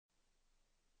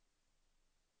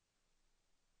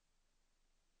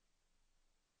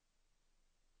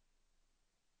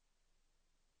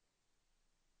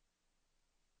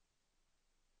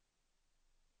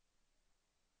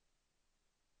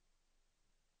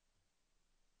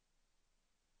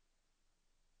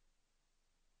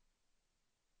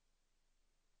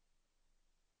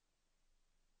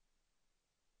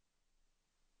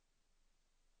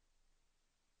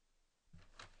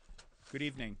Good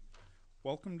evening.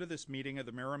 Welcome to this meeting of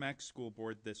the Merrimack School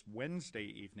Board this Wednesday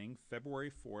evening,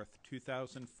 February 4th,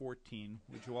 2014.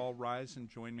 Would you all rise and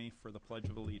join me for the Pledge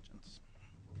of Allegiance?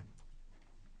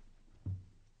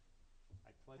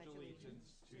 I pledge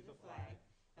allegiance to the flag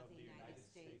of the United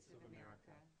States of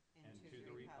America and to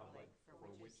the republic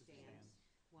for which it stands,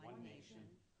 one nation,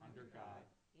 under God,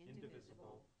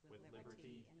 indivisible, with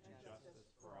liberty and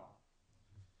justice for all.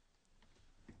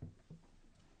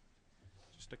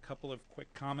 Just a couple of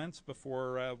quick comments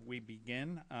before we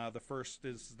begin. The first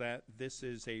is that this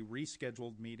is a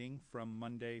rescheduled meeting from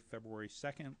Monday, February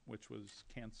 2nd, which was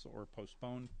canceled or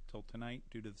postponed till tonight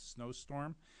due to the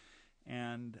snowstorm.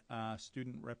 And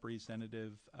student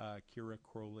representative Kira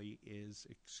Crowley is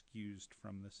excused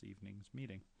from this evening's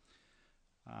meeting.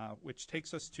 Which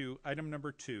takes us to item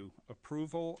number 2,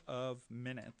 approval of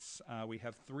minutes. We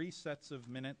have 3 sets of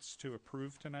minutes to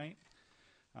approve tonight.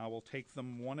 We'll take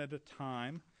them one at a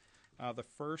time. The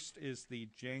first is the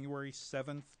January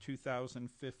 7th,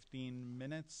 2015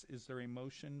 minutes. Is there a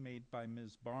motion made by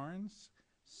Ms. Barnes,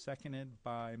 seconded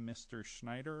by Mr.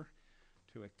 Schneider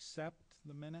to accept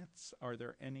the minutes? Are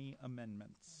there any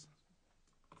amendments?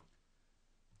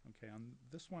 Okay, on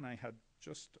this one I had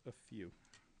just a few,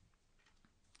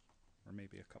 or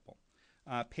maybe a couple.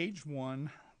 Page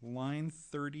 1, line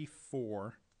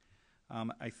 34.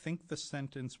 I think the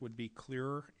sentence would be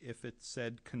clearer if it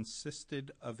said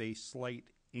consisted of a slight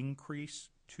increase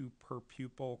to per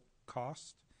pupil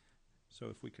cost. So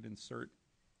if we could insert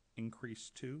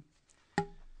increase to.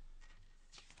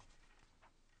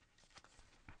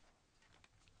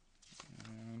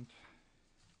 And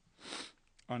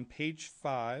on page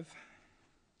 5,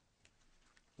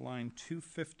 line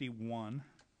 251,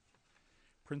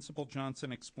 Principal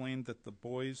Johnson explained that the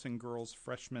boys and girls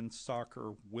freshman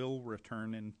soccer will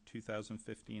return in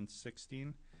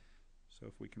 2015-16. So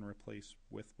if we can replace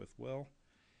with will.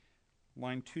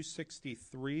 Line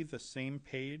 263, the same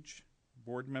page,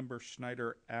 Board Member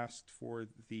Schneider asked for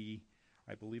the,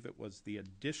 I believe it was the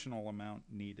additional amount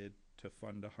needed to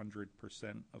fund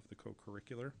 100% of the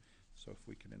co-curricular. So if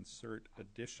we could insert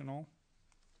additional.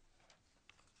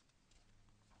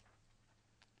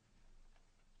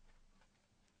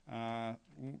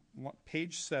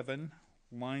 Page 7,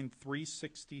 line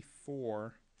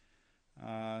 364,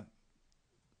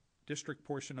 district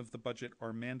portion of the budget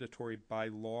are mandatory by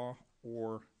law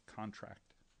or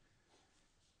contract.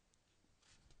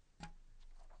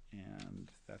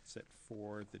 And that's it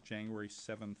for the January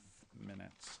 7th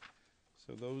minutes.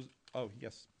 So those, oh,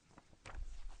 yes.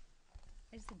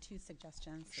 I just had 2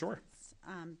 suggestions. Sure.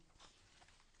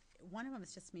 One of them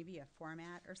is just maybe a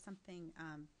format or something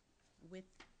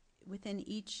within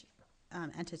each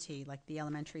entity, like the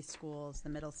elementary schools, the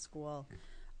middle school.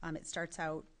 It starts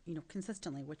out,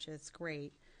 consistently, which is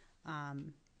great,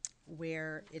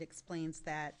 where it explains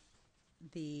that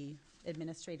the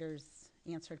administrators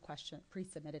answered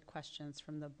pre-submitted questions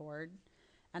from the board.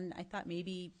 And I thought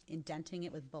maybe indenting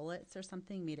it with bullets or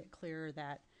something made it clearer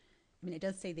that, it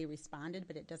does say they responded,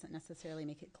 but it doesn't necessarily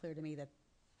make it clear to me that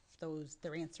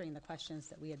they're answering the questions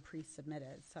that we had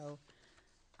pre-submitted. So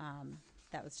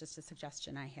that was just a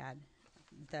suggestion I had.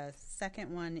 The second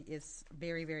one is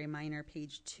very, very minor,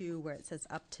 page 2, where it says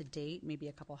up to date, maybe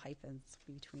a couple hyphens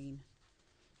between.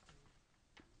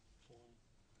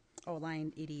 Oh,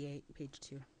 line 88, page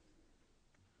 2.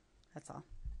 That's all.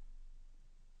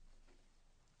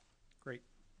 Great.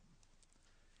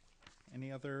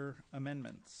 Any other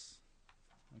amendments?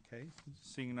 Okay,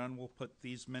 seeing none, we'll put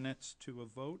these minutes to a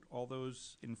vote. All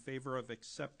those in favor of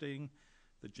accepting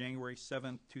the January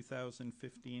 7th,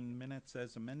 2015 minutes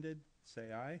as amended,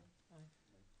 say aye.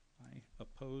 Aye. Aye.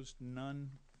 Opposed, none.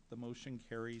 The motion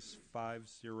carries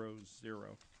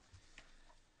 5-0-0.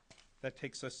 That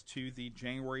takes us to the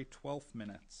January 12th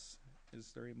minutes.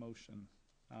 Is there a motion?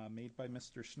 Made by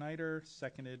Mr. Schneider,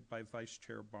 seconded by Vice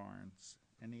Chair Barnes.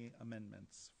 Any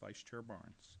amendments? Vice Chair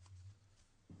Barnes.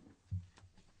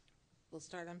 We'll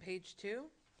start on page 2,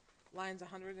 lines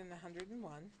 100 and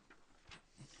 101.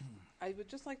 I would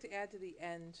just like to add to the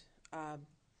end,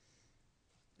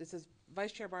 this says,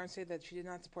 Vice Chair Barnes said that she did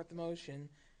not support the motion,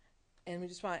 and we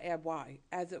just want to add why,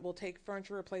 as it will take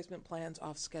furniture replacement plans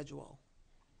off schedule.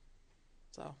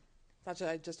 So, not that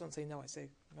I just don't say no, I say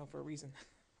no for a reason.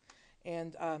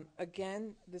 And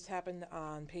again, this happened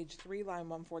on page 3, line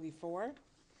 144.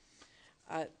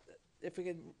 If we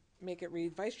could make it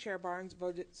read, Vice Chair Barnes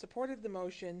supported the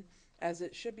motion as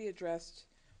it should be addressed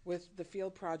with the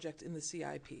field project in the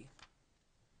CIP.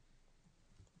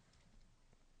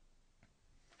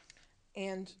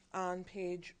 And on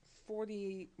page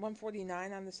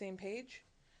 149 on the same page,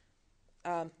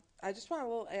 I just want a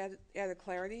little added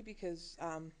clarity because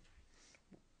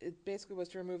it basically was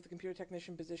to remove the computer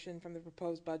technician position from the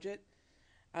proposed budget.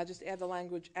 I'll just add the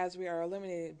language, as we are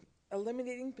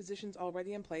eliminating positions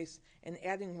already in place and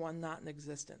adding one not in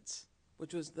existence,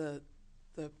 which was the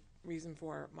reason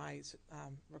for my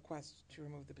request to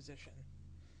remove the position.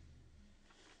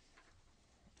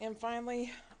 And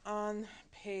finally, on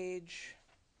page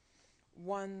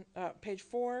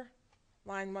 4,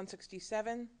 line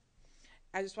 167,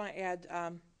 I just want to add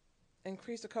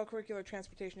increase the co-curricular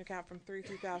transportation account from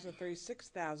 $33,000 to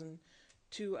 $36,000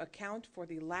 to account for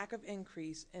the lack of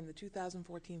increase in the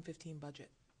 2014-15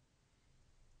 budget.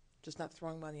 Just not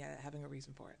throwing money at it, having a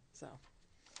reason for it. So,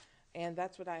 and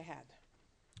that's what I had.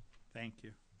 Thank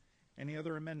you. Any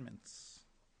other amendments?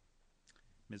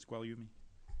 Ms. Guglielmi?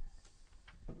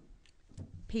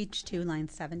 Page 2, line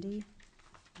 70,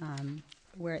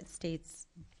 where it states,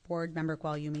 Board Member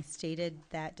Guglielmi stated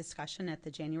that discussion at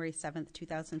the January 7th,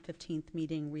 2015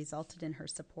 meeting resulted in her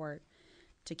support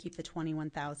to keep the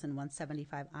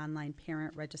 $21,175 online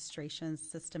parent registration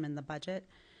system in the budget.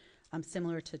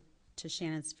 Similar to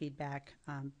Shannon's feedback,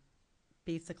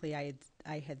 basically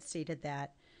I had stated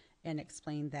that and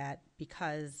explained that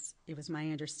because it was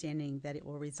my understanding that it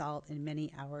will result in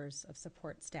many hours of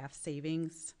support staff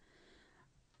savings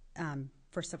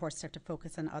for support staff to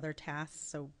focus on other tasks.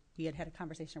 So we had a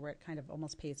conversation where it kind of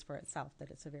almost pays for itself, that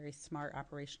it's a very smart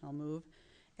operational move,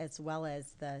 as well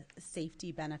as the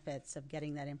safety benefits of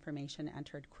getting that information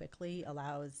entered quickly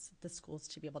allows the schools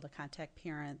to be able to contact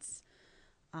parents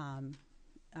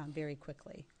very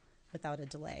quickly without a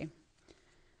delay.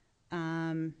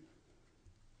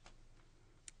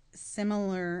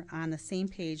 Similar on the same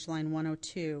page, line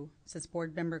 102, says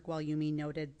Board Member Guglielmi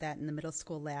noted that in the middle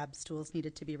school lab, stools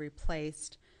needed to be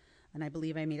replaced. And I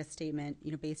believe I made a statement,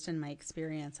 based on my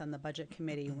experience on the budget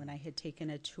committee when I had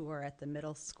taken a tour at the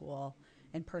middle school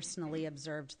and personally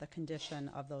observed the condition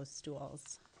of those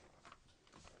stools.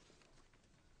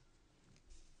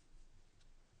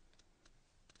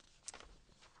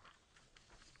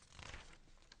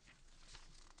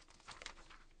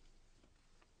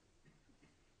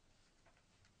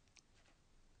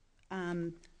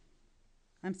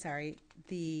 I'm sorry,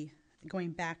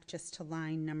 going back just to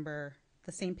line number,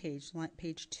 the same page,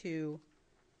 page 2,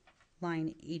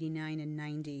 line 89 and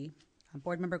 90.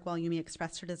 Board Member Guglielmi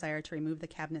expressed her desire to remove the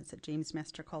cabinets at James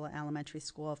Mastrocola Elementary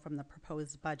School from the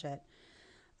proposed budget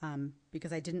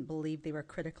because I didn't believe they were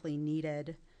critically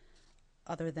needed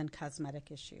other than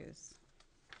cosmetic issues.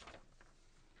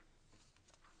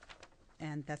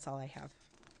 And that's all I have.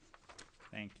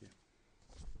 Thank you.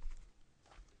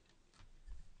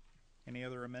 Any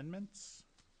other amendments?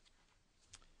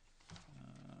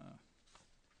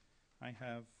 I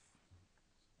have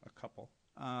a couple.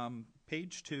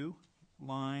 Page 2,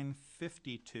 line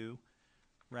 52,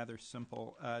 rather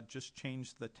simple. Just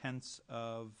change the tense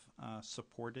of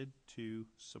supported to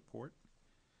support.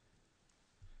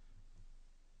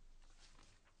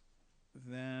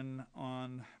 Then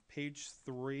on page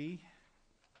 3,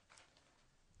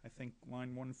 I think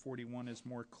line 141 is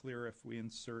more clear if we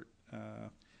insert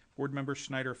Board Member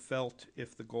Schneider felt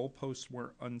if the goalposts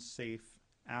were unsafe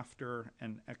after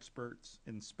an expert's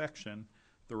inspection,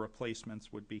 the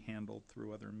replacements would be handled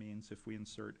through other means if we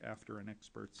insert after an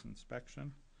expert's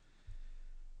inspection.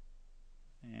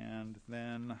 And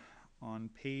then on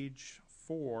page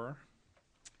 4,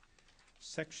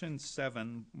 section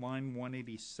 7, line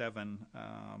 187,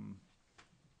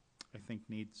 I think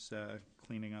needs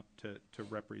cleaning up to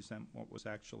represent what was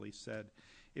actually said.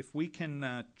 If we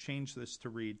can change this to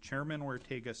read, Chairman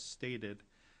Ortega stated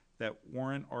that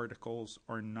warrant articles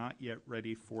are not yet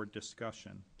ready for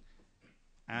discussion.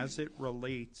 As it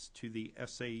relates to the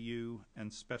SAU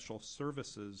and Special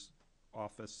Services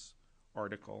Office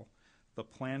article, the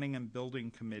Planning and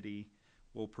Building Committee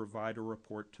will provide a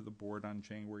report to the board on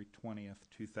January 20th,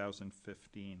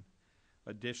 2015.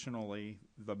 Additionally,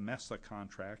 the MESA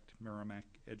contract, Merrimack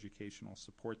Educational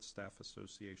Support Staff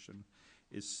Association,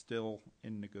 is still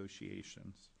in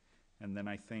negotiations. And then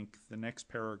I think the next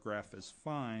paragraph is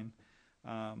fine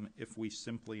if we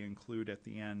simply include at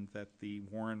the end that the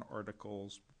warrant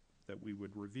articles that we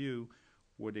would review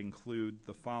would include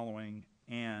the following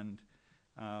and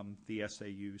the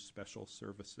SAU Special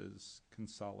Services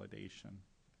consolidation,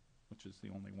 which is the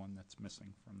only one that's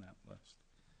missing from that list.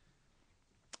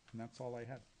 And that's all I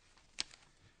had.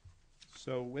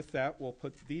 So with that, we'll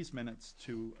put these minutes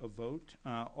to a vote.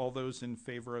 All those in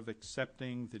favor of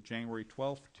accepting the January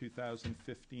 12th,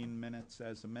 2015 minutes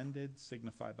as amended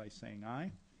signify by saying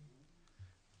aye.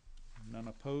 None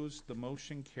opposed. The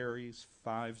motion carries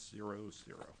 5-0-0.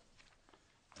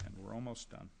 And we're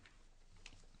almost done.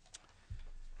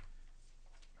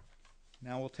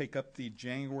 Now we'll take up the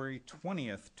January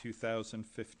 20th,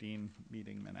 2015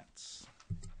 meeting minutes,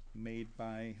 made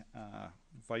by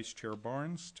Vice Chair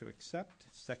Barnes to accept,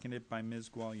 seconded by Ms.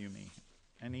 Guagliumi.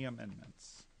 Any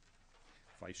amendments?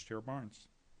 Vice Chair Barnes.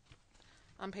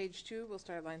 On page 2, we'll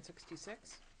start line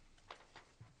 66.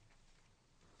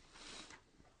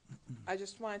 I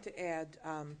just wanted to add,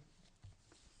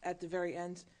 at the very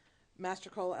end,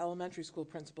 Mastercola Elementary School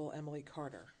Principal Emily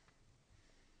Carter,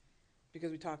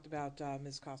 because we talked about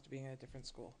Ms. Costa being at a different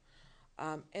school.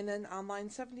 And then on line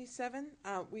 77,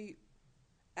 we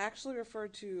actually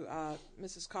referred to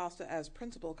Mrs. Costa as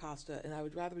Principal Costa, and I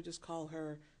would rather we just call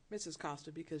her Mrs.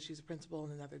 Costa because she's a principal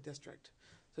in another district.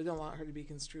 So we don't want her to be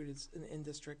construed as an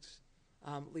in-district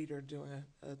leader doing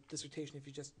a dissertation if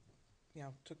you just,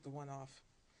 took the one off.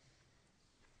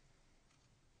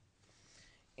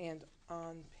 And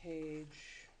on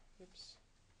page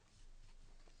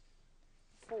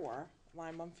 4,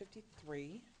 line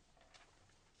 153.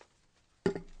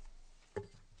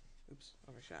 Oops,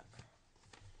 overshot.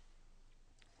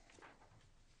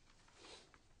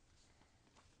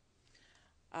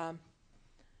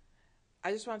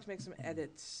 I just wanted to make some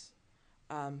edits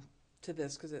to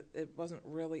this because it wasn't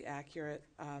really accurate.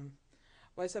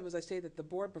 What I said was I stated that the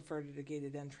board preferred a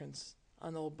gated entrance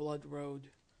on Old Blood Road,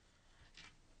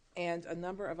 and a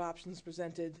number of options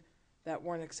presented that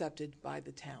weren't accepted by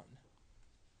the town.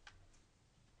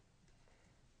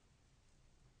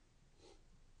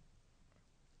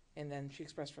 And then she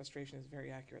expressed frustration is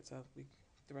very accurate, so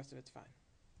the rest of it's fine.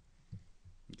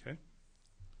 Okay.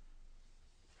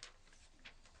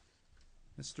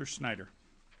 Mr. Snyder.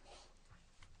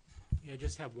 Yeah, I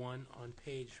just have one on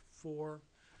page 4,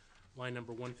 line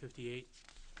number 158.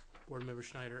 Board Member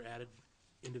Schneider added,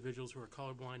 individuals who are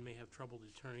colorblind may have trouble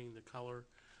determining the color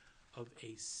of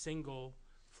a single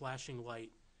flashing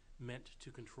light meant to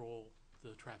control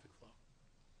the traffic flow.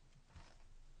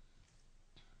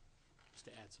 Just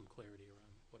to add some clarity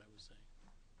around what I was saying.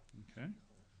 Okay.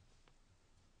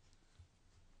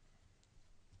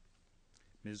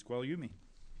 Ms. Guagliumi.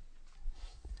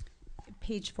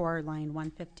 Page 4, line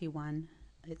 151,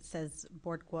 it says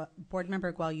Board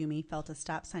Member Guagliumi felt a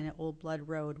stop sign at Old Blood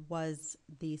Road was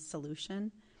the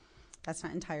solution. That's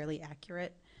not entirely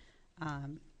accurate.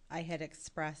 I had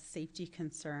expressed safety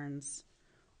concerns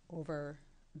over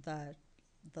the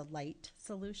light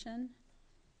solution,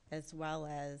 as well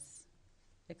as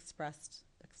expressed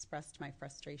my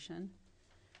frustration.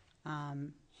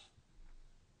 And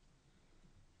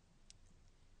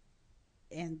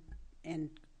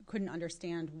couldn't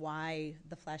understand why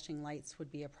the flashing lights would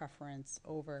be a preference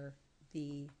over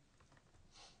the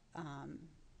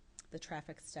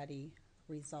traffic study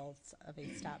results of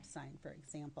a stop sign, for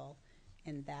example,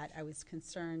 and that I was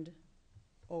concerned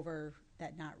over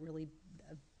that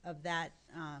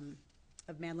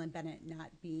of Madeline Bennett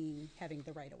not having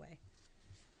the right of way.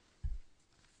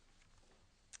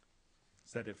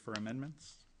 Is that it for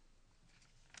amendments?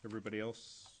 Everybody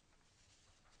else?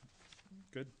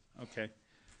 Good? Okay.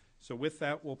 So with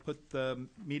that, we'll put the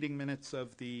meeting minutes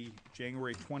of the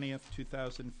January 20th,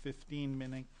 2015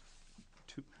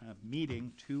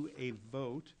 meeting to a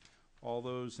vote. All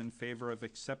those in favor of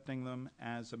accepting them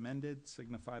as amended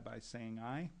signify by saying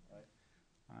aye.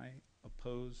 Aye. Aye.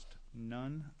 Opposed?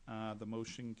 None. The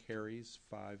motion carries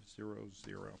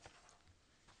 5-0-0.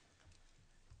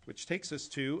 Which takes us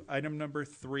to item number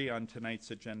 3 on tonight's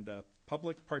agenda,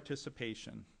 public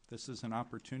participation. This is an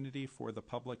opportunity for the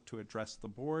public to address the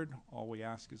board. All we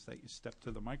ask is that you step to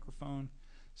the microphone,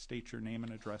 state your name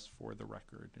and address for the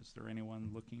record. Is there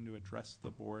anyone looking to address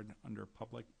the board under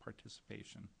public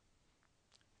participation?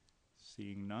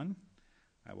 Seeing none,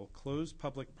 I will close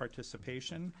public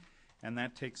participation, and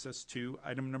that takes us to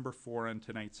item number 4 on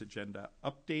tonight's agenda,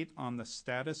 update on the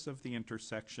status of the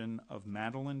intersection of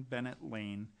Madeline Bennett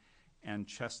Lane and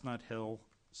Chestnut Hill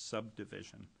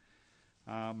subdivision.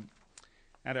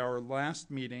 At our last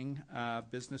meeting,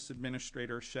 Business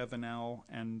Administrator Chevenel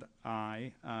and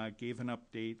I gave an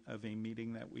update of a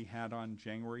meeting that we had on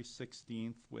January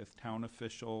 16th with town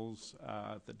officials,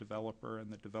 the developer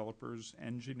and the developer's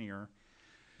engineer,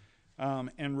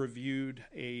 and reviewed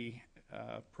a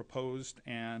proposed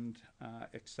and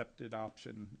accepted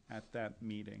option at that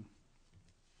meeting.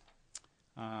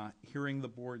 Hearing the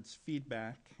board's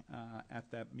feedback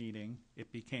at that meeting,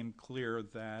 it became clear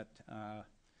that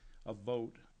a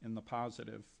vote in the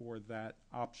positive for that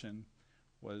option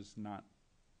was not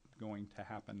going to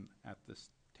happen at this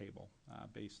table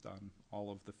based on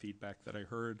all of the feedback that I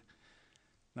heard,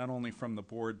 not only from the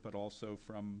board but also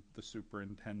from the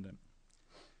superintendent.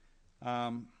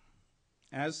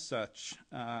 As such,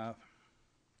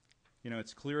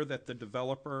 It's clear that the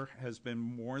developer has been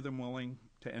more than willing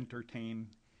to entertain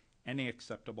any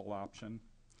acceptable option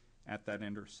at that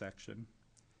intersection.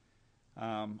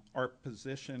 Our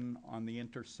position on the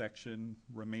intersection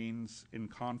remains in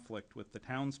conflict with the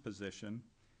town's position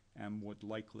and would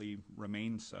likely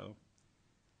remain so.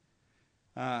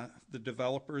 The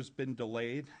developer's been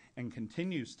delayed and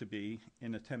continues to be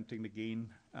in attempting to gain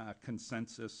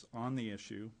consensus on the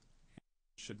issue. It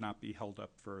should not be held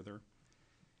up further.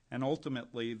 And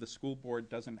ultimately, the school board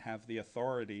doesn't have the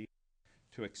authority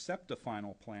to accept a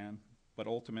final plan, but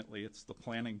ultimately it's the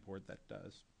planning board that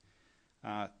does.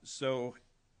 So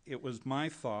it was my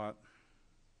thought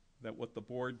that what the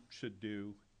board should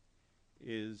do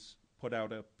is put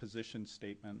out a position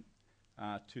statement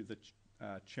to the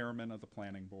chairman of the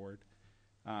planning board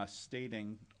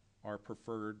stating our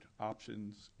preferred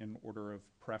options in order of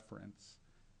preference,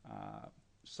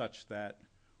 such that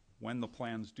when the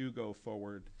plans do go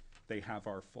forward, they have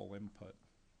our full input.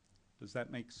 Does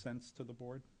that make sense to the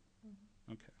board?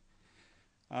 Mm-hmm. Okay.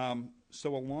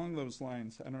 So along those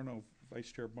lines, I don't know,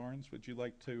 Vice Chair Barnes, would you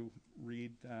like to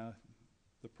read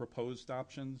the proposed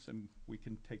options, and we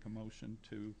can take a motion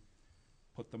to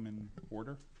put them in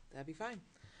order? That'd be fine.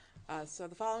 So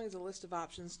the following is a list of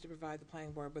options to provide the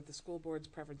planning board with the school board's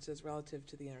preferences relative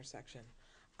to the intersection.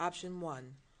 Option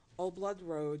 1, Old Blood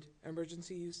Road,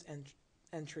 emergency use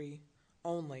entry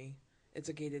only. It's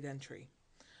a gated entry.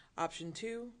 Option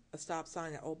 2, a stop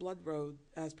sign at Old Blood Road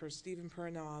as per Stephen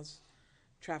Pernod's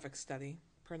traffic study.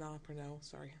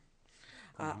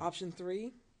 Option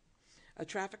 3, a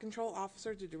traffic control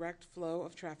officer to direct flow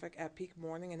of traffic at peak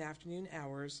morning and afternoon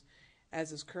hours,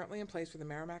 as is currently in place for the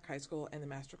Merrimack High School and the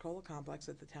Mastrocola Complex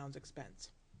at the town's expense.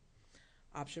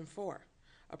 Option 4,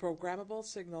 a programmable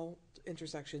signal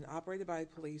intersection operated by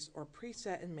police or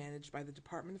preset and managed by the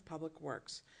Department of Public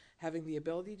Works, having the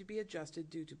ability to be adjusted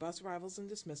due to bus arrivals and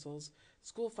dismissals,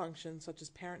 school functions such as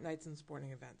parent nights and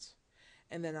sporting events.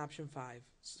 And then option 5,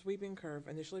 sweeping curve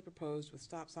initially proposed with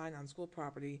stop sign on school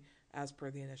property as per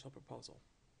the initial proposal.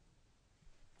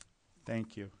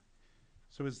 Thank you.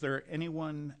 So is there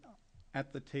anyone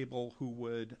at the table who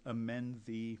would amend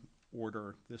the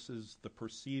order? This is the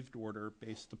perceived order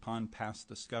based upon past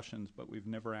discussions, but we've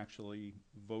never actually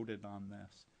voted on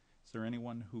this. Is there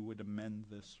anyone who would amend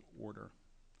this order?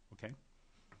 Okay.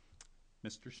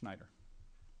 Mr. Schneider.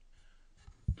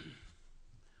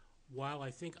 While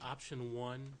I think option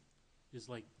 1 is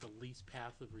like the least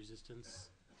path of resistance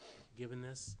given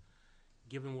this,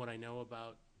 given what I know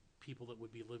about people that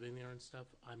would be living there and stuff,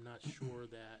 I'm not sure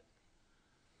that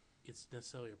it's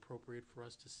necessarily appropriate for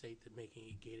us to state that making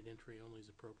a gated entry only is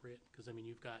appropriate. Because, I mean,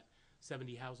 you've got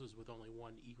 70 houses with only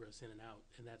one egress in and out,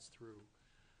 and that's through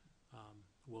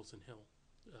Wilson Hill,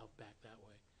 out back that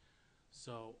way.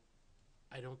 So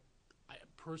I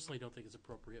personally don't think it's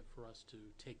appropriate for us to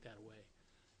take that away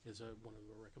as one of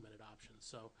the recommended options.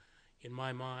 So in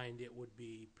my mind, it would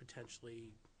be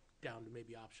potentially down to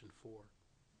maybe option 4,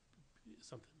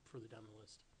 something further down the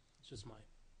list. It's just my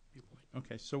viewpoint.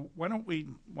 Okay, so why don't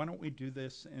we do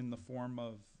this in the form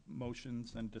of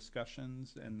motions and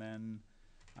discussions, and then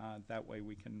that way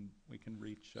we can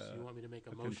reach So you want me to make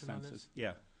a motion consensus on this?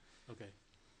 Yeah. Okay.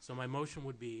 So my motion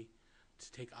would be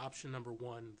to take option number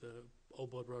 1, the Old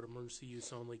Blood Road emergency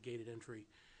use only gated entry,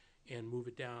 and move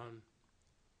it down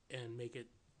and make it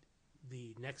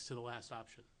the next to the last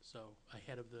option. So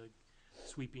ahead of the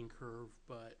sweeping curve,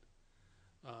 but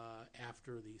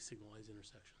after the signalized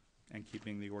intersection. And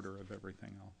keeping the order of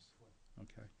everything else.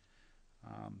 Okay.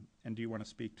 And do you want to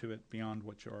speak to it beyond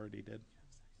what you already did?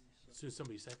 As soon as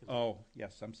somebody seconds. Oh,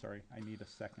 yes, I'm sorry. I need a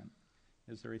second.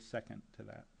 Is there a second to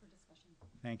that? For discussion.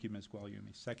 Thank you, Ms.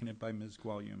 Gugliumi. Seconded by Ms.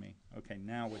 Gugliumi. Okay,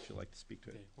 now would you like to speak to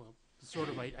Okay, it? well, sort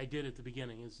of I did at the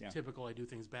beginning. It's Yeah. typical I do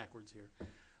things backwards here.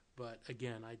 But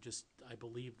again, I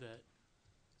believe that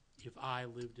if I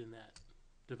lived in that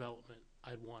development,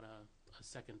 I'd want a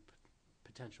second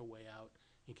potential way out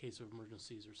in case of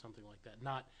emergencies or something like that.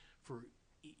 Not for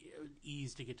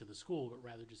ease to get to the school, but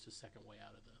rather just a second way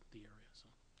out of the area. So.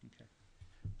 Okay.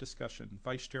 Discussion.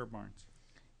 Vice Chair Barnes.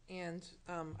 And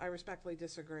I respectfully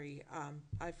disagree.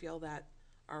 I feel that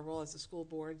our role as a school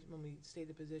board, when we state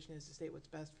a position, is to state what's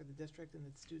best for the district and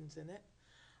the students in it.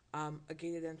 A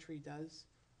gated entry does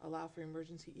allow for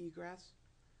emergency egress.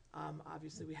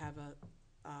 Obviously, we have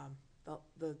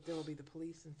there will be the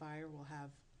police and fire will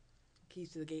have keys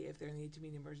to the gate if there need to be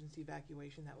an emergency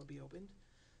evacuation that will be opened.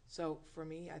 So for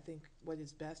me, I think what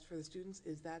is best for the students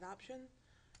is that option,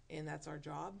 and that's our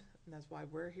job, and that's why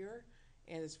we're here.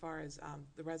 And as far as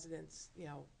the residents,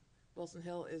 Wilson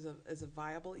Hill is a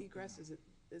viable egress.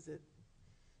 Is it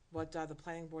what the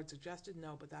planning board suggested?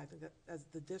 No, but I think that as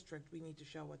the district, we need to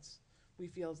show what's, we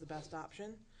feel is the best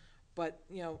option. But,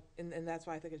 you know, and that's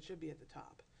why I think it should be at the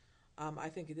top. I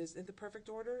think it is in the perfect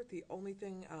order. The only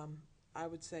thing I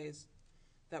would say is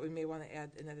that we may want to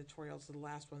add an editorial to the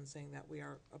last one saying that we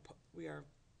are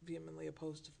vehemently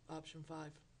opposed to option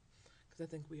 5, because I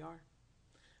think we are.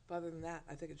 But other than that,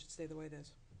 I think it should stay the way it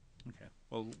is. Okay.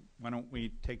 Well, why don't we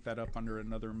take that up under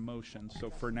another motion? So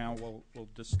for now, we'll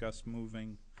discuss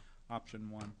moving option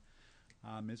 1.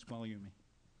 Ms. Guglielmi.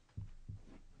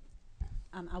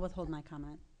 I'll withhold my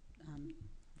comment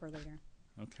for later.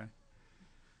 Okay.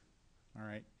 All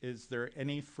right. Is there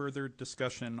any further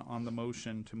discussion on the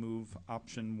motion to move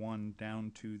option 1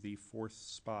 down to the 4th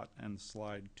spot and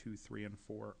slide 2, 3, and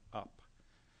 4 up?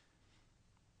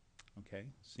 Okay.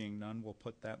 Seeing none, we'll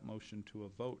put that motion to a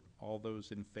vote. All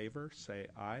those in favor, say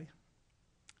aye.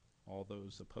 All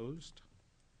those opposed?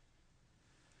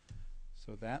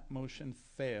 So that motion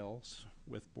fails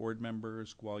with board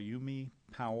members Guglielmi,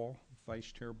 Powell,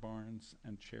 Vice Chair Barnes,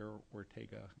 and Chair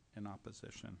Ortega in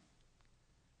opposition.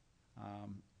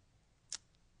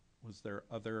 Was there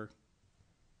other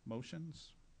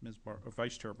motions?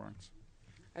 Vice Chair Barnes.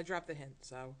 I dropped the hint,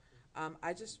 so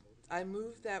I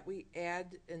move that we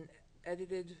add an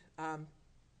edited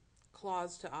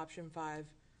clause to option 5,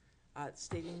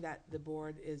 stating that the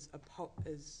board is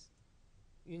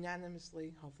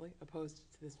unanimously, hopefully, opposed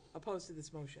to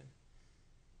this motion.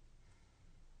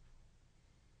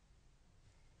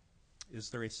 Is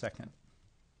there a second?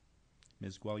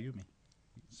 Ms. Guglielmi,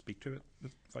 speak to it,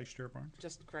 Vice Chair Barnes.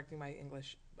 Just correcting my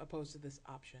English, opposed to this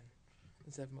option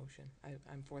instead of motion.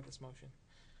 I'm for this motion.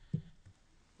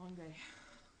 Long day.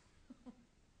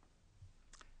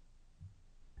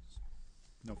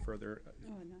 No further,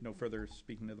 no further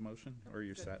speaking to the motion, or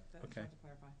you're Good. set? Just Okay. wanted to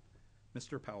clarify.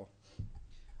 Mr. Powell.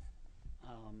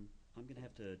 I'm going to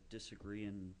have to disagree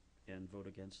and vote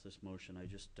against this motion. I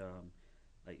just,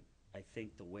 I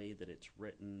think the way that it's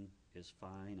written is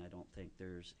fine. I don't think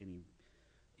there's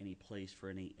any place for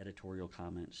any editorial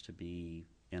comments to be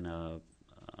in a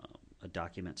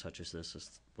document such as this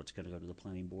is what's going to go to the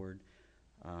planning board.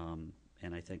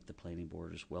 And I think the planning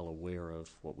board is well aware of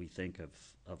what we think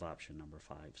of option number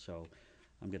 5. So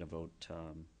I'm going to vote,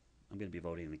 I'm going to be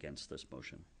voting against this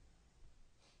motion.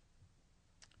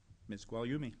 Ms.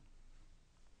 Guglielmi.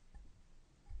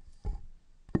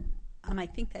 I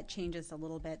think that changes a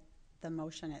little bit the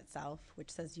motion itself,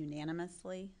 which says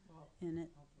unanimously in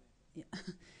it. Yeah.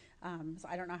 So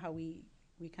I don't know how we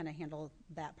kind of handle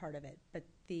that part of it, but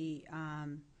the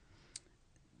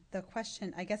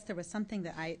question, I guess there was something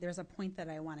that there's a point that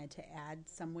I wanted to add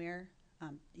somewhere,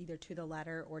 either to the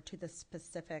letter or to the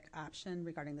specific option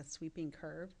regarding the sweeping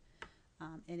curve,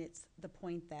 and it's the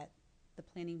point that the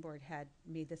planning board had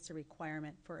made this a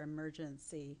requirement for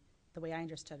emergency. The way I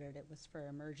understood it, it was for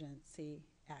emergency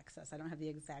access. I don't have the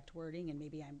exact wording, and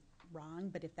maybe I'm wrong,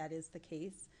 but if that is the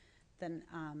case, then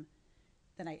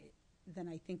I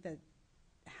think that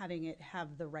having it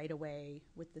have the right of way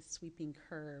with the sweeping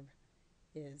curve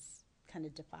is kind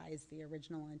of defies the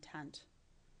original intent,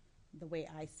 the way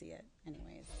I see it,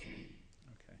 anyways.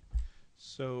 Okay.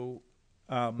 So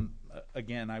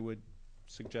again, I would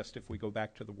suggest if we go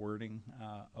back to the wording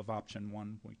of option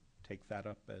 1, we take that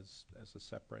up as a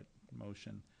separate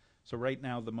motion. So right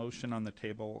now the motion on the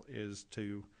table is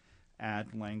to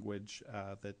add language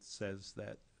that says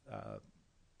that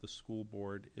the school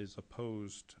board is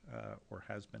opposed or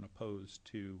has been opposed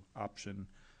to option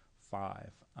 5.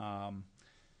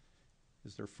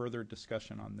 Is there further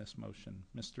discussion on this motion?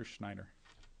 Mr. Schneider.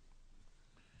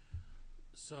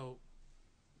 So,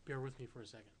 bear with me for a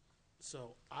second.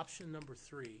 So, option number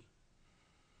 3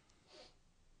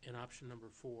 and option number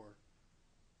 4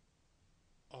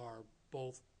 are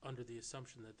both under the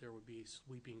assumption that there would be a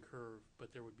sweeping curve,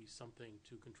 but there would be something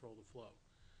to control the flow.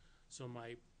 So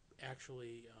my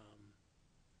actually,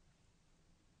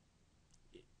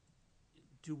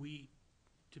 do we,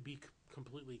 to be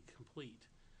completely complete,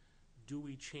 do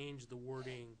we change the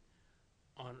wording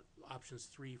on options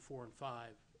 3, 4, and 5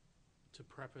 to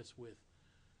preface with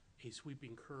a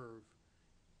sweeping curve,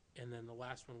 and then the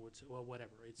last one would say, well,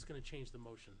 whatever, it's going to change the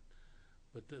motion.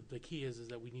 But the key is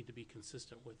that we need to be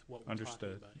consistent with what we're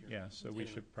talking about here. Yeah, so we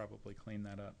should probably clean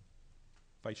that up.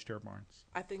 Vice Chair Barnes.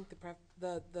 I think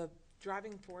the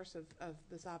driving force of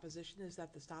this opposition is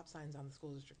that the stop sign's on the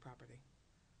school district property.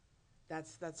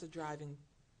 That's a driving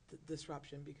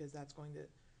disruption, because that's going to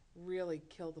really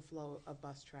kill the flow of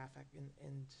bus traffic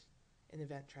and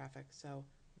event traffic. So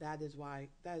that is why,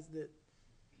 that's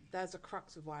the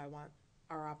crux of why I want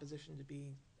our opposition to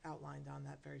be outlined on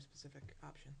that very specific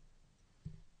option.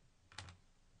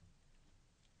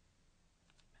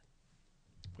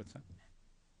 What's that?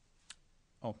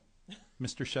 Oh,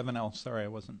 Mr. Chevanel, sorry, I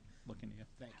wasn't looking at you.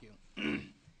 Thank you.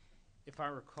 If I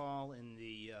recall, in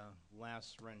the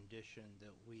last rendition that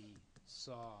we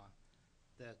saw,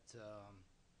 that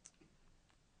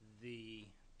the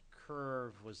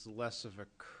curve was less of a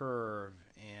curve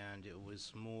and it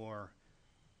was more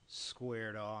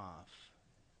squared off,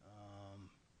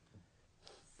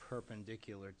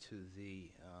 perpendicular to the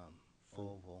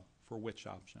oval For which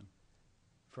option?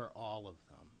 for all of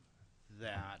them.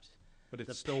 That But it's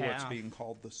the still what's path- being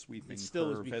called the sweeping It still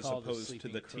would curve be as called the opposed to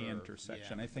sweeping the T curve,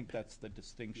 intersection. yeah. I think that's the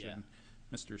distinction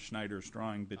Mr. Schneider's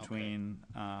drawing between,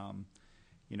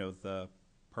 the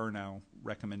Pernow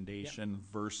recommendation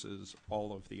versus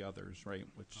all of the others, right?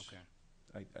 Which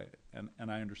Okay.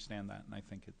 I understand that, and I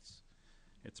think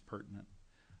it's pertinent.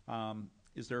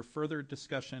 Is there further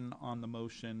discussion on the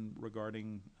motion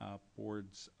regarding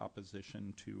board's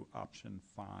opposition to option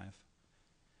 5?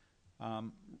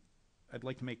 I'd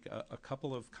like to make a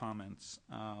couple of comments.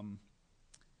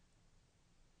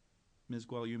 Ms.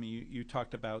 Guglielmi, you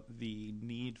talked about the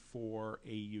need for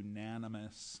a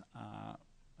unanimous,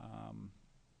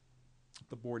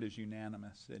 the board is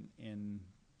unanimous in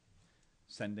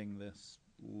sending this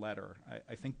letter.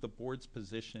 I think the board's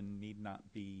position need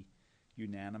not be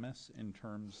unanimous in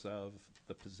terms of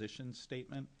the position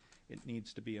statement. It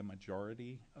needs to be a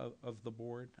majority of the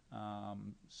board.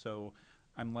 So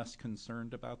I'm less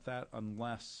concerned about that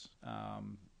unless,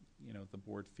 the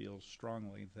board feels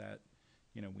strongly that,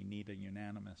 we need a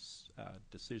unanimous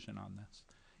decision on this.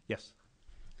 Yes?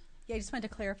 Yeah, I just wanted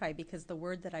to clarify because the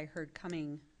word that I heard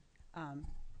coming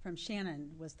from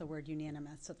Shannon was the word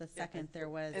unanimous. So the second there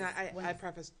was. And I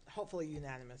prefaced hopefully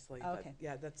unanimously. Oh, but okay.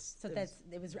 Yeah, that's. So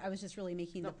I was just really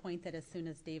making the Nope. point that as soon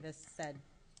as Davis said,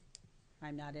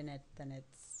 I'm not in it, then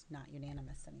it's not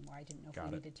unanimous anymore. I didn't know if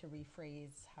Got we it. needed to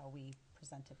rephrase how we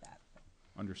presented that.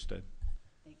 Understood.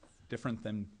 Thanks. Different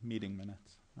than meeting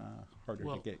minutes. Harder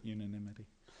Well- to get unanimity.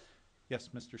 Yes,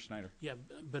 Mr. Schneider. Yeah,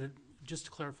 but just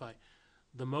to clarify,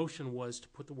 the motion was to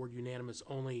put the word unanimous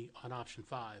only on option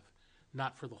 5,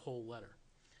 not for the whole letter.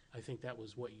 I think that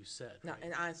was what you said. No, right?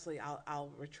 and honestly, I'll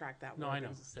retract that. No, word I know.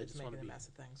 because I It's just wanna making a be- mess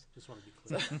of things. Just want to be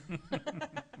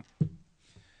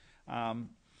clear.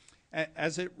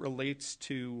 As it relates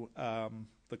to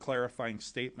the clarifying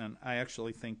statement, I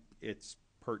actually think it's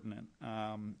pertinent.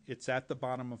 It's at the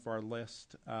bottom of our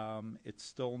list. It's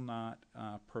still not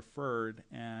preferred,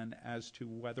 and as to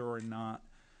whether or not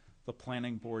the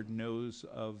planning board knows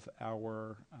of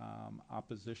our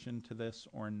opposition to this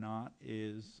or not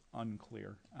is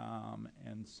unclear.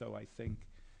 And so I think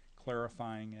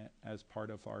clarifying it as part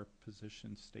of our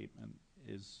position statement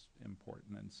is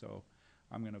important, and so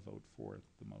I'm going to vote for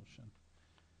the motion.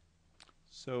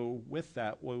 So with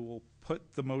that, we will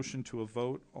put the motion to a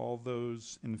vote. All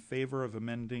those in favor of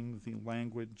amending the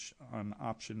language on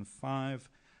option 5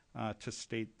 to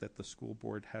state that the school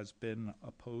board has been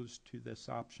opposed to this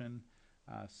option,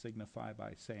 signify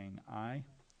by saying aye.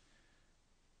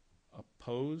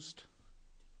 Opposed?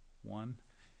 1.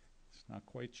 It's not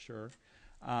quite sure.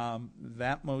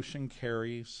 That motion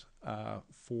carries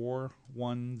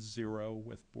 4-1-0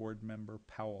 with board member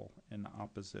Powell in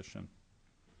opposition.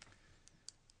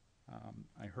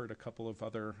 I heard a couple of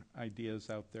other ideas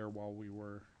out there while we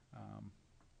were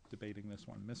debating this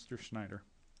one. Mr. Schneider.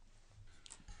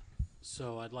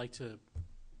 So I'd like to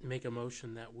make a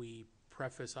motion that we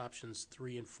preface options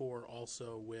 3 and 4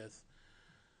 also with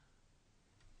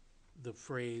the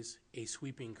phrase "a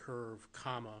sweeping curve,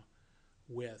 comma,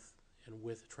 with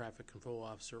a traffic control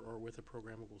officer or with a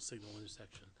programmable signal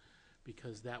intersection,"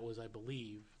 because that was, I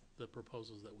believe, the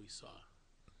proposals that we saw.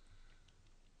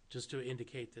 Just to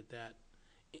indicate that,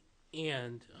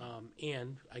 and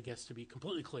I guess to be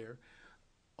completely clear,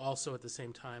 also at the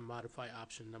same time modify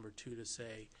option number 2 to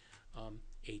say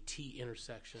a T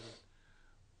intersection.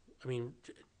 I mean,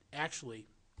 actually,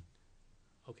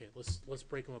 okay, let's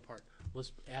break them apart.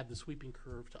 Let's add the sweeping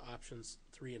curve to options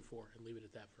 3 and 4 and leave it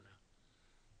at that for now.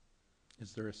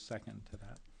 Is there a second to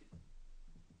that?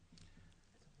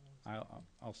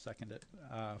 I'll second it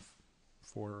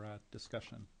for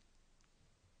discussion.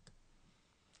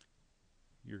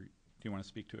 Do you want to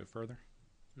speak to it further?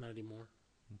 Not anymore.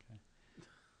 Okay.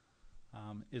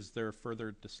 Is there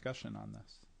further discussion on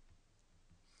this?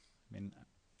 I mean,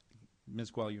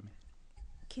 Ms. Guglielmi.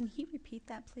 Can he repeat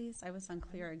that, please? I was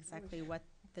unclear exactly what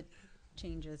the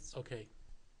changes. Okay.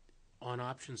 On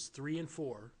options 3 and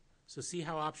 4, so see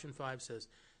how option 5 says,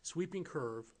 sweeping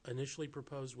curve initially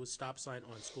proposed with stop sign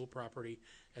on school property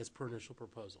as per initial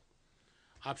proposal.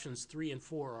 Options 3 and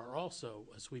 4 are also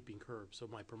a sweeping curve, so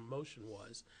my promotion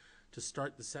was to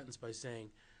start the sentence by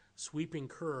saying, sweeping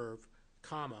curve,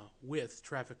 comma, with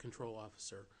traffic control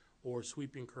officer, or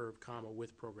sweeping curve, comma,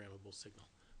 with programmable signal.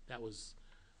 That was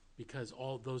because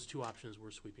all those two options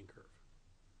were sweeping curve.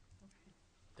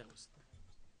 That was,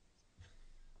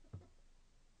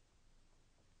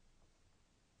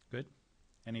 Good.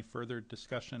 Any further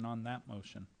discussion on that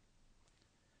motion?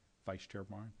 Vice Chair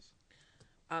Barnes.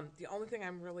 The only thing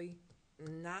I'm really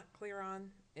not clear on,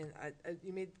 and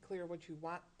you made clear what you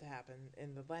want to happen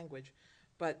in the language,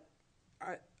 but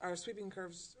are sweeping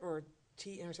curves or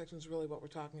T intersections really what we're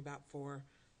talking about for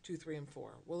 2, 3, and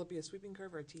 4? Will it be a sweeping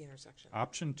curve or a T intersection?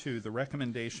 Option 2, the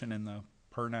recommendation in the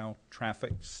Pernow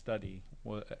traffic study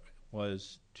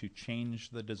was to change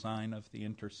the design of the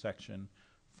intersection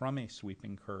from a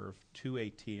sweeping curve to a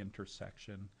T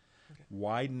intersection, Okay.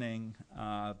 widening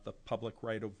the public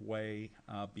right-of-way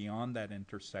beyond that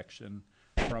intersection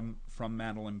from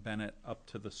Madeline Bennett up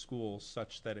to the school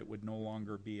such that it would no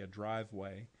longer be a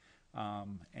driveway,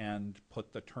 and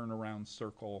put the turnaround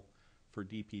circle for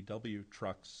DPW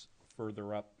trucks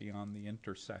further up beyond the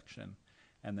intersection,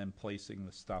 and then placing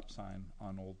the stop sign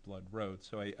on Old Blood Road.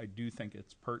 So I do think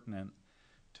it's pertinent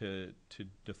to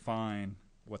define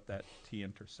what that T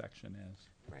intersection is.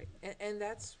 Right, and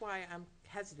that's why I'm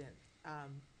hesitant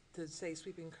to say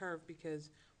sweeping curve, because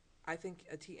I think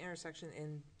a T intersection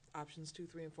in options 2,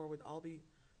 3, and 4 would all be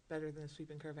better than a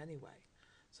sweeping curve anyway.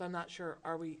 So I'm not sure,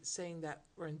 are we saying that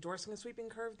we're endorsing a sweeping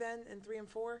curve then in 3 and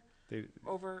 4?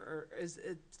 Or is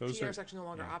it Those T are- intersection no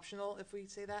longer yeah. optional if we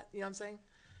say that? You know what I'm saying?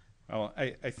 Well,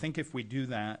 I think if we do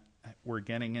that, we're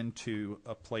getting into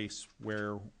a place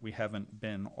where we haven't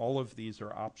been. All of these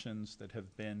are options that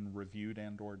have been reviewed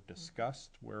and or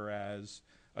discussed, whereas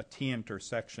a T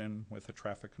intersection with a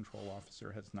traffic control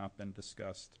officer has not been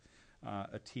discussed.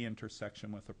 A T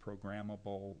intersection with a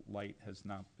programmable light has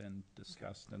not been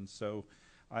discussed. And so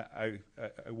I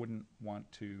wouldn't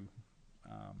want to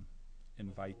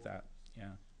invite that.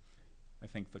 Yeah. I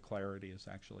think the clarity is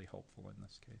actually helpful in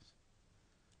this case.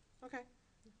 Okay.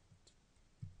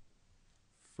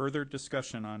 Further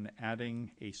discussion on adding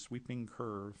a sweeping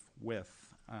curve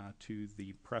width to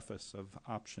the preface of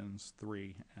options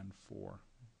 3 and 4.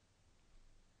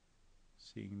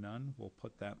 Seeing none, we'll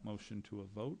put that motion to a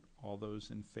vote. All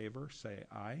those in favor say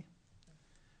aye.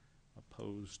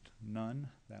 Opposed, none.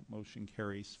 That motion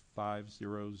carries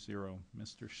 5-0-0.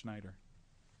 Mr. Schneider.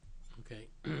 okay.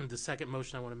 The second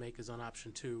motion I want to make is on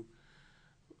option 2.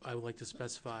 I would like to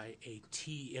specify a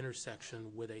T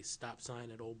intersection with a stop sign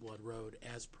at Old Blood Road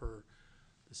as per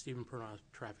the Stephen Pernow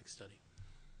traffic study.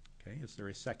 Okay, is there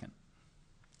a second?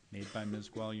 Made by Ms.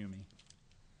 Gualiumi.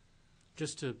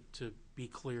 Just to be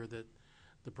clear that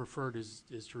the preferred is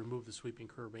to remove the sweeping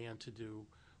curb and to do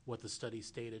what the study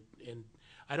stated. And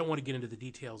I don't want to get into the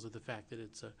details of the fact that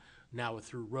it's now a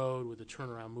through road with a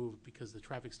turnaround move, because the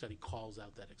traffic study calls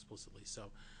out that explicitly.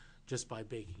 So just by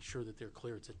making sure that they're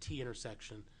clear, it's a T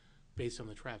intersection based on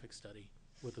the traffic study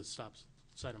with a stop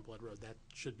sign on Blood Road. That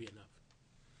should be enough.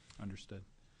 Understood.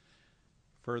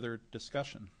 Further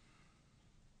discussion?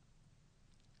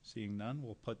 Seeing none,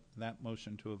 we'll put that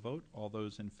motion to a vote. All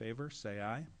those in favor say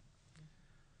aye.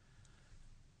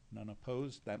 None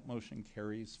opposed. That motion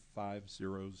carries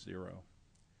 5-0-0.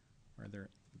 Are there,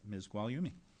 Ms.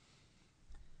 Gualiumi?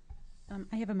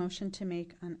 I have a motion to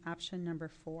make on option number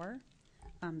 4.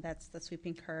 That's the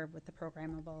sweeping curve with the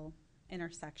programmable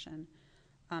intersection.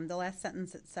 The last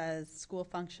sentence, it says school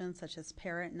functions such as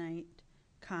parent night,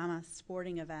 comma,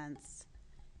 sporting events,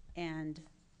 and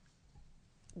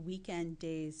weekend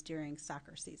days during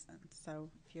soccer season. So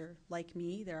if you're like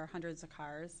me, there are hundreds of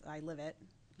cars, I live it,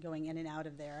 going in and out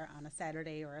of there on a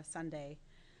Saturday or a Sunday.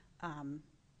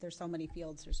 There's so many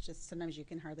fields, there's just sometimes you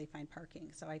can hardly find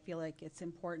parking. So I feel like it's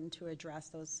important to address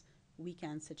those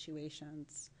weekend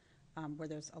situations where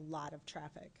there's a lot of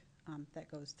traffic that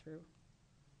goes through.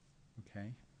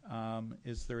 Okay.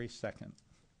 Is there a second?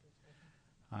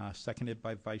 Seconded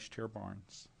by Vice Chair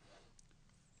Barnes.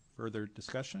 Further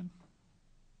discussion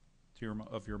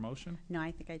of your motion? No,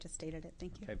 I think I just stated it.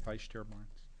 Thank you. Okay, Vice Chair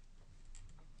Barnes.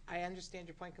 I understand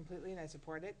your point completely, and I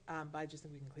support it, but I just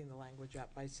think we can clean the language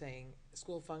up by saying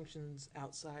school functions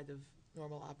outside of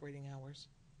normal operating hours.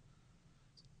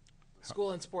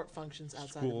 School and sport functions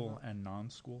outside School of and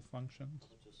non-school functions?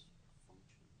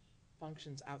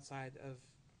 functions outside of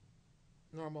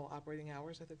normal operating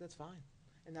hours. I think that's fine,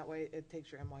 and that way it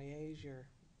takes your MYAs, your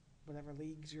whatever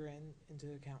leagues you're in,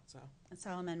 into account. So So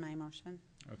I'll amend my motion.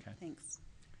 Okay. Thanks.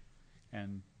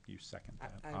 And you second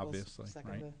that, I obviously, will second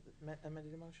right? the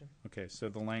amended motion. Okay, so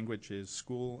the language is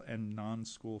school and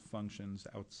non-school functions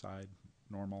outside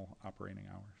normal operating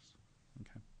hours.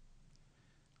 Okay.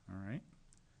 All right.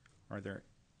 Are there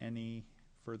any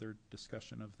further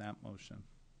discussion of that motion?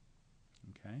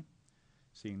 Okay.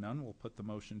 Seeing none, we'll put the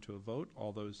motion to a vote.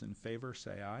 All those in favor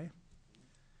say aye.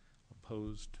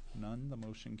 Opposed, none. The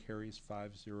motion carries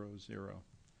 5-0-0.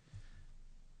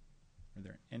 Are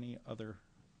there any other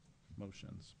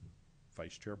motions?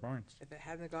 Vice Chair Barnes. If it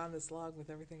hadn't gone this long with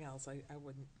everything else, I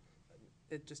wouldn't.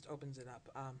 It just opens it up.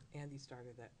 Andy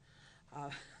started it.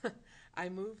 I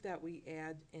move that we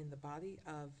add in the body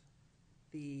of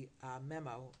the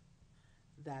memo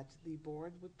that the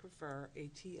board would prefer a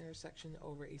T intersection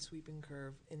over a sweeping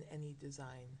curve in any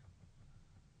design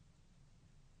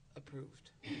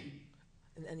approved,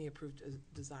 in any approved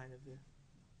design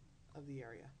of the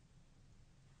area.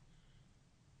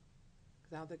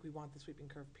 Because I don't think we want the sweeping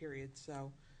curve, period.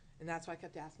 So, and that's why I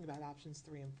kept asking about options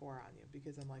 3 and 4 on you,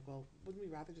 because I'm like, well, wouldn't we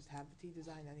rather just have the T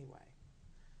design anyway?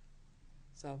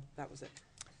 So that was it.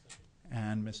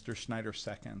 And Mr. Schneider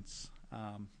seconds.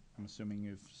 I'm assuming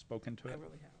you've spoken to I it?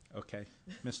 really have. Okay.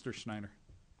 Mr. Schneider.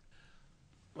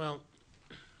 Well,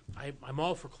 I'm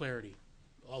all for clarity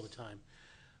all the time.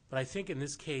 But I think in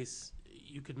this case,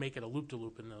 you could make it a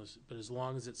loop-to-loop in those, but as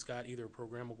long as it's got either a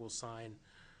programmable sign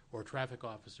or a traffic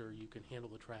officer, you can handle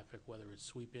the traffic, whether it's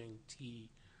sweeping, T,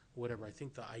 whatever. I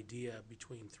think the idea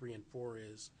between 3 and 4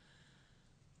 is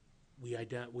we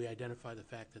identify the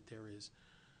fact that there is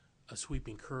a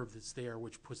sweeping curve that's there,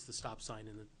 which puts the stop sign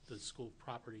in the school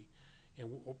property, and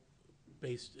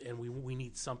we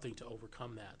need something to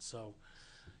overcome that. So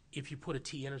if you put a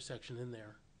T intersection in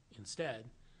there instead,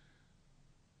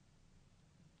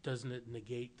 doesn't it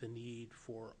negate the need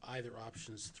for either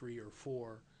options 3 or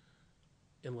 4,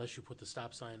 unless you put the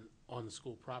stop sign on the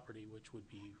school property, which would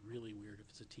be really weird if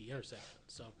it's a T intersection.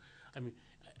 So, I mean,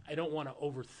 I don't want to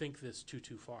overthink this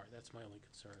too far. That's my only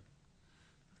concern.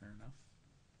 Fair enough.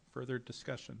 Further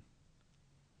discussion?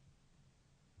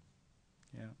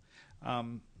 Yeah.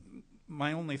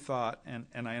 My only thought,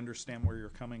 and I understand where you're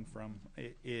coming from,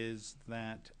 is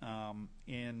that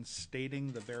in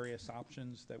stating the various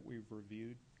options that we've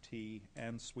reviewed, T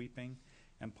and sweeping,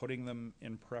 and putting them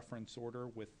in preference order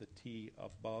with the T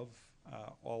above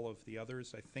all of the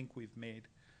others, I think we've made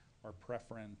our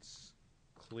preference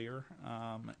clear.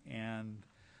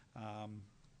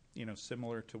 You know,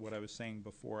 similar to what I was saying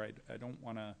before, I don't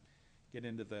want to get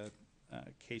into the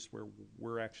case where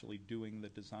we're actually doing the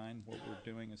design. What we're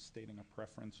doing is stating a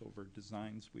preference over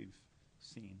designs we've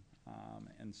seen.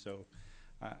 And so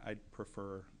I'd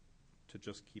prefer to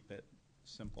just keep it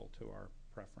simple to our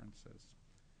preferences.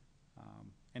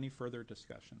 Any further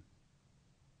discussion?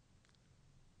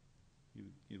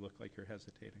 You look like you're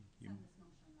hesitating.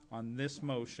 On this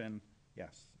motion,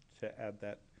 yes, to add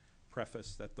that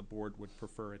preface that the board would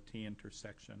prefer a T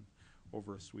intersection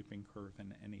over a sweeping curve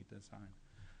in any design.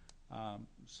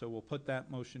 So we'll put that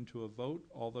motion to a vote.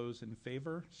 All those in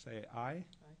favor say aye. Aye.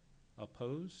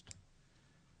 Opposed?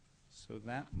 So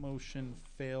that motion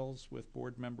fails with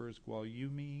board members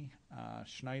Guglielmi,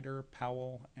 Schneider,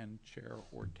 Powell, and Chair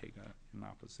Ortega in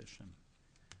opposition.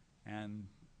 And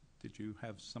did you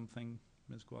have something,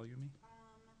 Ms. Guglielmi?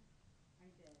 I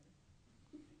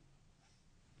did.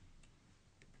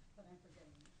 But I'm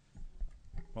forgetting.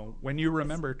 Well, when you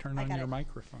remember, turn I on got your it.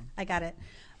 microphone. I got it.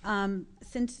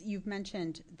 Since you've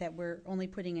mentioned that we're only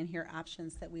putting in here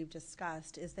options that we've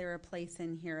discussed, is there a place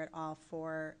in here at all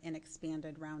for an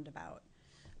expanded roundabout?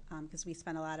 Because we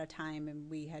spent a lot of time and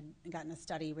we had gotten a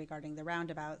study regarding the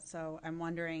roundabout. So I'm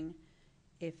wondering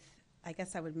if, I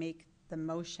guess I would make the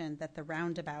motion that the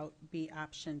roundabout be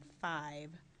option 5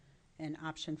 and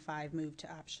option 5 move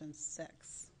to option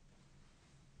 6.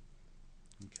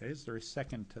 Okay, is there a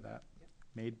second to that? Yep.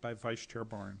 Made by Vice Chair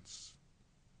Barnes.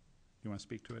 You want to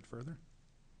speak to it further?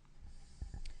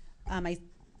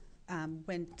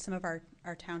 When some of our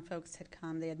town folks had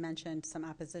come, they had mentioned some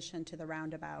opposition to the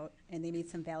roundabout, and they made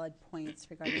some valid points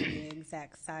regarding the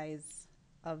exact size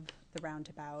of the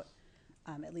roundabout.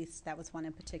 At least that was one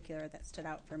in particular that stood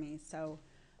out for me. So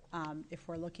if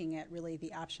we're looking at really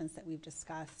the options that we've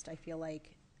discussed, I feel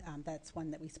like that's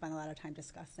one that we spent a lot of time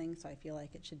discussing, so I feel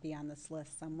like it should be on this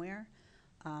list somewhere.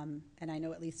 And I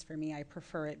know, at least for me, I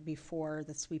prefer it before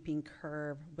the sweeping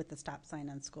curve with the stop sign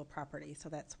on school property. So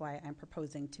that's why I'm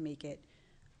proposing to make it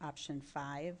option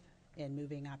 5 and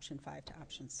moving option 5 to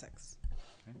option 6.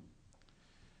 Okay.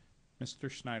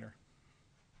 Mr. Schneider.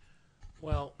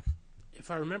 Well, if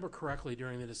I remember correctly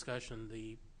during the discussion,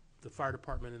 the fire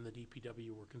department and the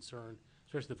DPW were concerned,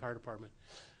 especially the fire department,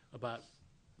 about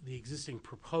the existing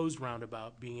proposed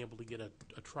roundabout being able to get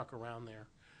a truck around there.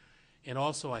 And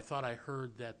also, I thought I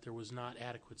heard that there was not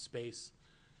adequate space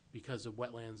because of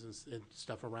wetlands and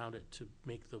stuff around it to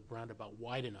make the roundabout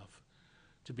wide enough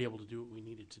to be able to do what we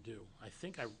needed to do. I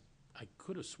think I I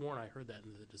could have sworn I heard that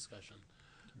in the discussion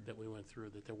that we went through,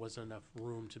 that there wasn't enough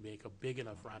room to make a big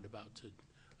enough roundabout to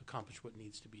accomplish what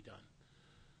needs to be done.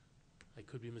 I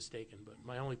could be mistaken, but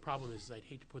my only problem is I'd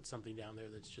hate to put something down there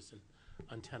that's just an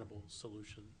untenable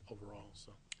solution overall,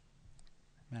 so.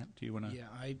 Matt, do you want to? Yeah,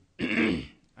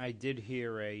 I did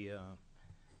hear a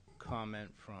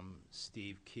comment from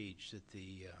Steve Keach that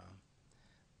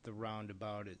the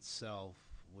roundabout itself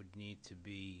would need to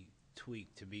be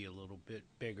tweaked to be a little bit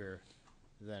bigger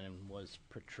than was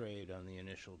portrayed on the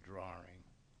initial drawing.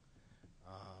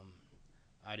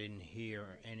 I didn't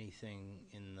hear anything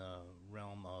in the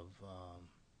realm of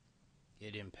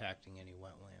it impacting any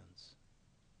wetlands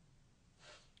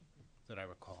that I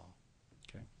recall.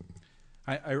 Okay.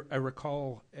 I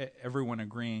recall everyone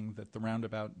agreeing that the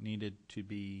roundabout needed to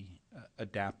be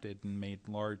adapted and made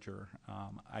larger.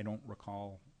 I don't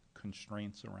recall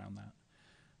constraints around that.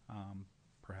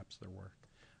 Perhaps there were.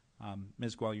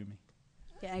 Ms. Guglielmi.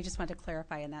 Yeah, I just wanted to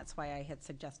clarify, and that's why I had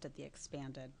suggested the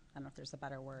expanded. I don't know if there's a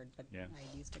better word, but Yeah.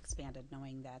 I used expanded,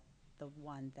 knowing that the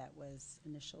one that was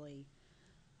initially,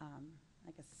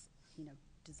 I guess,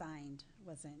 designed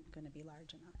wasn't going to be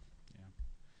large enough. Yeah.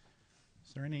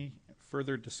 Is there any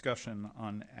further discussion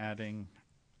on adding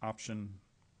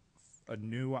a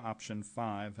new option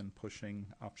 5 and pushing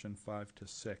option 5 to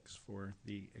 6 for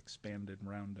the expanded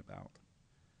roundabout?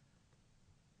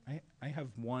 I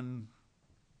have one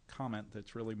comment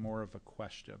that's really more of a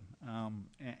question,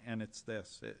 and it's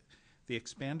this. The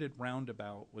expanded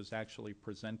roundabout was actually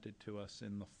presented to us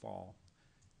in the fall,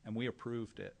 and we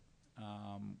approved it.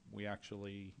 We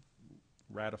actually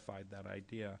ratified that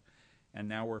idea, and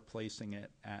now we're placing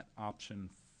it at option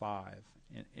 5.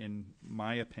 In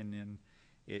my opinion,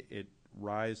 it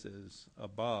rises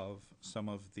above some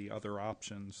of the other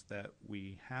options that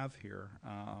we have here.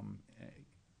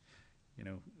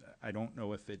 I don't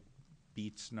know if it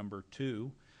beats number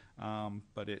 2,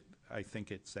 but I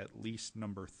think it's at least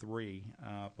number 3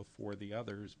 before the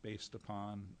others, based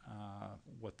upon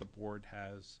what the board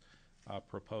has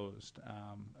proposed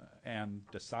and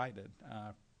decided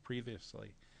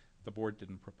previously. The board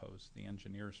didn't propose. The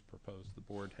engineers proposed. The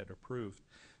board had approved.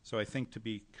 So I think to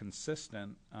be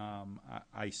consistent,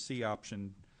 I see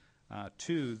option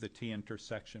 2, the T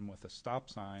intersection with a stop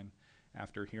sign,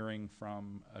 after hearing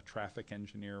from a traffic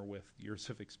engineer with years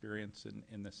of experience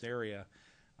in this area.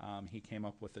 He came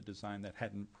up with a design that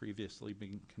hadn't previously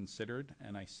been considered,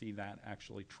 and I see that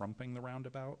actually trumping the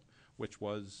roundabout, which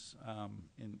was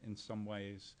in some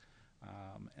ways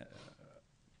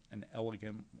an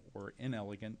elegant or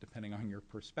inelegant, depending on your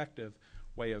perspective,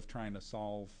 way of trying to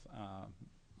solve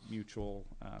mutual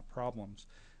problems.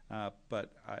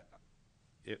 But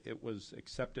it was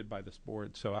accepted by this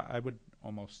board, so I would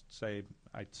almost say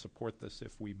I'd support this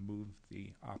if we move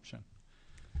the option.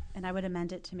 And I would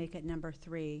amend it to make it number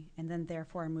 3, and then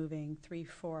therefore moving 3,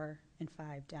 4, and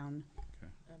 5 down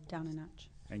a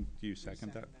notch. And do you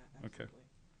second that? Okay.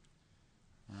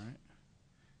 All right.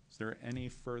 Is there any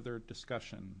further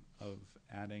discussion of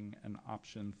adding an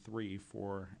option 3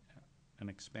 for an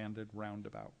expanded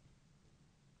roundabout?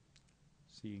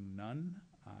 Seeing none,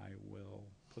 I will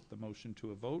put the motion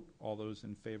to a vote. All those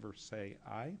in favor say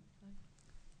aye.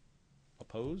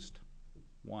 Opposed?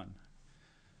 1.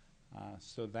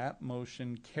 So that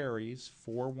motion carries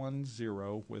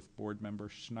 4-1-0 with Board Member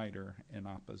Schneider in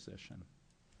opposition.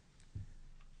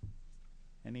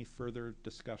 Any further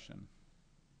discussion?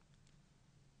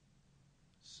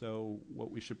 So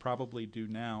what we should probably do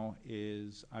now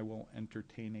is I will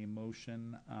entertain a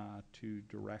motion to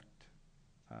direct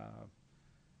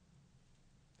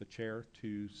the chair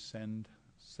to send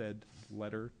said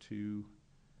letter to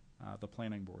the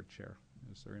planning board chair.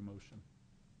 Is there a motion?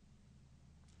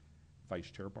 Vice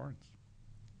Chair Barnes.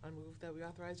 I move that we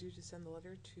authorize you to send the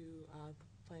letter to the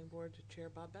planning board Chair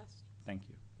Bob Best. Thank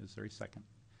you. Is there a second?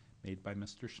 Made by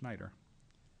Mr. Schneider.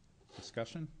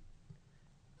 Discussion?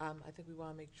 I think we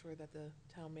want to make sure that the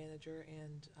town manager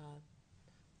and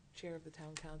chair of the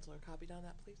town council are copied on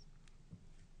that, please.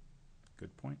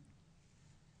 Good point.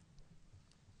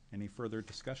 Any further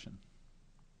discussion?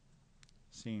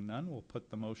 Seeing none, we'll put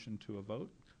the motion to a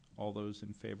vote. All those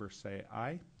in favor say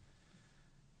aye.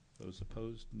 Those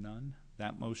opposed, none.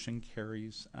 That motion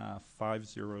carries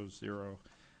 5-0-0.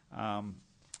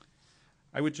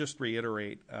 I would just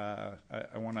reiterate,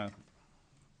 I want to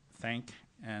thank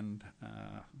and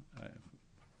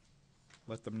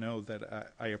let them know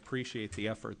that I appreciate the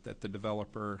effort that the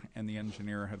developer and the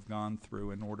engineer have gone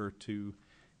through in order to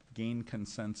gain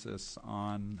consensus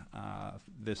on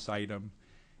this item.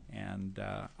 And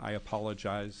I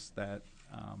apologize that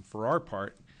for our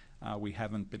part, we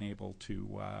haven't been able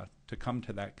to come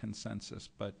to that consensus.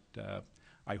 But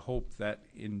I hope that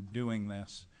in doing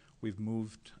this, we've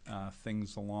moved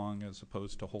things along as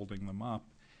opposed to holding them up,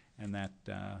 and that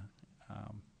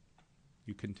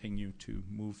you continue to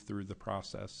move through the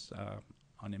process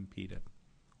unimpeded,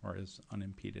 or as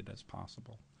unimpeded as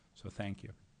possible. So thank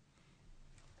you.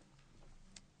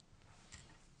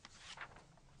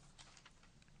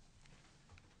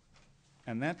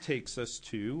 And that takes us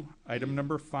to item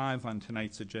number 5 on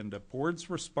tonight's agenda, Board's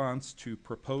response to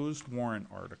proposed warrant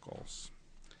articles.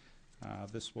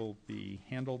 This will be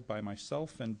handled by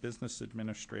myself and Business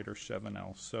Administrator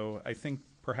Chevenel. So I think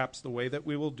perhaps the way that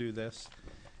we will do this,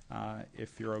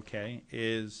 if you're okay,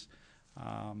 is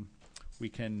we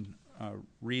can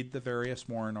read the various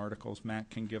warrant articles. Matt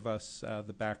can give us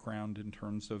the background in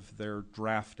terms of their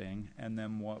drafting, and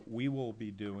then what we will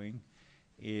be doing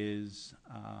is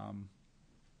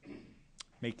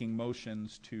making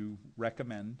motions to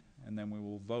recommend, and then we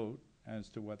will vote as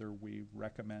to whether we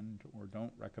recommend or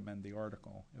don't recommend the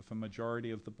article. If a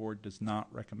majority of the board does not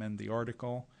recommend the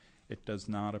article, it does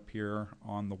not appear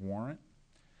on the warrant.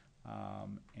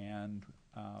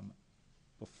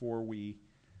 Before we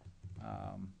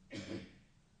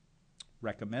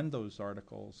recommend those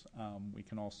articles, we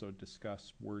can also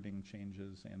discuss wording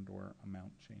changes and or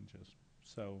amount changes.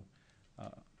 So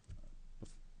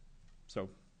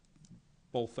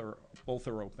both are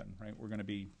open, right? We're going to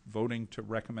be voting to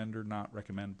recommend or not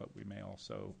recommend, but we may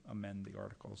also amend the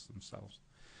articles themselves.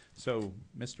 So,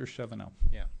 Mr. Chevenel.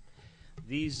 Yeah.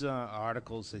 These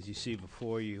articles, as you see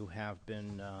before you, have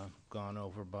been gone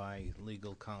over by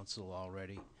legal counsel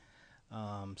already.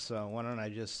 So why don't I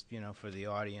just, for the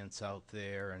audience out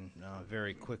there, and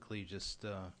very quickly just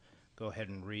go ahead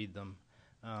and read them.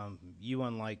 You,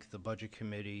 unlike the Budget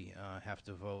Committee, have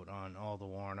to vote on all the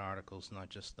warrant articles, not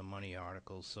just the money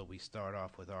articles. So we start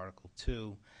off with Article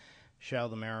 2. Shall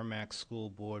the Merrimack School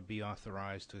Board be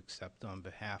authorized to accept on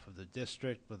behalf of the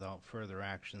district, without further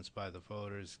actions by the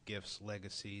voters, gifts,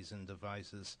 legacies, and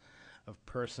devices of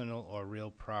personal or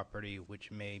real property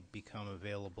which may become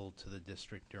available to the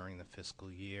district during the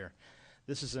fiscal year?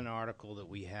 This is an article that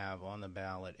we have on the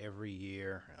ballot every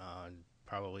year,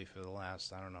 probably for the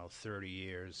last, 30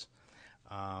 years.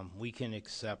 We can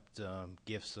accept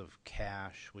gifts of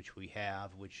cash, which we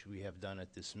have done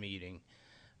at this meeting.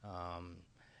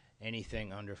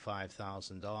 Anything under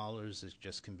 $5,000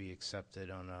 just can be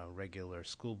accepted on a regular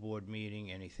school board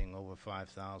meeting. Anything over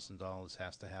 $5,000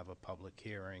 has to have a public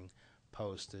hearing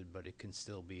posted, but it can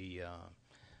still be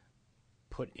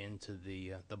put into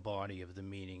the body of the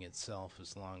meeting itself,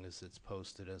 as long as it's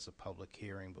posted as a public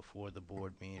hearing before the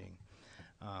board meeting.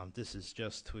 This is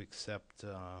just to accept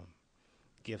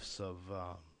gifts of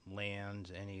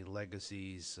land, any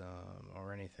legacies,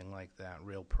 or anything like that,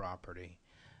 real property.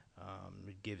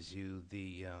 It gives you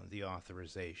the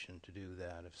authorization to do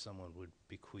that if someone would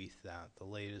bequeath that. The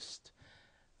latest,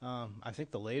 I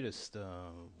think the latest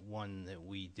one that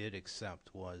we did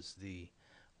accept was the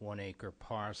 1-acre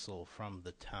parcel from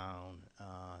the town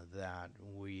that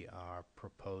we are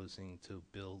proposing to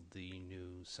build the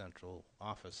new central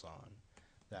office on.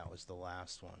 That was the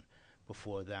last one.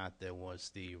 Before that, there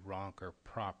was the Ronker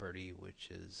property,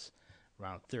 which is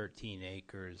around 13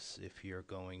 acres if you're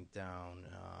going down,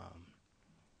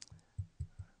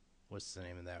 what's the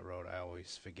name of that road? I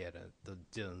always forget it.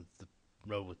 The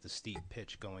road with the steep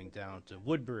pitch going down to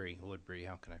Woodbury,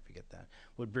 how can I forget that?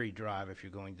 Woodbury Drive, if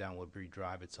you're going down Woodbury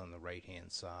Drive, it's on the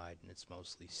right-hand side, and it's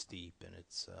mostly steep, and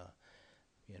it's,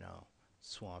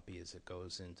 swampy as it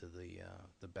goes into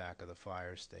the back of the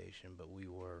fire station. But we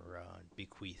were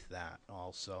bequeathed that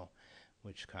also,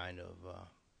 which kind of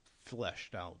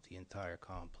fleshed out the entire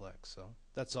complex. So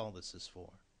that's all this is for.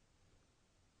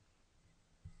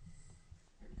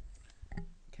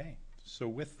 Okay. So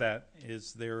with that,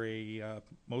 is there a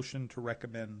motion to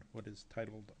recommend what is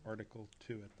titled Article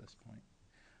 2 at this point?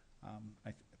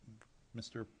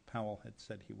 Mr. Powell had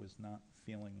said he was not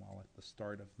feeling well at the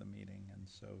start of the meeting, and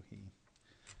so he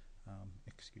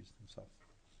excused himself.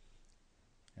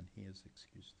 And he is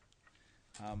excused.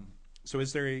 So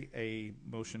is there a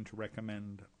motion to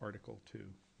recommend Article 2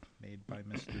 made by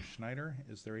Mr. Schneider?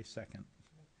 Is there a second?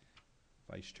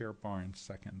 Vice Chair Barnes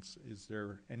seconds. Is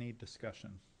there any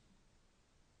discussion?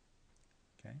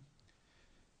 Okay.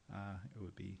 It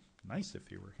would be nice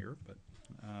if you were here, but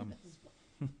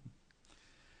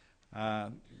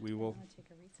we will. Take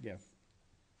a recess.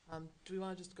 Yeah. Do we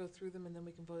want to just go through them and then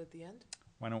we can vote at the end?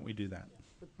 Why don't we do that?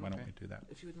 Why don't we do that?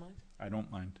 If you would mind. I don't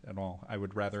mind at all. I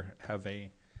would rather have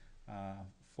a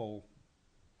full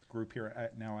group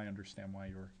here. Now I understand why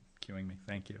you were queuing me.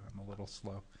 Thank you. I'm a little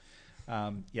slow.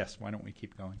 Yes, why don't we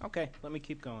keep going? Okay, let me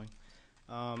keep going.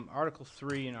 Article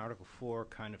 3 and Article 4 are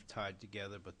kind of tied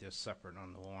together, but they're separate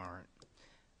on the warrant.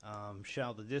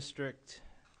 Shall the district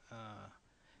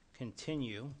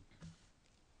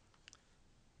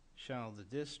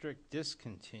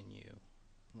discontinue,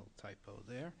 little typo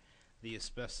there, the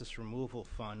asbestos removal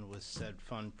fund with said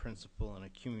fund principal and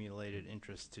accumulated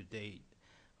interest to date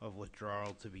of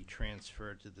withdrawal to be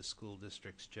transferred to the school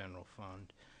district's general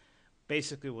fund?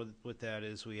 Basically, what that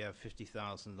is, we have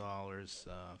 $50,000,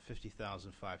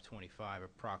 $50,525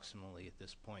 approximately at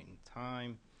this point in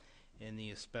time in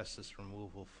the asbestos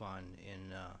removal fund.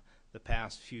 In the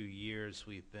past few years,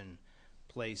 we've been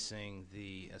placing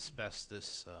the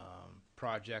asbestos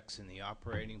projects in the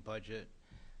operating budget,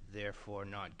 therefore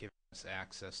not giving us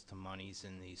access to monies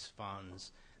in these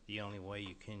funds. The only way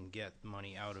you can get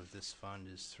money out of this fund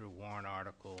is through warrant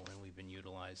article, and we've been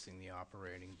utilizing the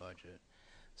operating budget.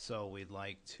 So we'd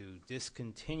like to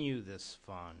discontinue this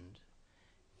fund,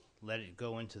 let it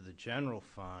go into the general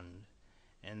fund,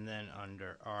 and then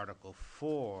under Article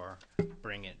 4,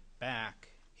 bring it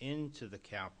back into the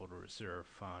capital reserve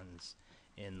funds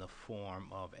in the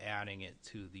form of adding it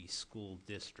to the school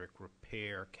district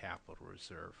repair capital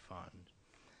reserve fund.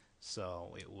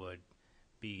 So it would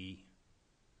be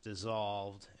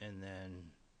dissolved and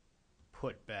then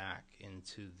put back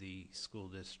into the school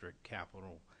district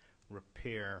capital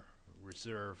repair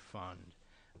reserve fund.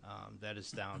 That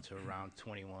is down to around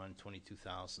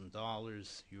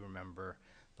 $22,000. You remember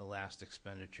the last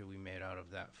expenditure we made out of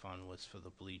that fund was for the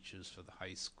bleachers for the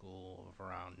high school of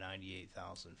around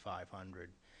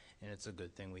 $98,500, and it's a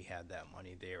good thing we had that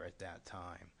money there at that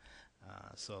time.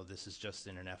 So this is just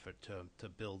in an effort to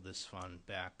build this fund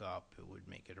back up. It would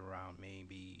make it around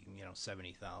maybe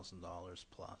 $70,000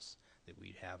 plus that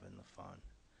we'd have in the fund.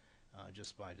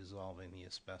 Just by dissolving the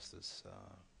asbestos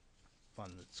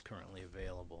fund that's currently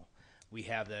available. We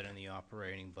have that in the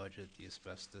operating budget, the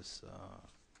asbestos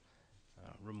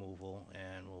removal,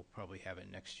 and we'll probably have it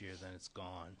next year, then it's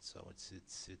gone. So it's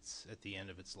at the end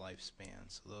of its lifespan.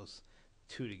 So those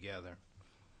two together.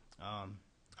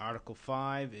 Article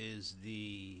 5 is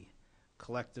the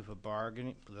collective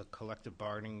bargaining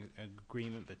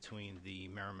agreement between the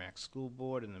Merrimack School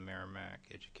Board and the Merrimack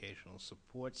Educational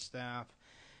Support Staff,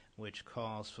 which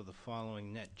calls for the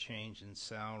following net change in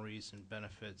salaries and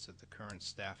benefits at the current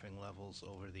staffing levels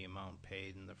over the amount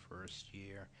paid in the first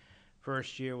year.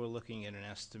 First year, we're looking at an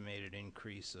estimated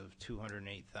increase of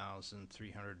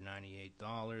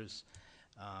 $208,398,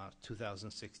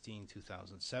 2016,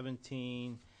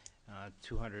 2017,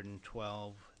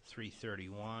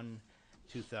 $212,331,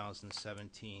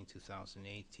 2017,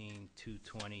 2018,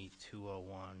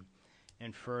 $220,201.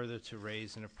 And further to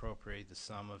raise and appropriate the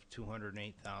sum of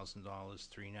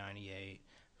 $208,398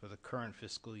 for the current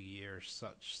fiscal year,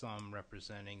 such sum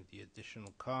representing the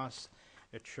additional costs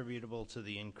attributable to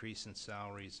the increase in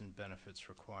salaries and benefits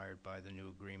required by the new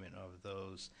agreement of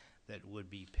those that would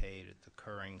be paid at the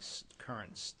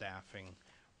current staffing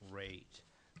rate.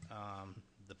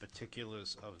 The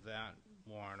particulars of that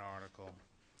warrant article,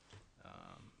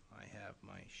 I have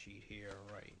my sheet here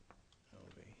right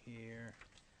over here,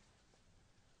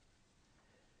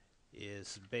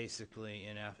 is basically,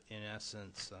 in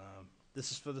essence,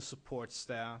 this is for the support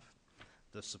staff.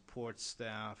 The support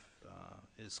staff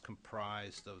is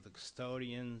comprised of the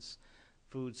custodians,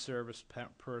 food service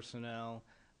personnel,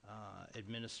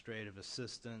 administrative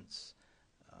assistants,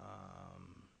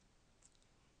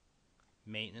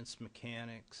 maintenance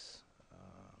mechanics,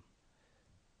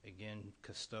 again,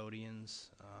 custodians,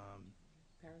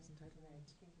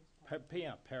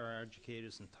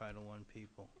 paraeducators and Title I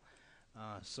people.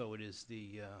 So it is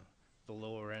the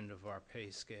lower end of our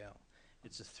pay scale.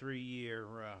 It's a 3-year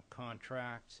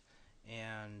contract,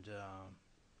 and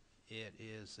it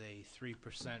is a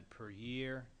 3% per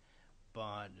year,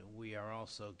 but we are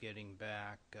also getting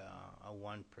back a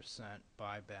 1%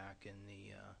 buyback in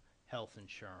the health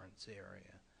insurance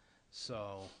area.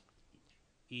 So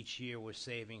each year we're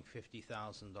saving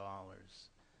 $50,000.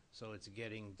 So it's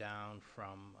getting down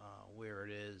from where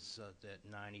it is at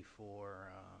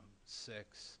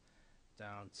 94.6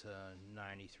 down to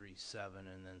 93.7,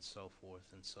 and then so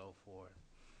forth and so forth.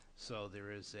 So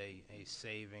there is a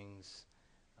savings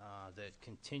that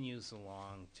continues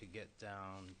along to get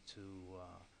down to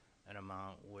an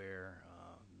amount where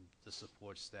the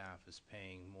support staff is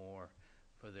paying more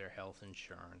for their health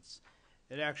insurance.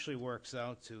 It actually works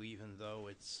out to, even though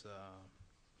it's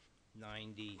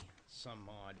 90 some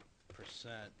odd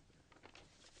percent.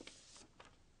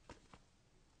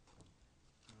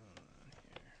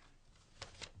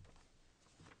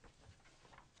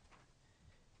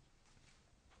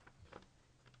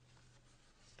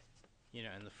 you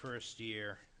know, in the first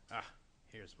year,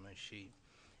 here's my sheet.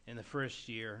 In the first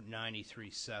year,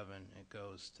 93.7, it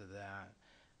goes to that.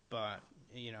 But,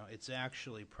 you know, it's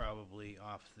actually probably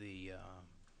off the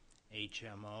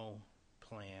HMO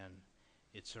plan.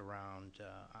 It's around,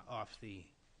 off the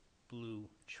Blue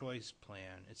Choice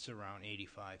plan, it's around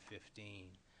 85.15.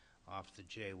 Off the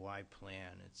JY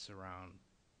plan, it's around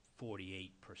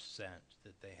 48%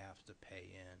 that they have to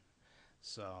pay in.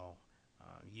 So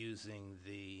using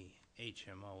the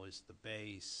HMO as the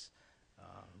base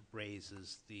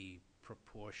raises the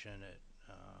proportionate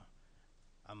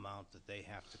amount that they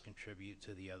have to contribute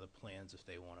to the other plans if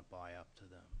they want to buy up to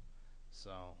them.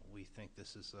 So we think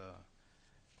this is a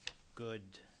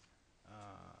good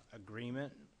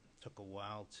agreement. Took a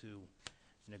while to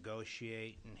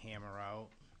negotiate and hammer out.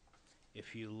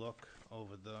 If you look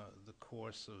over the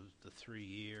course of the 3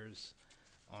 years,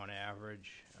 on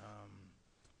average,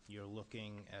 you're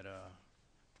looking at a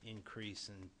increase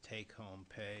in take-home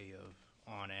pay of,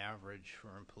 on average,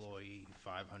 for employee,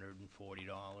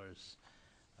 $540.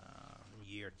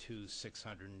 Year 2,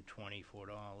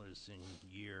 $624. In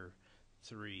year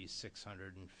 3,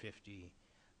 $650.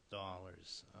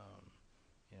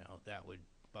 You know, that would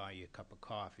buy you a cup of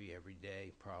coffee every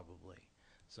day, probably.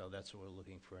 So that's what we're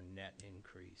looking for, a net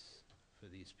increase for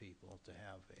these people to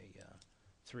have a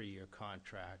 3-year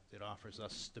contract. It offers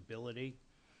us stability.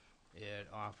 It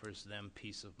offers them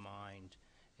peace of mind.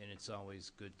 And it's always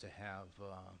good to have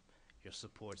your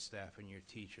support staff and your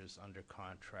teachers under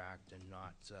contract and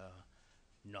not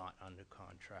under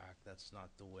contract. That's not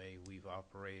the way we've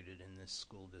operated in this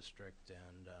school district,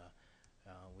 and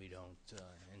we don't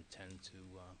intend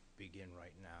to begin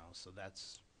right now. So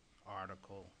that's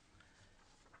Article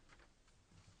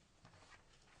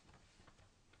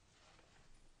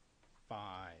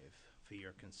 5 for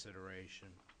your consideration.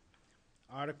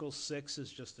 Article 6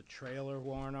 is just a trailer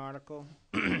warrant article.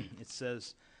 It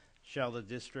says, shall the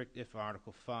district, if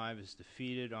Article 5 is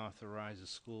defeated, authorize the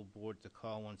school board to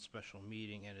call one special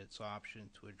meeting at its option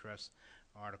to address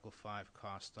Article 5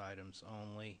 cost items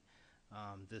only.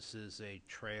 This is a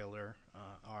trailer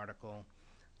article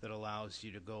that allows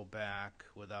you to go back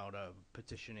without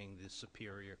petitioning the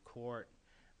Superior Court.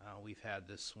 We've had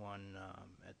this one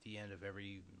at the end of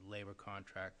every labor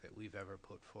contract that we've ever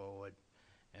put forward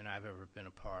and I've ever been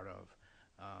a part of.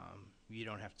 You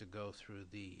don't have to go through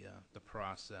the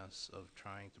process of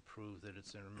trying to prove that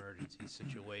it's an emergency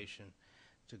situation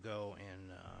to go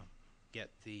and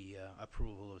get the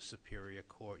approval of Superior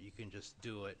Court. You can just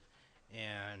do it,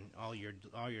 and all you're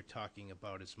talking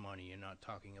about is money. You're not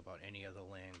talking about any other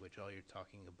language. All you're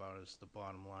talking about is the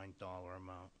bottom line dollar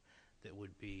amount that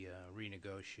would be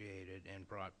renegotiated and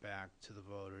brought back to the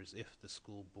voters if the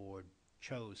school board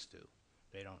chose to.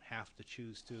 They don't have to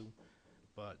choose to,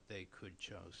 but they could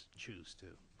choose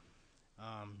to.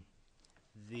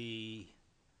 The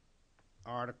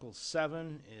Article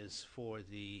 7 is for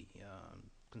the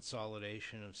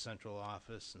consolidation of central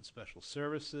office and special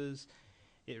services.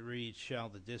 It reads, shall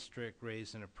the district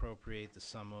raise and appropriate the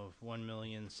sum of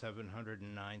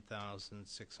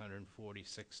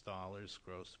 $1,709,646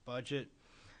 gross budget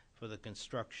for the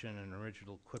construction and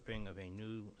original equipping of a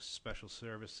new special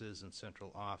services and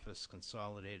central office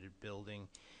consolidated building,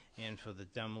 and for the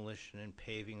demolition and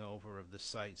paving over of the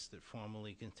sites that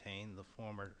formerly contained the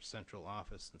former central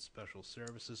office and special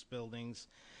services buildings,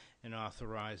 and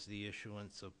authorize the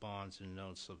issuance of bonds and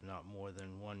notes of not more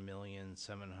than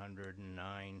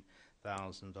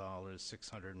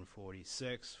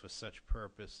 $1,709,646 for such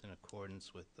purpose in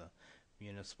accordance with the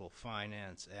Municipal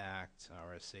Finance Act,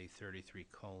 RSA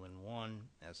 33:1,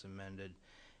 as amended,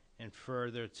 and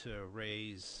further to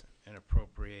raise and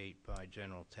appropriate by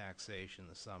general taxation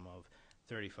the sum of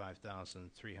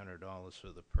 $35,300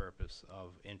 for the purpose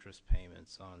of interest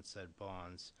payments on said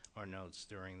bonds or notes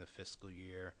during the fiscal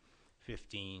year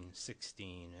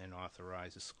 15-16, and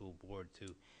authorize the school board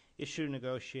to issue,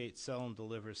 negotiate, sell, and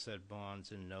deliver said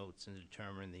bonds and notes and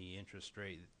determine the interest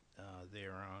rate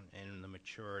thereon and the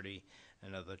maturity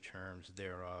and other terms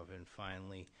thereof, and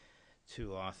finally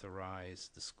to authorize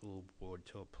the school board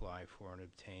to apply for and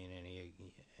obtain any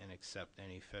and accept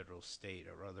any federal, state,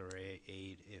 or other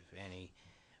aid, if any,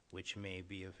 which may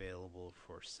be available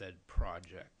for said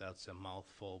project. That's a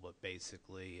mouthful, but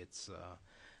basically it's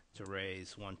to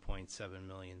raise $1.7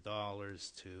 million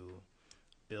to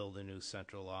build a new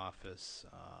central office,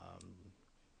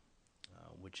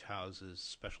 which houses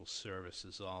special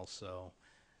services also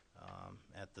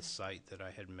at the site that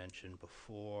I had mentioned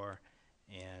before,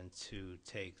 and to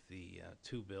take the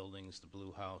 2 buildings, the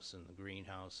blue house and the green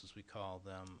house as we call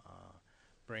them,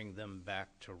 bring them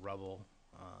back to rubble,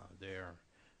 their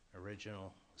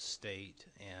original state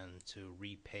and to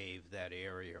repave that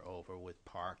area over with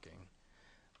parking.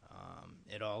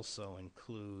 It also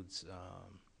includes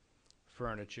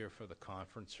furniture for the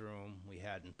conference room. We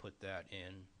hadn't put that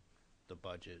in the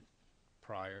budget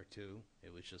prior to.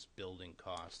 It was just building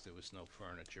costs. There was no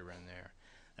furniture in there.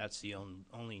 That's the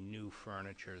only new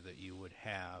furniture that you would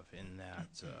have in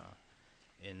that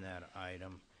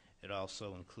item. It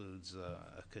also includes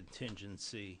a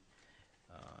contingency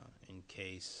in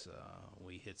case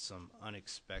we hit some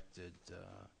unexpected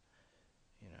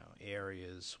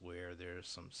areas where there's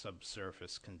some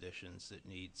subsurface conditions that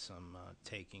need some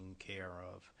taking care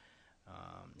of.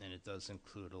 And it does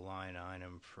include a line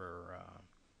item for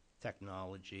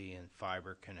technology and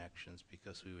fiber connections,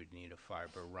 because we would need a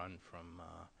fiber run from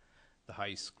the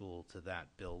high school to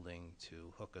that building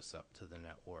to hook us up to the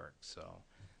network. So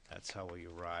that's how we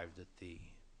arrived at the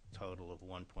total of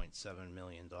 $1.7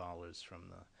 million from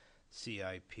the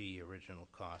CIP original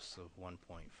costs of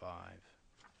 1.5.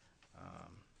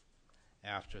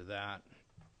 After that,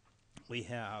 we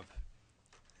have,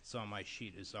 it's on my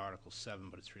sheet as Article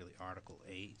 7, but it's really Article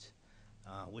 8,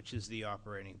 which is the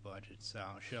operating budget.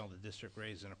 So shall the district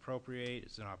raise and appropriate?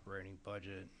 It's an operating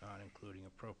budget, not including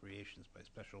appropriations by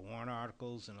special warrant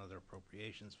articles and other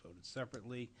appropriations voted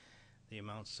separately. The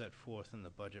amounts set forth in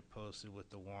the budget posted with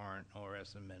the warrant or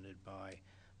as amended by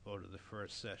vote of the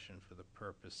first session for the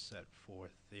purpose set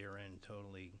forth therein,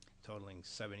 totaling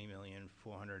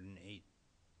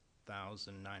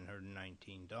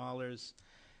 $70,408,919.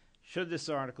 Should this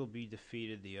article be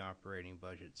defeated, the operating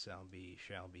budget shall be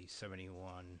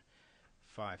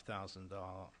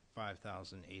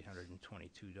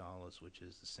 $5,822, which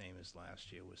is the same as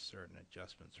last year, with certain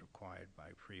adjustments required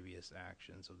by previous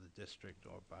actions of the district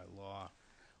or by law,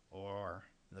 or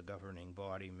the governing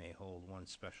body may hold one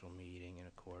special meeting in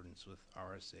accordance with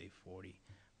RSA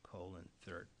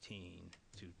 40:13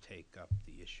 to take up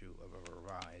the issue of a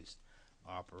revised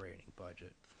operating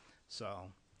budget.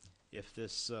 So if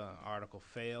this article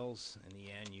fails, in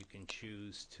the end you can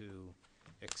choose to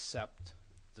accept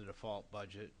the default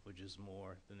budget, which is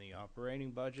more than the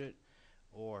operating budget,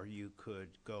 or you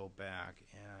could go back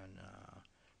and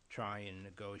try and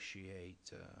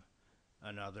negotiate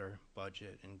another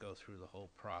budget and go through the whole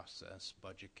process,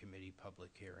 budget committee, public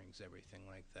hearings, everything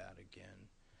like that again,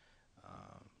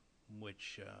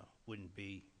 which wouldn't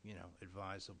be,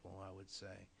 advisable, I would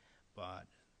say. But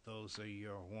those are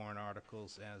your warrant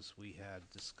articles as we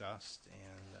had discussed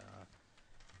and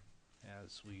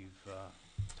as we've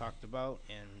talked about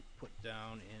and put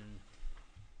down in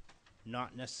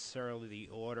not necessarily the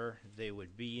order they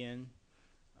would be in.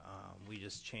 We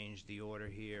just changed the order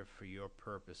here for your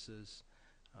purposes,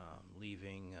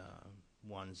 leaving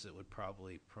ones that would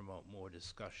probably promote more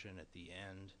discussion at the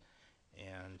end,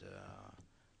 and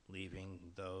leaving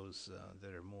those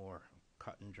that are more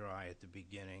cut and dry at the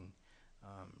beginning.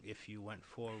 If you went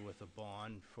forward with a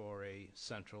bond for a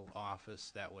central office,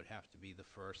 that would have to be the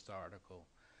first article.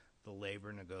 The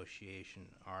labor negotiation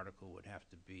article would have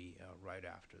to be right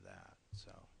after that.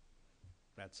 So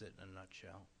that's it in a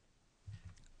nutshell.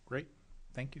 Great,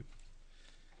 thank you.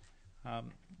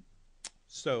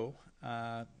 So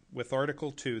with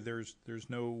Article 2, there's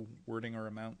no wording or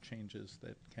amount changes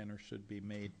that can or should be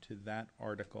made to that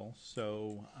article.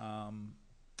 So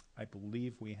I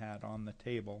believe we had on the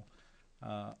table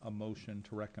a motion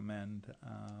to recommend.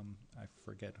 I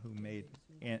forget who made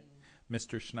it.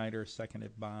 Mr. Schneider,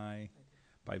 seconded by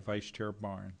Vice Chair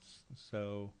Barnes.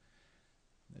 So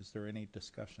is there any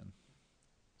discussion?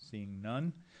 Seeing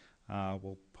none,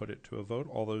 we'll put it to a vote.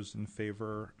 All those in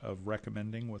favor of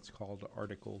recommending what's called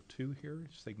Article 2 here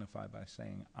signify by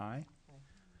saying aye.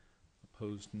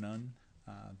 Opposed, none.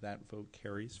 That vote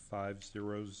carries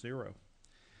 5-0-0.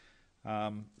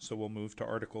 So we'll move to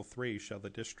Article 3. Shall the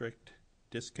district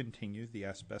discontinue the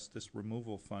asbestos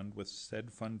removal fund with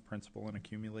said fund principal and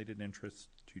accumulated interest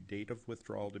to date of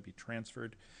withdrawal to be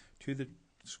transferred to the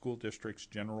school district's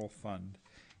general fund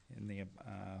in the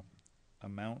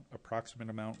approximate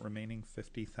amount remaining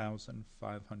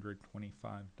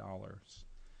 $50,525.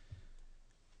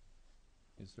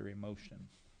 Is there a motion?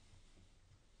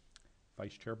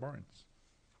 Vice Chair Barnes.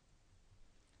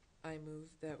 I move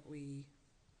that we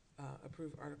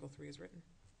approve Article 3 as written.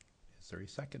 Is there a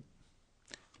second?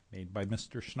 Made by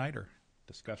Mr. Schneider.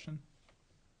 Discussion?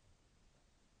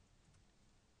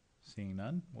 Seeing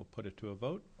none, we'll put it to a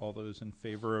vote. All those in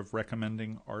favor of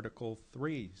recommending Article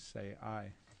 3, say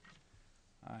aye.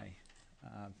 Aye.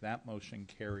 That motion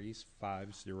carries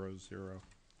 5-0-0.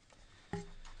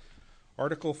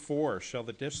 Article 4, shall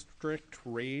the district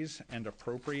raise and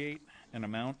appropriate an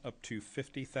amount up to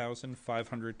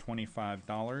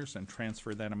 $50,525 and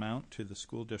transfer that amount to the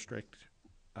school district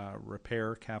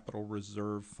repair capital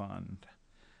reserve fund.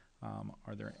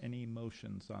 Are there any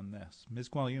motions on this? Ms.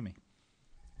 Gualiumi?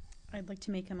 I'd like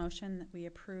to make a motion that we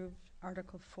approve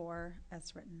Article 4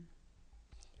 as written.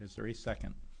 Is there a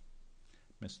second?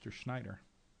 Mr. Schneider?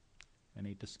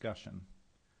 Any discussion?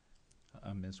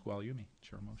 Ms. Gualiumi,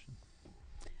 it's your motion.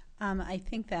 I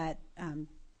think that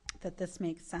that this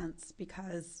makes sense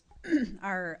because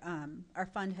our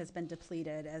fund has been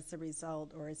depleted as a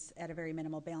result, or is at a very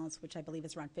minimal balance, which I believe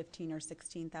is around $15,000 or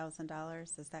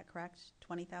 $16,000. Is that correct?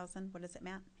 20,000? What is it,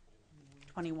 Matt?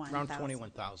 21. Around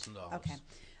 $21,000. Okay.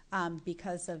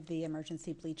 Because of the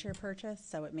emergency bleacher purchase,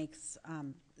 so it makes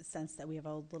sense that we have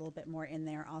a little bit more in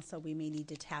there. Also, we may need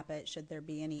to tap it should there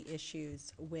be any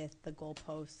issues with the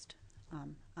goalpost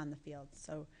on the field.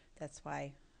 So that's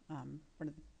why we're going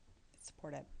to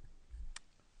support it.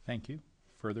 Thank you.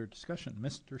 Further discussion.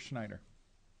 Mr. Schneider?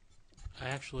 I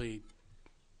actually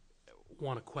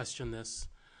want to question this.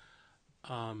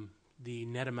 The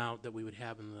net amount that we would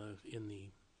have in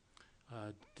the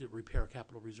repair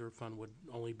capital reserve fund would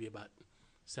only be about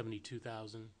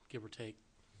 $72,000, give or take,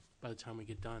 by the time we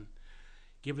get done.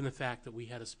 Given the fact that we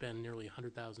had to spend nearly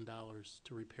 $100,000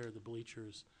 to repair the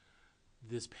bleachers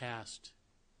this past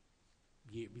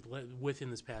year,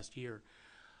 within this past year,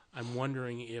 I'm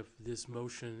wondering if this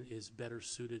motion is better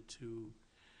suited to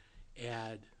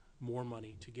add more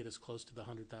money to get us close to the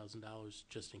 $100,000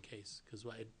 just in case. Because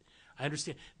I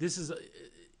understand this is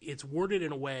it's worded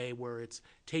in a way where it's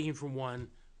taking from one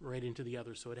right into the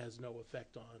other, so it has no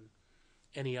effect on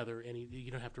any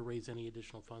you don't have to raise any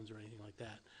additional funds or anything like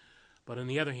that. But on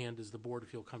the other hand, does the board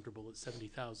feel comfortable that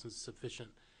 $70,000 is sufficient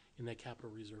in that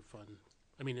capital reserve fund?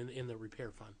 I mean, in the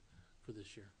repair fund for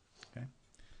this year. Okay.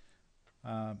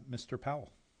 Mr.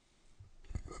 Powell?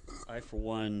 I, for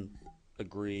one,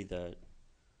 agree that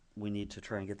we need to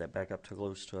try and get that back up to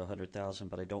close to 100,000,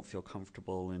 but I don't feel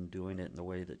comfortable in doing it in the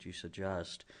way that you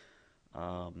suggest,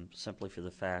 simply for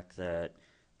the fact that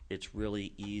it's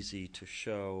really easy to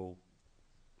show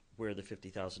where the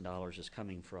 $50,000 is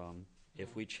coming from.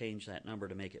 If we change that number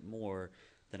to make it more,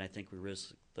 then I think we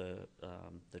risk the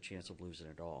chance of losing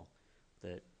it all.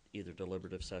 That either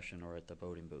deliberative session or at the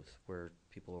voting booth where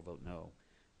people will vote no,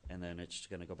 and then it's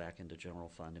going to go back into general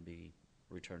fund and be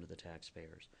returned to the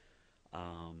taxpayers.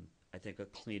 I think a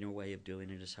cleaner way of doing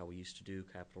it is how we used to do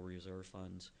capital reserve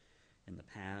funds in the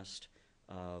past,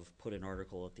 of put an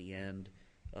article at the end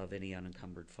of any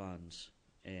unencumbered funds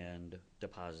and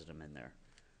deposit them in there.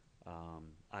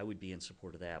 I would be in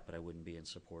support of that, but I wouldn't be in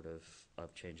support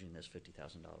of changing this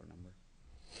 $50,000 number.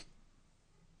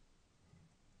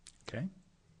 Okay.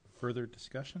 Further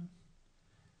discussion?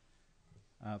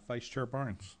 Vice Chair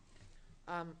Barnes?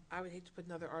 I would hate to put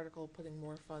another article putting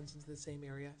more funds into the same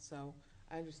area, so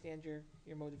I understand your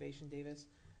motivation, Davis.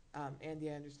 Andy,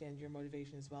 I understand your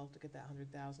motivation as well to get that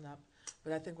 100,000 up.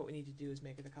 But I think what we need to do is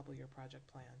make it a couple-year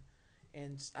project plan.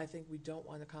 And I think we don't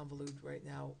want to convolute right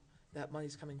now that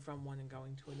money's coming from one and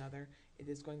going to another. It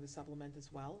is going to supplement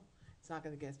as well. It's not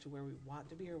going to get us to where we want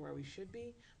to be or where we should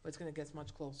be, but it's going to get us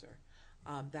much closer.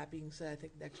 That being said, I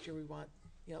think next year we want,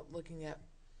 looking at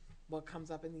what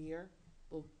comes up in the year.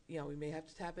 Well, we may have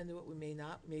to tap into it. We may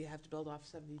not. We may have to build off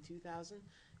 72,000.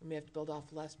 We may have to build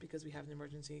off less because we have an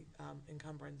emergency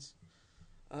encumbrance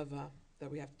of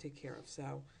that we have to take care of.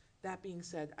 So that being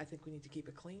said, I think we need to keep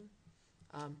it clean,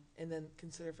 and then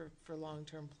consider for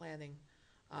long-term planning,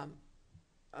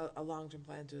 a long-term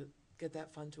plan to get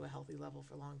that fund to a healthy level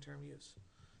for long-term use.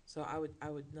 So I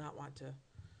would not want to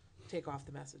take off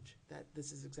the message that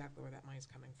this is exactly where that money is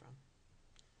coming from.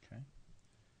 Okay.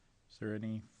 Is there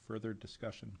any further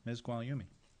discussion? Ms. Gualiumi?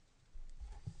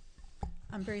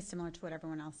 I'm very similar to what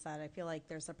everyone else said. I feel like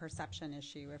there's a perception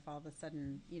issue if all of a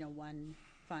sudden, one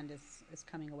fund is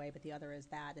coming away, but the other is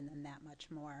that, and then that much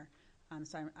more.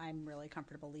 So I'm really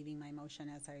comfortable leaving my motion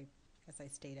as I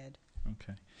stated.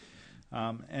 Okay.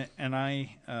 And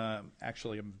I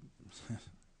actually am,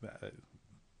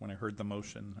 when I heard the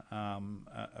motion,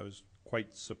 I was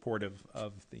quite supportive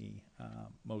of the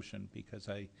motion because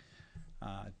I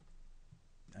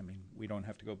mean, we don't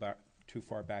have to go back too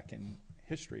far back in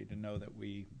history to know that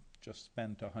we just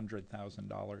spent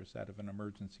 $100,000 out of an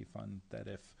emergency fund, that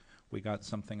if we got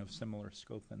something of similar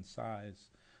scope and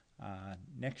size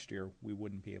next year, we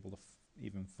wouldn't be able to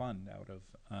even fund out of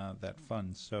that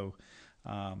fund. So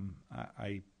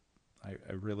I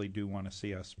really do want to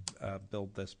see us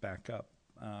build this back up.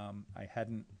 I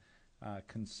hadn't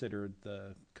considered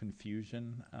the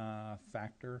confusion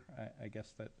factor, I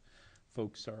guess, that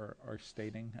folks are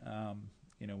stating.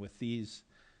 With these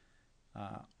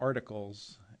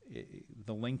articles,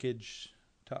 the linkage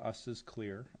to us is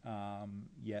clear,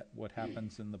 yet what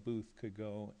happens in the booth could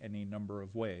go any number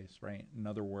of ways, right? In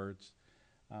other words,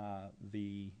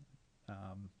 the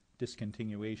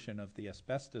discontinuation of the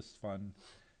asbestos fund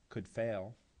could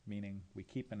fail, meaning we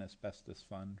keep an asbestos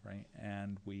fund, right,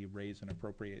 and we raise and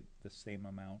appropriate the same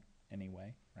amount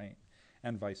anyway, right,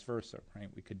 and vice versa, right?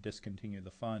 We could discontinue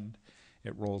the fund,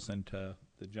 it rolls into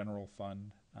the general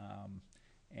fund,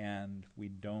 and we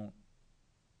don't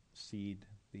seed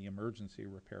the emergency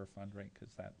repair fund, right,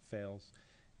 because that fails,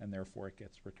 and therefore it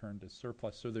gets returned as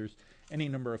surplus. So there's any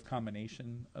number of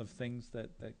combination of things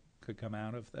that could come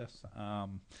out of this.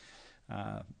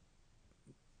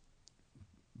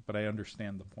 But I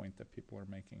understand the point that people are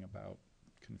making about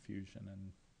confusion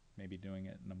and maybe doing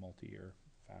it in a multi-year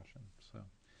fashion. So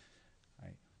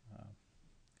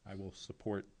I will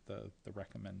support the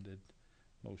recommended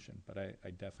motion, but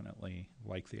I definitely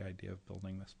like the idea of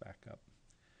building this back up.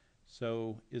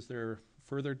 So is there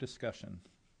further discussion?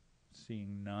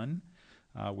 Seeing none,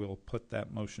 we'll put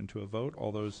that motion to a vote.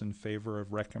 All those in favor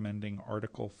of recommending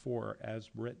Article 4 as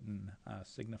written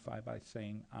signify by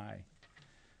saying aye.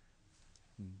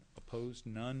 Opposed,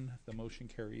 none. The motion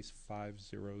carries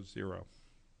 5-0-0.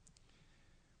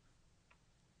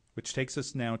 Which takes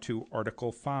us now to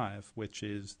Article 5, which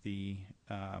is the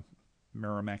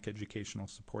Merrimack Educational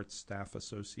Support Staff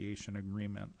Association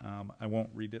Agreement. I won't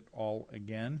read it all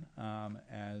again,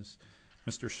 as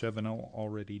Mr. Chevenel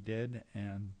already did,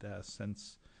 and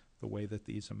since the way that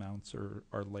these amounts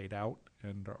are laid out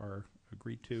and are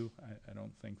agreed to, I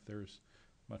don't think there's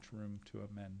much room to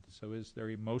amend. So is there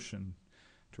a motion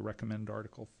to recommend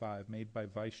Article 5 made by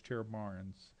Vice Chair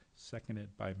Barnes,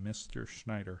 seconded by Mr.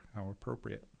 Schneider? How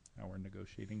appropriate, our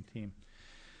negotiating team.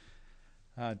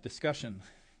 Discussion.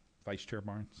 Vice Chair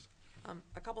Barnes.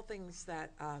 A couple things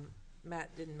that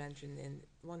Matt didn't mention, and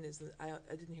one is that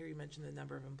I didn't hear you mention the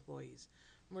number of employees.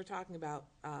 When we're talking about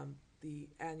the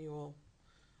annual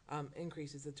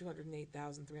increases, the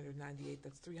 208,398,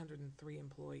 that's 303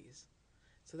 employees.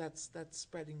 So that's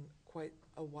spreading quite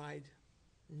a wide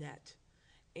net.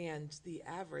 And the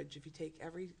average, if you take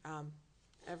every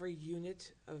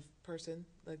unit of person,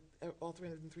 like all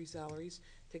 303 salaries,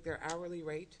 take their hourly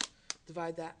rate,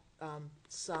 divide that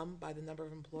sum by the number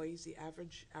of employees, the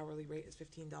average hourly rate is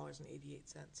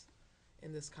 $15.88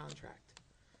 in this contract.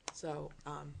 So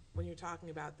when you're talking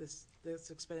about this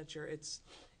expenditure, it's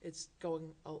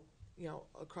going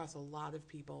across a lot of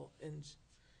people, and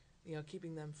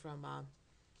keeping them from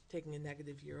taking a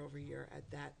negative year over year at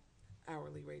that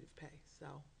hourly rate of pay.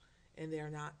 So, and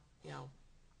they're not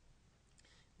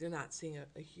they're not seeing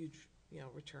a huge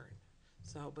return.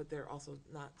 So, but they're also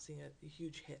not seeing a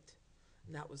huge hit.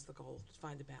 And that was the goal, to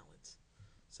find a balance.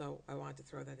 So I wanted to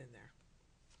throw that in there.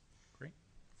 Great.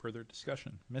 Further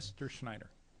discussion. Mr.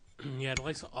 Schneider. Yeah, I'd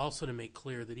like also to make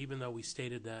clear that even though we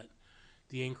stated that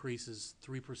the increase is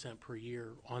 3% per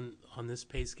year on this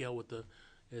pay scale with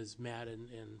as Matt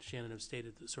and Shannon have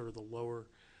stated, sort of the lower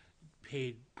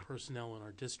paid personnel in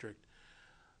our district,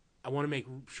 I want to make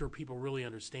sure people really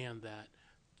understand that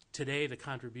today the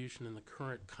contribution in the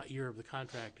current year of the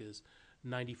contract is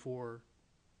 94.6,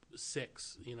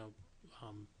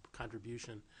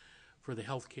 contribution for the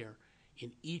health care.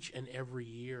 In each and every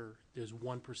year, there's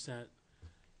 1%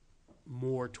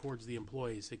 more towards the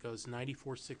employees. It goes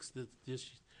 94.6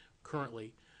 this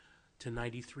currently to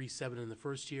 93.7 in the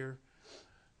first year,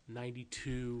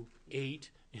 92.8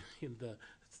 in the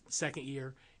second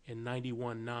year, and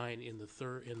 91.9 in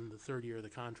the third year of the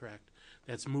contract.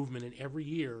 That's movement in every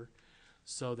year,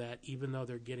 so that even though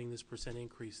they're getting this percent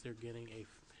increase, they're getting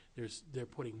they're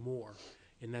putting more.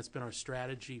 And that's been our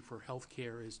strategy for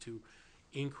healthcare, is to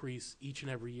increase each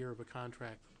and every year of a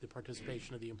contract the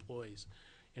participation of the employees.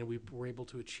 And we were able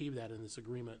to achieve that in this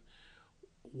agreement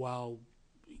while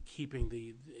keeping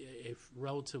a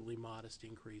relatively modest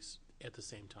increase at the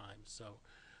same time. So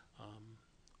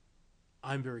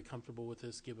I'm very comfortable with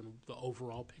this, given the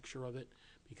overall picture of it,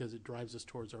 because it drives us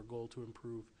towards our goal to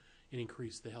improve and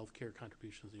increase the health care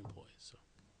contributions of the employees. So.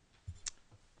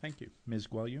 Thank you. Ms.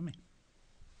 Guglielmi.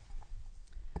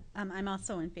 I'm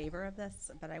also in favor of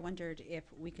this, but I wondered if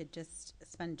we could just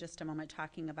spend just a moment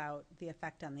talking about the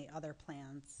effect on the other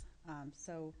plans.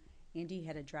 So Andy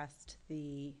had addressed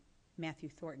the Matthew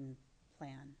Thornton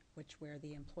plan, where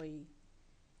the employee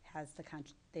has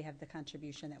they have the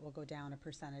contribution that will go down a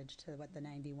percentage to what the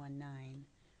 91.9,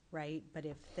 right? But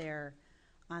if they're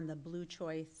on the Blue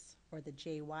Choice or the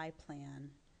JY plan,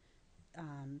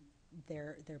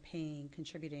 they're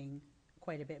contributing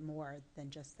quite a bit more than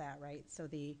just that, right? So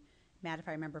Matt, if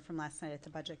I remember from last night at the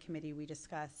budget committee, we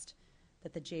discussed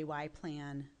that the JY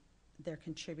plan, they're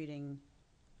contributing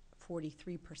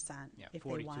 43% Yeah, if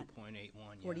they want 42.81,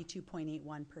 yeah.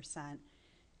 42.81%.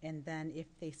 And then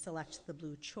if they select the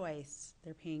Blue Choice,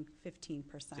 they're paying 15%.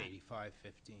 It's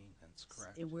 85.15, that's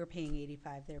correct. And we're paying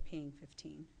 85, they're paying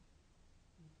 15.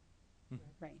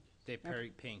 Right. They're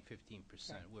Okay. paying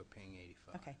 15%, we're paying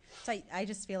 85. Okay. So I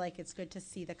just feel like it's good to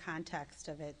see the context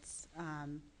of it.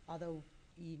 Although,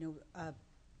 a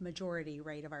majority,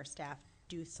 right, of our staff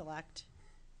do select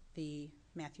the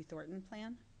Matthew Thornton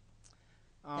plan.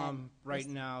 Right is-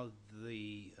 now,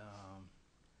 the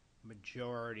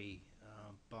majority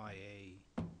by a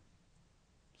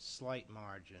slight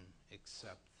margin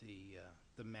accept the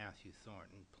Matthew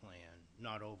Thornton plan,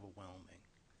 not overwhelming.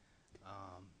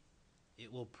 It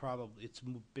will probably,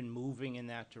 been moving in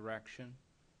that direction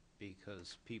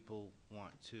because people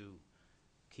want to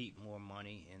keep more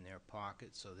money in their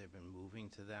pocket, so they've been moving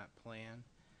to that plan.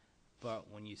 But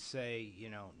when you say,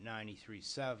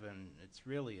 93.7, it's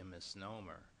really a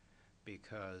misnomer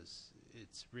because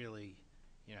it's really,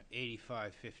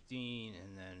 85.15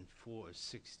 and then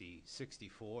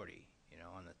 60.40,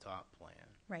 on the top plan.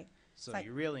 Right. So So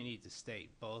you really need to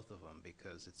state both of them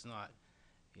because it's not,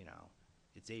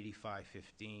 it's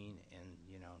 85.15 and,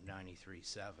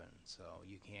 93.7. So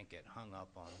you can't get hung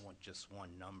up on just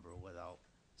one number without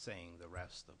saying the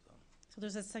rest of them. So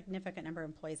there's a significant number of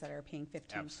employees that are paying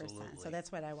 15%. So Absolutely.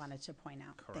 that's what I wanted to point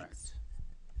out. Correct. Thanks.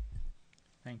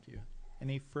 Thank you.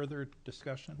 Any further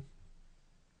discussion?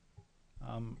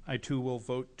 I too will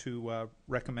vote to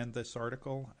recommend this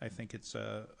article. I think it's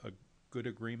a good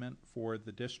agreement for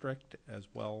the district as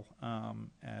well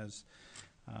as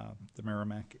the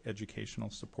Merrimack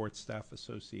Educational Support Staff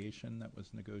Association that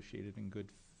was negotiated in good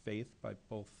faith by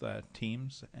both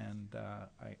teams, and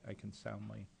I can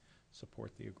soundly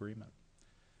support the agreement.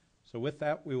 So with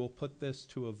that, we will put this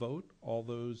to a vote. All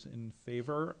those in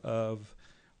favor of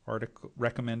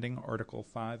recommending Article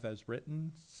 5 as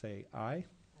written, say aye.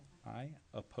 Aye.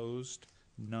 Opposed?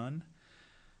 None.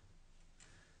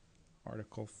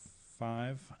 Article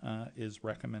 5 is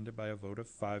recommended by a vote of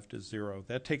 5-0.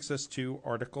 That takes us to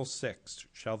Article 6.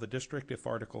 Shall the district, if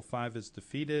Article 5 is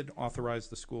defeated, authorize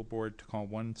the school board to call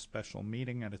one special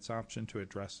meeting at its option to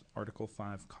address Article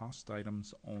 5 cost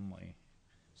items only?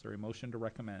 Is there a motion to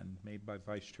recommend made by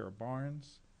Vice Chair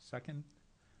Barnes, second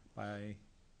by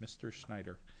Mr.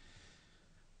 Schneider?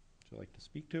 Would you like to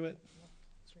speak to it?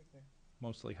 It's right there.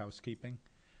 Mostly housekeeping.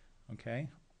 Okay.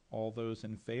 All those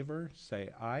in favor say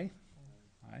aye.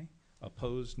 Aye.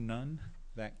 Opposed? None.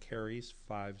 That carries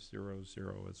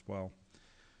 5-0 as well.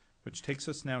 Which takes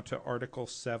us now to Article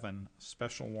 7,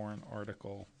 Special Warrant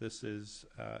Article. This is,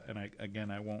 and I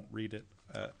won't read it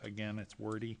again. It's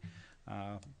wordy,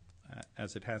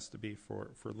 as it has to be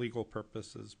for legal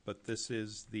purposes. But this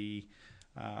is the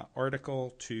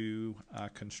article to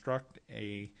construct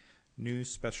a new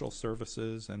special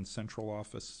services and central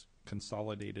office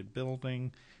consolidated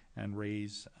building and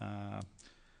raise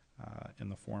in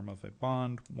the form of a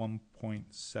bond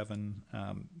 $1.7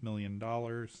 million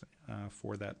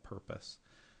for that purpose.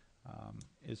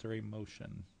 Is there a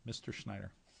motion? Mr.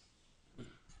 Schneider.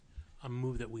 I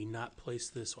move that we not place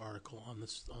this article on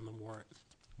the warrant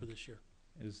for this year.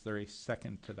 Is there a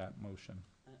second to that motion?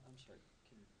 I'm sorry,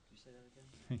 can you say that again?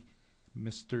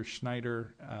 Mr.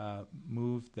 Schneider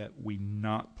moved that we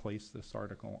not place this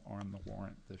article on the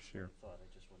warrant this year. I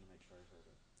just wanted to make sure I heard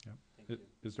it. Yep. Thank you.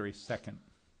 Is there a second?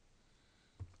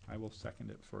 I will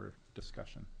second it for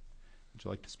discussion. Would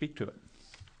you like to speak to it?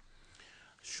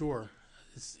 Sure.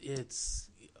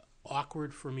 It's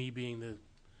awkward for me being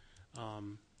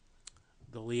the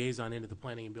liaison into the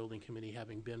Planning and Building Committee,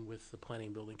 having been with the Planning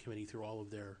and Building Committee through all of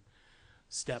their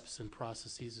steps and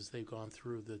processes as they've gone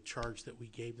through the charge that we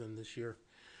gave them this year.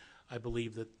 I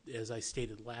believe that, as I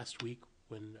stated last week,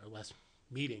 our last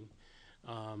meeting,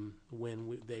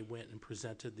 when they went and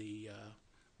presented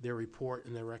their report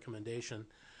and their recommendation,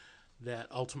 that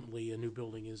ultimately a new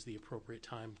building is the appropriate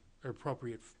time or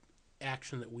appropriate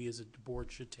action that we as a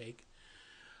board should take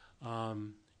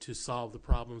to solve the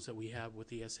problems that we have with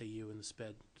the SAU and the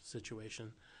SPED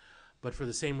situation. But for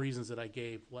the same reasons that I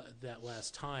gave that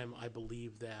last time, I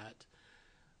believe that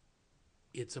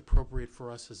it's appropriate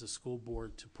for us as a school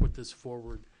board to put this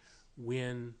forward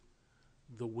when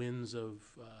the winds of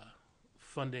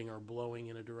funding are blowing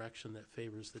in a direction that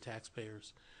favors the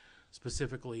taxpayers.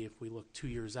 Specifically, if we look 2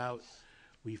 years out,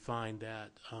 we find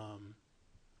that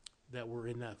that we're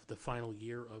in the final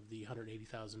year of the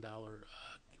 $180,000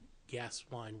 gas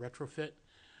line retrofit.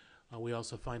 We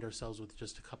also find ourselves with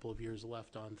just a couple of years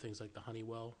left on things like the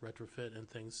Honeywell retrofit and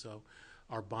things, so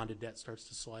our bonded debt starts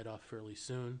to slide off fairly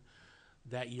soon.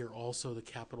 That year also, the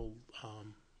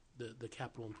the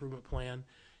capital improvement plan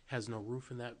has no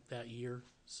roof in that year,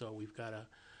 so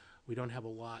we don't have a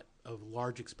lot of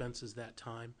large expenses that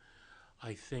time.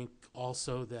 I think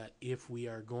also that if we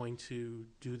are going to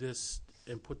do this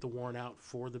and put the warrant out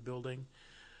for the building,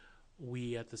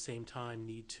 we at the same time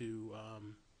need to,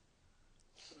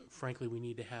 frankly, we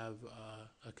need to have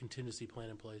a contingency plan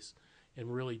in place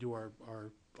and really do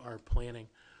our planning,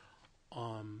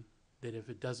 that if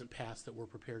it doesn't pass, that we're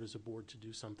prepared as a board to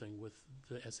do something with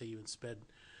the SAU and SPED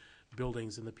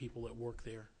buildings and the people that work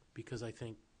there. Because I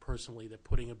think personally that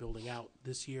putting a building out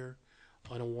this year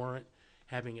on a warrant,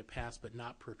 having it pass but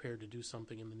not prepared to do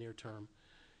something in the near term,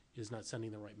 is not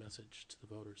sending the right message to the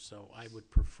voters. So I would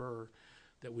prefer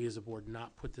that we as a board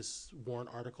not put this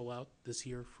warrant article out this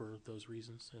year for those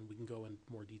reasons, and we can go in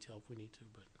more detail if we need to.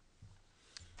 But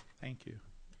Thank you.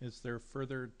 Is there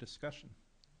further discussion?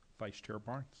 Vice Chair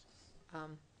Barnes.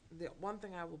 The one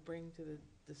thing I will bring to the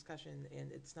discussion,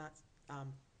 and it's not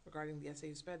regarding the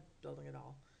SAU SPED building at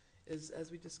all, is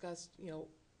as we discussed,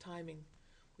 timing.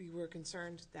 We were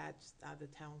concerned that the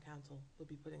town council would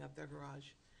be putting up their garage,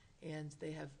 and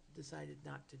they have decided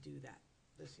not to do that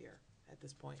this year at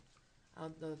this point. I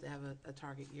don't know if they have a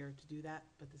target year to do that,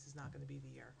 but this is not going to be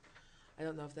the year. I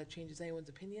don't know if that changes anyone's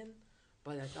opinion,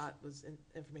 but I thought it was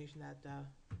information that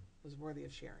was worthy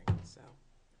of sharing. So,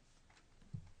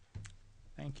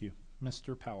 Thank you.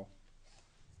 Mr. Powell.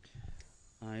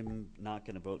 I'm not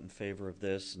going to vote in favor of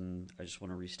this, and I just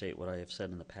want to restate what I have said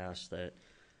in the past, that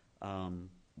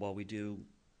while we do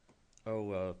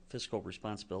owe a fiscal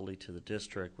responsibility to the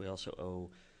district, we also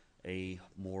owe a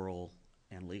moral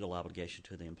and legal obligation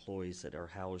to the employees that are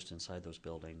housed inside those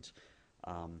buildings,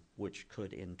 which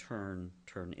could in turn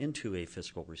turn into a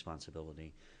fiscal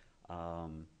responsibility.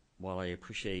 While I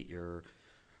appreciate your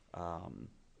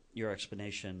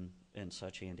explanation and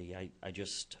such, Andy, I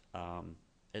just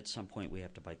at some point we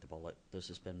have to bite the bullet. This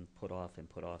has been put off and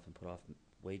put off and put off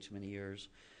way too many years,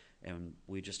 and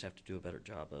we just have to do a better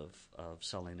job of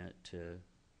selling it to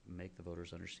make the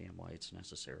voters understand why it's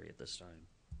necessary at this time.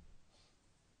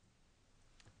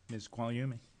 Ms.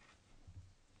 Quagliumi.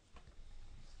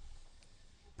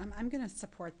 I'm going to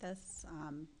support this.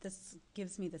 This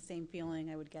gives me the same feeling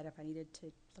I would get if I needed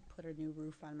to put a new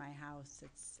roof on my house.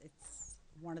 It's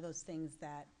one of those things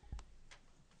that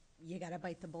you got to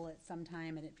bite the bullet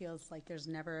sometime, and it feels like there's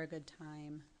never a good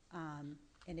time.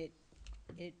 And it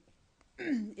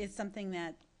is something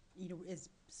that is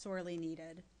sorely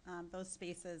needed. Those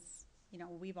spaces,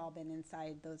 we've all been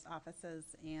inside those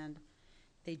offices, and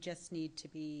they just need to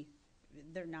be.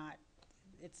 They're not.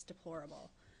 It's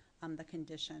deplorable, the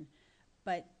condition.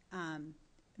 But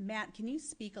Matt, can you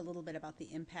speak a little bit about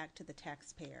the impact to the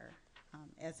taxpayer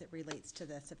as it relates to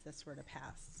this, if this were to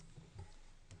pass?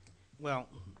 Well,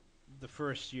 the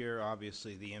first year,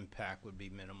 obviously, the impact would be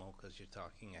minimal because you're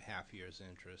talking a half year's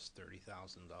interest,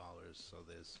 $30,000. So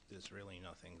there's really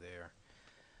nothing there.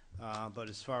 But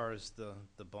as far as the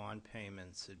bond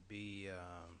payments, it'd be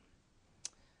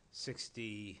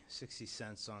 60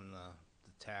 cents on the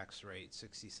tax rate,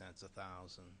 60 cents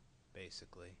 1,000,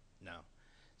 basically. No,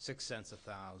 6 cents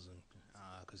 1,000,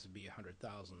 because it'd be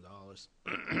 $100,000.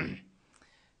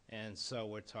 And so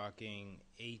we're talking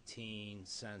 18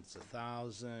 cents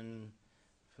 1,000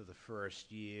 for the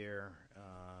first year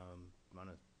on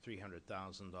a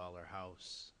 $300,000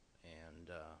 house, and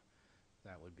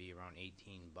that would be around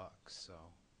 $18. So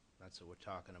that's what we're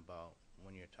talking about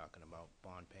when you're talking about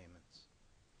bond payments.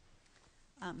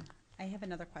 I have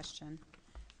another question.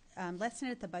 Last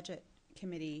night at the Budget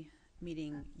Committee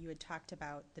meeting, you had talked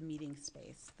about the meeting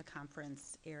space, the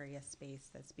conference area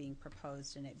space that's being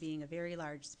proposed, and it being a very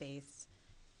large space.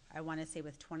 I want to say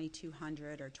with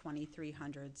 2,200 or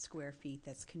 2,300 square feet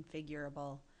that's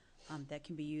configurable, that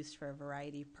can be used for a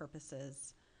variety of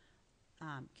purposes.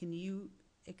 Can you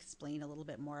explain a little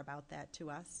bit more about that to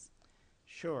us?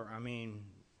 Sure. I mean,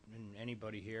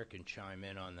 anybody here can chime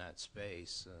in on that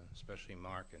space, especially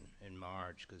Mark and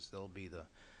Marge, because they'll be the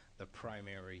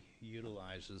primary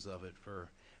utilizers of it for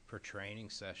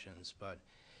training sessions. But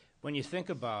when you think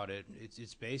about it,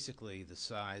 it's basically the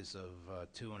size of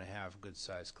 2.5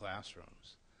 good-sized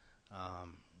classrooms.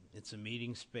 It's a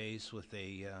meeting space with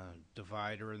a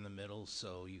divider in the middle,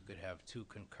 so you could have 2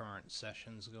 concurrent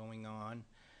sessions going on.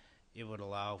 It would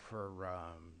allow for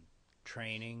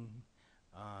training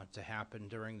to happen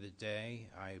during the day.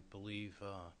 I believe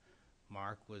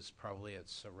Mark was probably at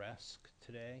Ceresc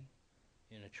today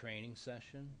in a training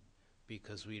session,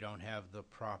 because we don't have the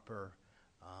proper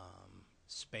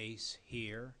space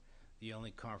here. The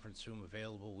only conference room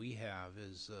available we have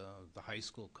is the high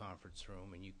school conference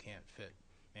room, and you can't fit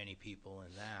many people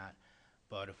in that.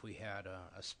 But if we had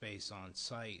a space on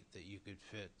site that you could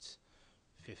fit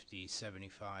 50,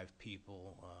 75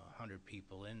 people, 100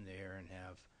 people in there and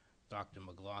have Dr.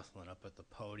 McLaughlin up at the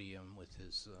podium with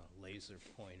his laser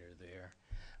pointer there,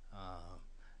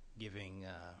 giving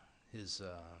his,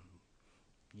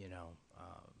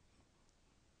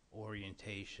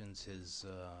 orientations, his,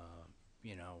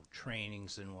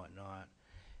 trainings and whatnot,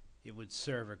 it would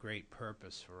serve a great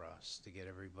purpose for us to get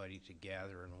everybody to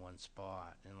gather in one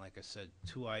spot. And like I said,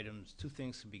 two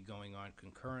things could be going on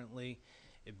concurrently.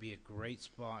 It'd be a great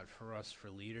spot for us for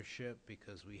leadership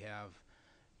because we have,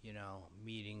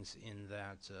 meetings in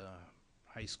that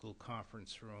high school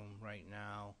conference room right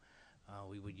now.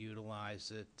 We would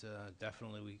utilize it.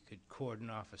 Definitely we could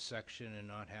cordon off a section and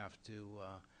not have to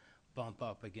bump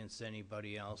up against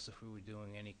anybody else if we were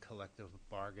doing any collective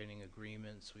bargaining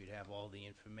agreements. We'd have all the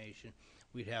information.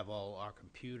 We'd have all our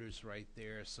computers right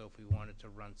there, so if we wanted to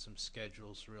run some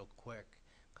schedules real quick,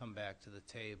 come back to the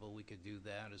table, we could do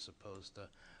that as opposed to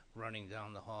running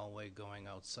down the hallway, going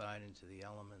outside into the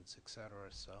elements, etc.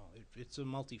 So it's a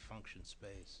multifunction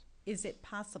space. Is it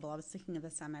possible, I was thinking of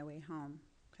this on my way home,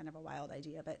 kind of a wild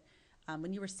idea, but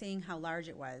when you were saying how large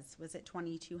it was it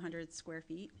 2,200 square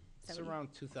feet? It's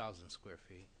around 2,000 square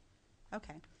feet.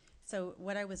 Okay. So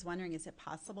what I was wondering, is it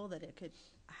possible that it could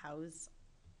house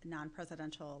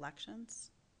non-presidential elections?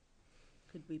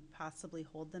 Could we possibly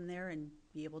hold them there and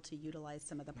be able to utilize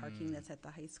some of the parking that's at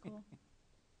the high school?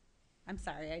 I'm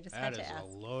sorry, I just had to ask. That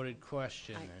is a loaded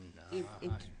question.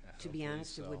 To be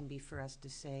honest, it wouldn't be for us to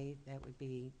say. That would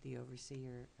be the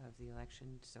overseer of the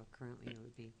election. So currently it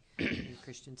would be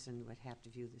Christensen would have to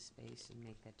view the space and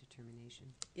make that determination.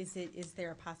 Is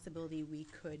there a possibility we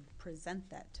could present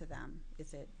that to them?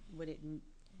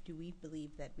 Do we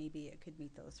believe that maybe it could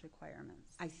meet those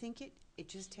requirements? I think it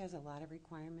just has a lot of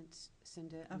requirements,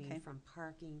 Cinda. I mean, from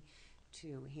parking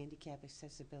to handicap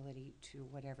accessibility to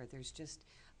whatever. There's just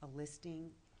a listing.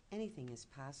 Anything is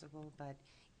possible, but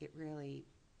it really,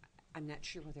 I'm not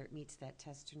sure whether it meets that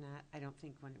test or not. I don't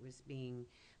think when it was being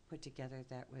put together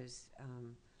that was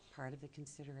part of the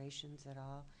considerations at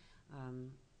all.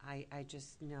 I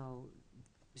just know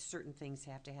certain things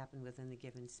have to happen within the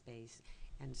given space,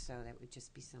 and so that would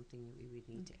just be something that we would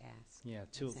need to ask. Yeah,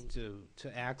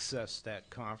 to access that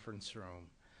conference room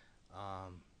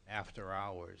after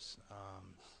hours,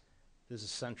 there's a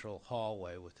central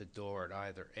hallway with a door at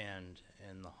either end,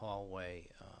 and the hallway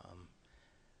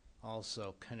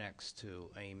also connects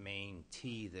to a main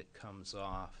T that comes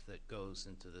off that goes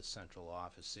into the central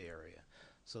office area.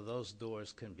 So those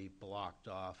doors can be blocked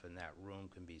off and that room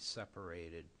can be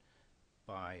separated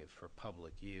for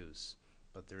public use.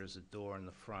 But there is a door in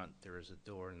the front, there is a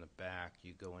door in the back,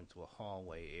 you go into a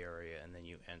hallway area and then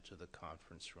you enter the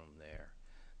conference room there.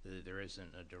 There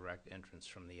isn't a direct entrance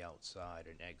from the outside,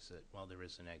 an exit. Well, there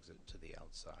is an exit to the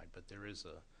outside, but there is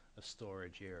a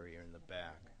storage area in the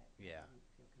back. Yeah.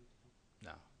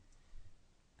 No.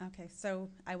 Okay, so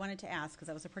I wanted to ask, because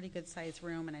that was a pretty good-sized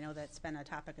room, and I know that's been a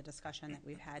topic of discussion that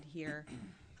we've had here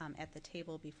at the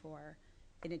table before,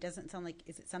 and it doesn't sound like,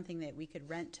 is it something that we could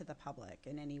rent to the public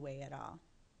in any way at all?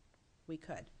 We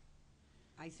could.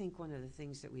 I think one of the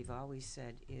things that we've always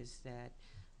said is that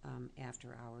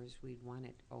after hours we'd want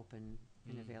it open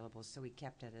and available, so we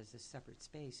kept it as a separate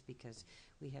space because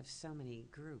we have so many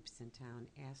groups in town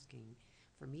asking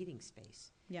for meeting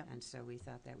space. Yeah. And so we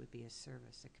thought that would be a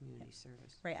service, a community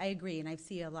service. Right, I agree, and I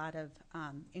see a lot of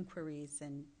inquiries,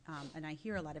 and I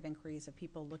hear a lot of inquiries of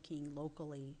people looking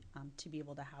locally to be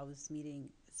able to house meeting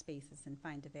spaces and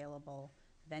find available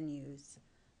venues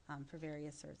for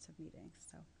various sorts of meetings.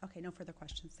 So, okay, no further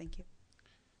questions. Thank you.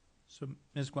 So,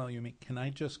 Ms. Guglielmi, can I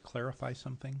just clarify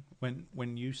something?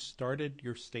 When you started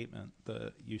your statement,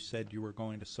 you said you were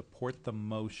going to support the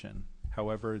motion.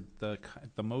 However,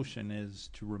 the motion is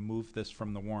to remove this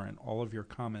from the warrant. All of your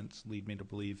comments lead me to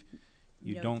believe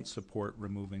you don't support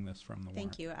removing this from the warrant.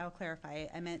 Thank you. I'll clarify.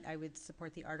 I meant I would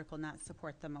support the article, not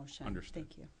support the motion. Understood.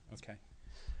 Thank you. Okay.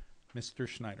 Mr.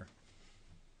 Schneider.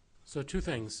 So two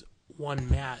things. One,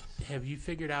 Matt, have you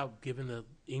figured out, given the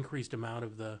increased amount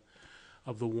of the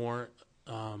warrant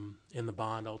in the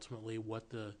bond, ultimately, what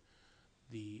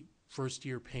the first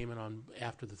year payment on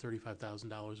after the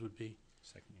 $35,000 would be?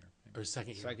 Second year. Or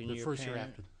second year. Second the year first payment? year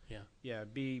after. Yeah. Yeah,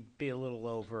 be a little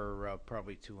over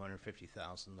probably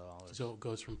 $250,000. So it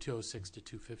goes from 206 to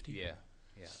 250.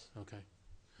 Yeah. Okay.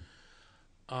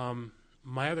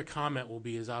 My other comment will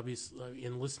be is obviously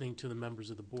in listening to the members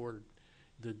of the board,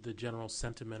 the general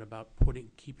sentiment about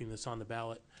keeping this on the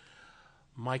ballot.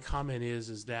 My comment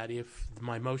is that if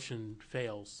my motion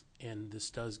fails and this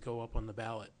does go up on the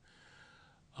ballot,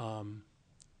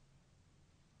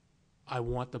 I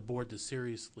want the board to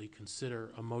seriously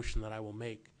consider a motion that I will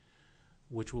make,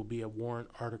 which will be a warrant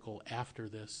article after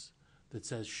this that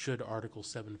says, should Article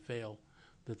 7 fail,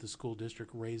 that the school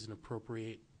district raise and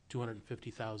appropriate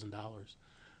 $250,000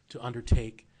 to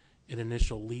undertake an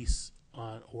initial lease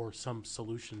or some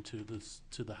solution to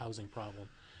the housing problem.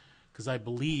 Because I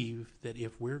believe that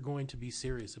if we're going to be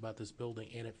serious about this building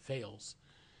and it fails,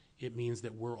 it means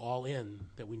that we're all in,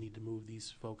 that we need to move these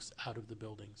folks out of the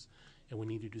buildings, and we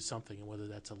need to do something, and whether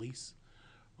that's a lease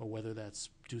or whether that's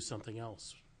do something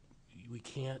else. We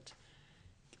can't,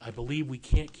 I believe we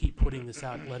can't keep putting this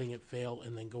out, letting it fail,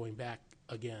 and then going back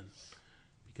again.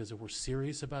 Because if we're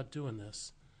serious about doing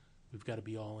this, we've got to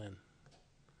be all in.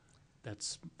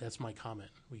 That's my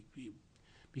comment.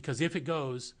 Because if it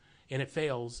goes and it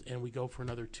fails and we go for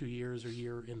another 2 years or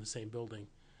year in the same building,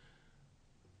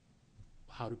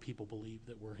 how do people believe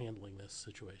that we're handling this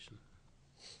situation?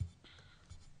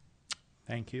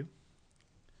 Thank you.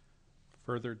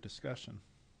 Further discussion?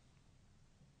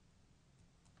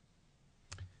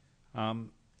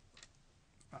 I'm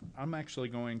actually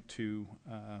going to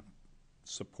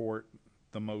support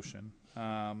the motion.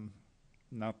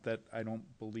 Not that I don't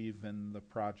believe in the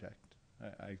project.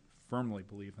 I firmly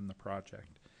believe in the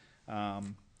project.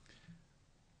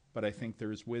 But I think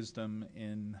there's wisdom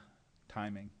in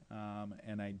timing.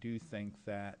 And I do think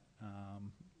that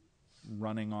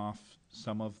running off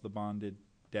some of the bonded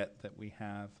debt that we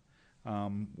have,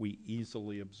 we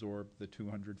easily absorb the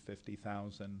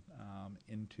 $250,000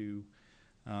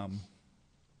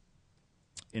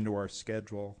 into our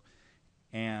schedule,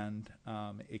 and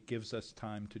it gives us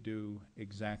time to do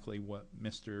exactly what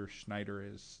Mr. Schneider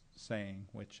is saying,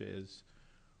 which is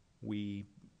we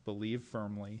believe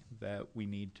firmly that we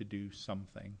need to do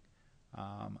something.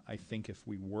 I think if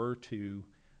we were to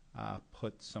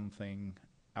put something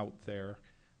out there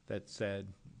that said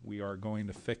we are going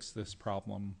to fix this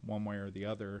problem one way or the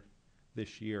other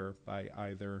this year by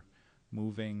either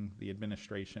moving the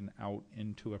administration out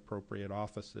into appropriate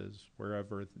offices,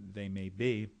 wherever they may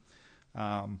be,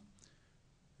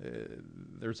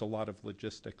 there's a lot of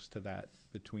logistics to that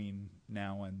between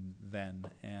now and then,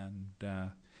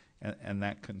 and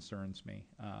that concerns me.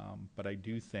 But I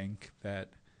do think that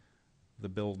the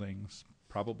buildings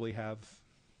probably have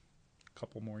a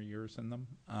couple more years in them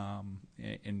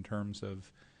in terms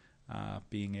of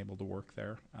being able to work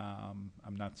there.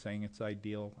 I'm not saying it's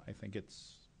ideal. I think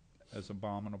it's as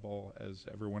abominable as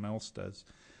everyone else does.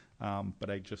 But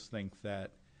I just think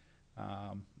that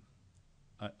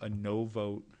a no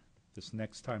vote this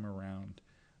next time around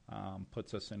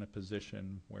puts us in a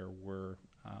position where we're,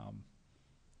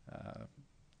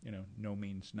 no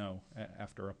means no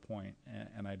after a point.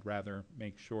 And I'd rather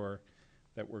make sure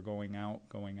that we're going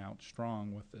out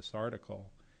strong with this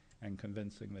article and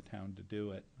convincing the town to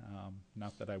do it.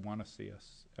 Not that I want to see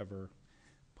us ever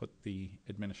put the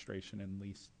administration in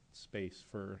lease space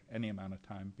for any amount of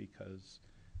time, because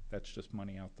that's just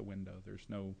money out the window. There's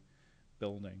no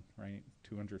building, right?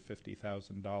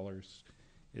 $250,000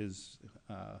 is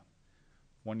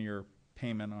 1 year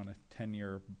payment on a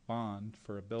 10-year bond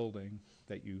for a building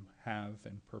that you have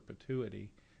in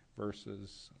perpetuity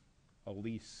versus a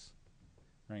lease,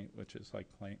 right, which is like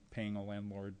paying a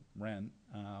landlord rent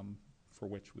for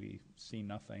which we see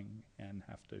nothing and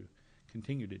have to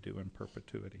continue to do in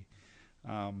perpetuity.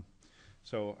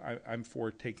 So I'm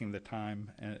for taking the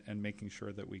time and making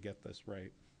sure that we get this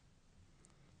right.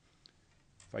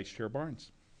 Vice Chair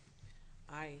Barnes.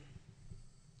 I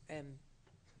am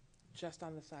just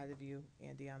on the side of you,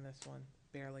 Andy, on this one.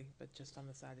 Barely, but just on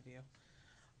the side of you.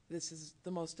 This is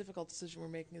the most difficult decision we're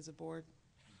making as a board.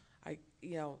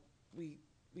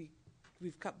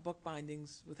 We've cut book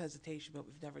bindings with hesitation, but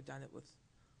we've never done it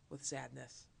with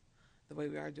sadness. The way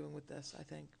we are doing with this, I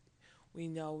think. We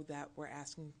know that we're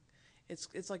asking,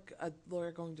 it's like a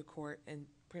lawyer going to court and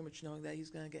pretty much knowing that he's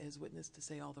going to get his witness to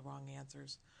say all the wrong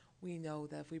answers. We know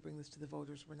that if we bring this to the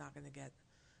voters, we're not going to get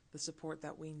the support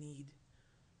that we need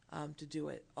to do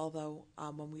it. Although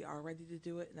when we are ready to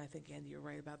do it, and I think, Andy, you're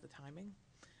right about the timing,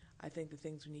 I think the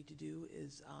things we need to do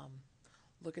is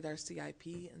look at our CIP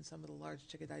and some of the large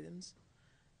ticket items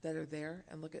that are there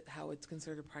and look at how it's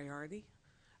considered a priority.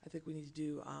 I think we need to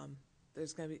do,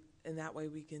 there's going to be, in that way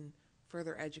we can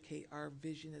further educate our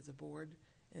vision as a board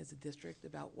and as a district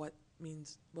about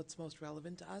what's most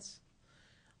relevant to us.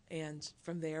 And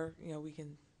from there, we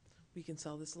can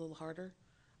sell this a little harder.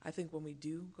 I think when we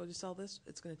do go to sell this,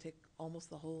 it's going to take almost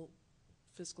the whole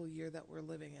fiscal year that we're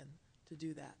living in to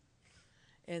do that.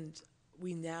 And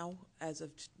we now, as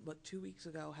of 2 weeks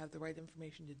ago, have the right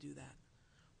information to do that.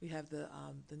 We have the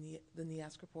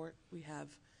NEASC report. We have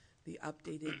the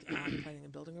updated planning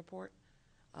and building report.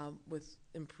 with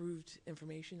improved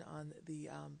information on the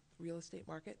real estate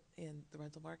market and the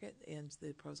rental market and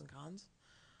the pros and cons.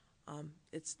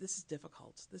 This is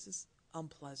difficult. This is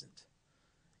unpleasant.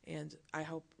 And I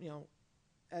hope,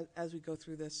 as we go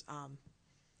through this,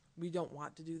 we don't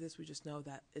want to do this. We just know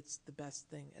that it's the best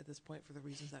thing at this point for the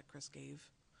reasons that Chris gave.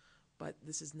 But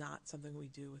this is not something we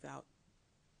do without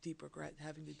deep regret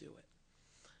having to do it.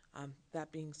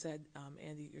 That being said,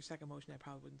 Andy, your second motion I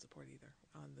probably wouldn't support either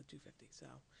on the 250. So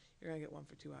you're going to get 1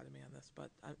 for 2 out of me on this. But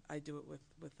I do it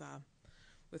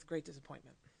with great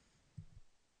disappointment.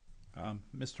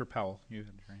 Mr. Powell, you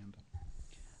had your hand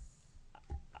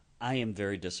up. I am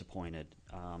very disappointed.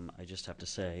 I just have to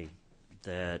say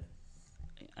that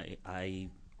I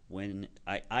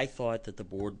thought that the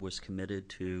board was committed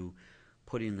to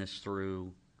putting this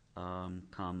through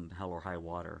come hell or high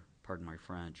water, pardon my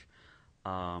French.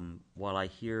 While I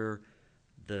hear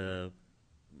the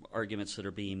arguments that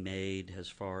are being made as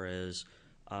far as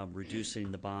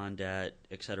reducing the bond debt,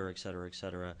 et cetera, et cetera, et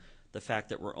cetera, the fact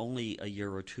that we're only a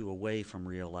year or two away from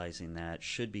realizing that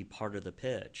should be part of the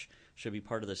pitch, should be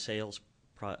part of the sales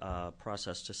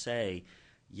process to say,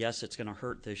 yes, it's going to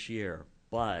hurt this year,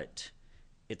 but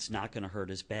it's not going to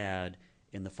hurt as bad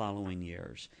in the following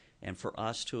years. And for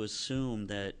us to assume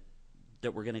that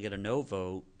we're going to get a no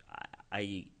vote,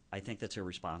 I think that's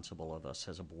irresponsible of us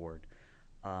as a board.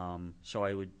 So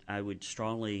I would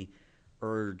strongly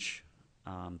urge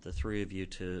the three of you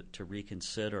to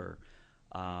reconsider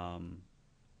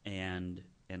and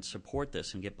support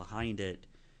this and get behind it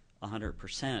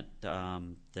 100%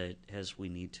 that as we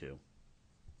need to.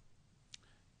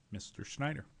 Mr.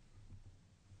 Schneider.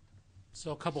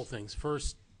 So a couple things.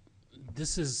 First,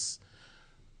 this is,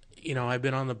 I've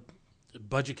been on the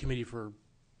budget committee for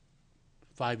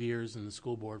 5 years and the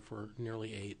school board for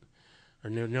nearly 8, or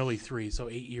nearly 3, so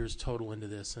 8 years total into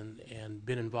this, and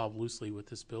been involved loosely with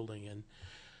this building. And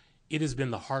it has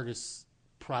been the hardest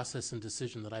process and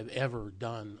decision that I've ever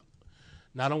done,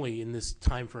 not only in this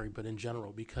time frame, but in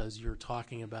general, because you're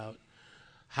talking about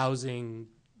housing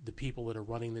the people that are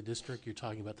running the district. You're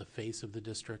talking about the face of the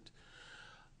district.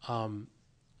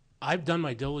 I've done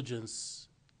my diligence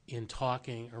in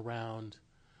talking around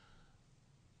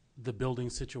the building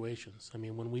situations. I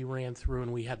mean, when we ran through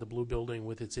and we had the blue building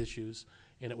with its issues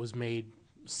and it was made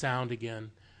sound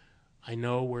again, I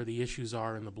know where the issues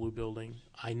are in the blue building.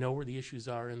 I know where the issues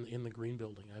are in the green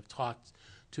building. I've talked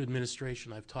to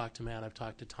administration. I've talked to Matt. I've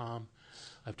talked to Tom.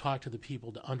 I've talked to the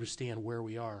people to understand where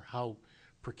we are, how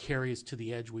precarious to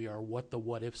the edge we are, what the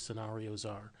what-if scenarios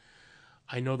are.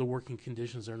 I know the working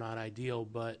conditions are not ideal,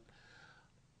 but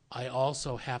I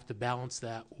also have to balance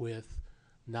that with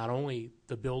not only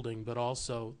the building, but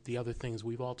also the other things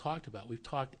we've all talked about. We've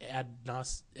talked ad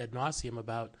nauseum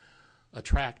about a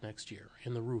track next year,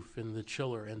 and the roof, and the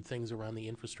chiller, and things around the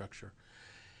infrastructure.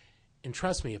 And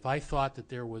trust me, if I thought that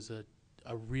there was a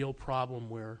real problem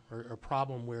where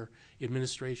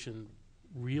administration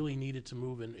really needed to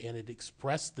move and it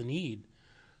expressed the need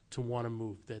to want to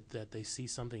move, that they see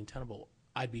something tenable,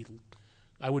 I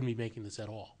wouldn't be making this at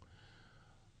all.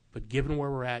 But given where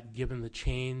we're at, given the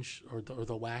change or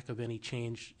the lack of any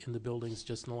change in the buildings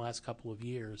just in the last couple of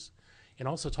years, and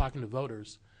also talking to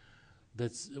voters,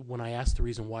 that's when I asked the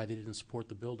reason why they didn't support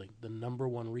the building. The number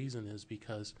one reason is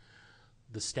because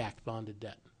the stacked bonded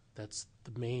debt. That's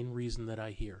the main reason that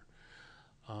I hear.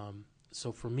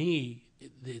 So for me,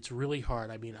 it's really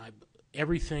hard. I mean,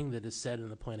 everything that is said in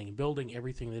the planning and building,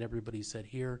 everything that everybody said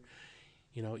here,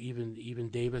 even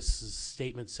Davis'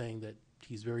 statement saying that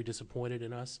he's very disappointed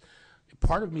in us.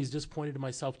 Part of me is disappointed in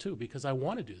myself too, because I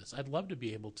want to do this. I'd love to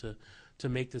be able to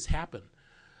make this happen.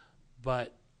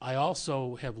 But I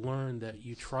also have learned that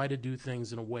you try to do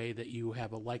things in a way that you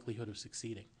have a likelihood of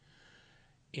succeeding.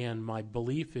 And my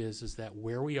belief is that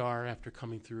where we are after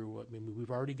coming through, I mean, we've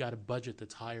already got a budget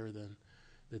that's higher than,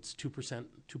 that's 2%,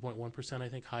 2.1%, I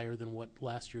think, higher than what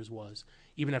last year's was,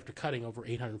 even after cutting over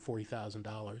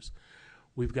 $840,000.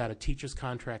 We've got a teacher's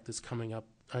contract that's coming up,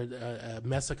 a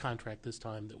MESA contract this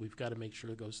time that we've got to make sure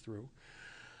it goes through.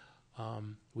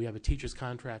 We have a teacher's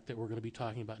contract that we're going to be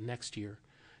talking about next year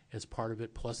as part of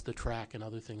it, plus the track and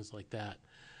other things like that.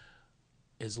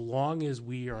 As long as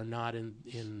we are not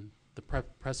in the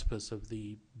precipice of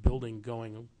the building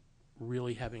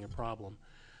really having a problem,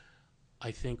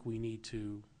 I think we need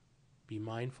to be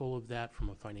mindful of that from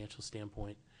a financial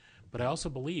standpoint. But I also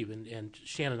believe, and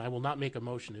Shannon, I will not make a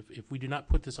motion. If we do not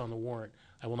put this on the warrant,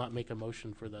 I will not make a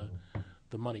motion for the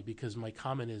money, because my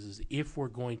comment is if we're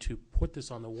going to put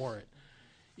this on the warrant,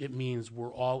 it means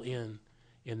we're all in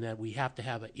that we have to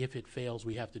have if it fails,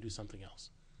 we have to do something else.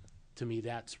 To me,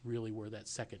 that's really where that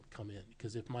second come in,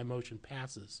 because if my motion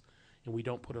passes and we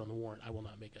don't put it on the warrant, I will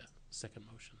not make a second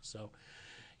motion. So,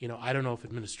 you know, I don't know if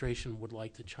administration would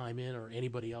like to chime in or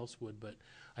anybody else would, but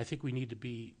I think we need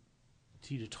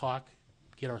to talk,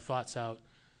 get our thoughts out,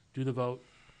 do the vote.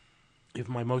 If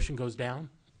my motion goes down,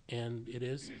 and it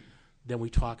is, then we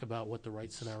talk about what the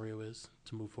right scenario is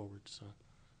to move forward. So,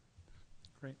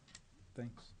 Great,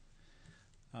 thanks.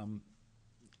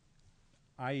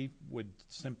 I would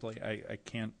simply, I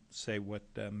can't say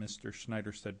what Mr.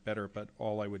 Schneider said better, but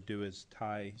all I would do is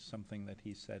tie something that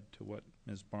he said to what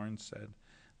Ms. Barnes said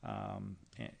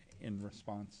in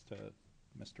response to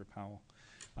Mr. Powell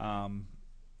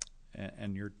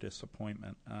and your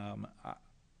disappointment.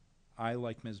 I,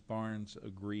 like Ms. Barnes,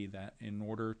 agree that in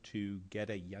order to get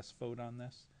a yes vote on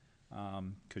this,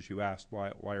 because you asked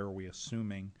why are we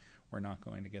assuming we're not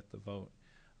going to get the vote,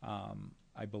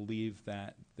 I believe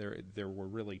that there were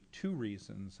really two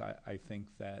reasons. I think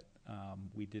that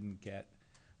we didn't get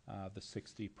the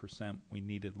 60% we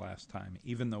needed last time,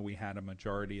 even though we had a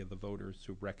majority of the voters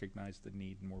who recognized the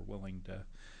need and were willing to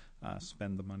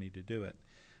spend the money to do it.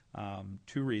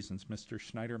 Two reasons. Mr.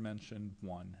 Schneider mentioned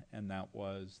one, and that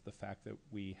was the fact that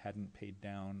we hadn't paid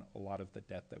down a lot of the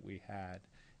debt that we had,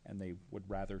 and they would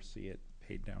rather see it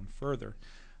paid down further.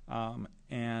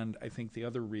 And I think the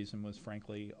other reason was,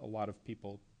 frankly, a lot of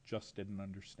people just didn't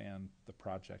understand the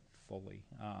project fully,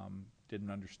 didn't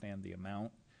understand the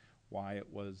amount, why it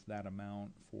was that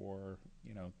amount for,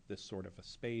 you know, this sort of a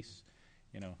space.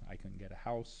 You know, I can get a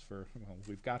house for, well,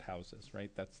 we've got houses,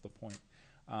 right? That's the point.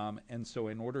 And so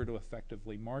in order to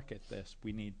effectively market this,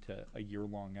 we need a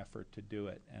year-long effort to do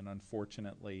it. And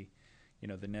unfortunately, you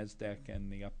know, the NESDEC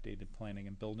and the updated planning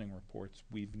and building reports,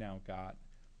 we've now got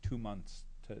 2 months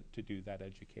to do that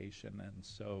education. And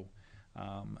so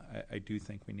I do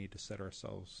think we need to set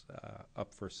ourselves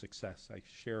up for success. I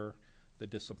share the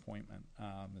disappointment.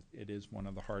 It is one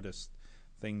of the hardest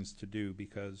things to do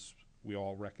because we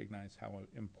all recognize how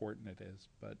important it is,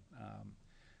 but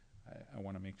I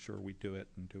want to make sure we do it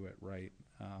and do it right.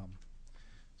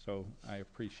 So I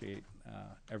appreciate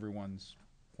everyone's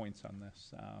points on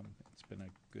this. It's been a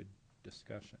good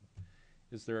discussion.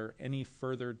 Is there any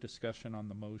further discussion on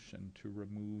the motion to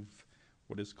remove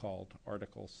what is called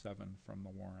Article 7 from the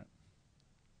warrant?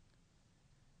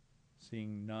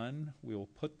 Seeing none, we will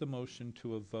put the motion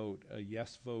to a vote. A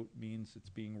yes vote means it's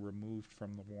being removed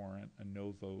from the warrant. A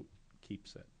no vote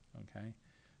keeps it, okay?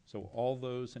 So all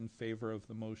those in favor of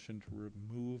the motion to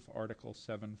remove Article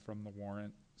 7 from the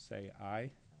warrant, say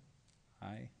aye.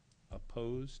 Aye.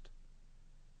 Opposed?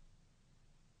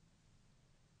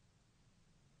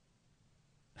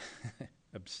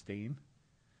 Abstain?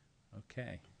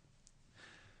 Okay.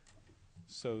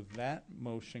 So that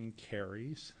motion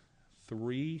carries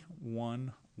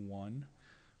 3-1-1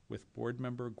 with Board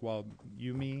Member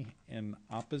Guagliumi in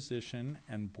opposition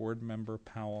and Board Member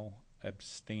Powell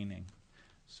abstaining.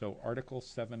 So Article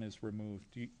 7 is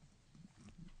removed.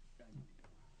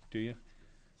 Do you?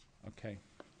 Okay.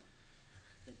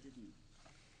 That didn't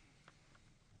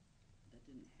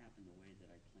happen the way that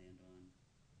I planned on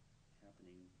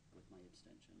happening with my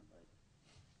abstention, but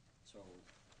so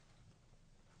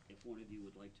if one of you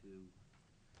would like to,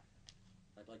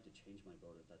 I'd like to change my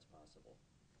vote if that's possible.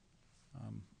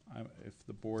 If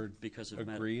the board Because of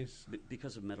agrees.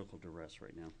 because of medical duress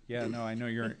right now. Yeah, no, I know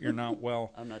you're not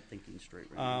well. I'm not thinking straight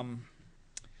right now.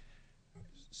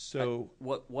 So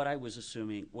What I was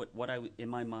assuming, in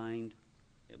my mind,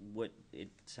 what it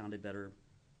sounded better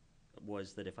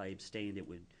was that if I abstained, it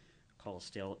would call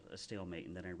a stalemate,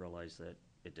 and then I realized that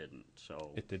it didn't.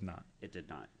 So it did not. It did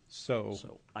not.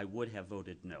 So I would have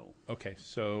voted no. okay,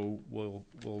 so we'll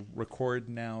record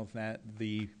now that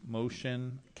the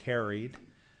motion carried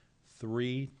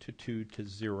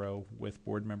 3-2-0 with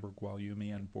Board Member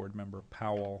Guagliumi and Board Member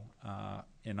Powell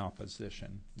in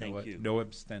opposition. Thank you. No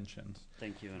abstentions.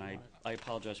 Thank you, and I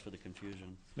apologize for the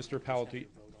confusion. Mr. Powell, do you,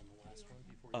 vote on the last one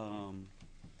before you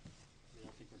I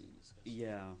don't think we're going to discuss.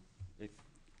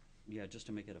 Yeah, just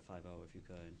to make it a 5-0 if you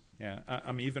could. yeah,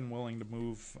 I'm even willing to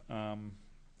move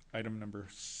item number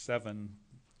 7,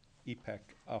 EPEC,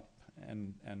 up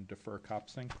and defer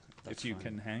Copsing, That's if you fine.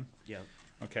 can hang. Yeah.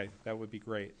 Okay, that would be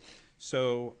great.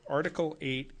 So Article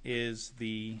 8 is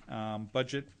the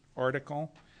budget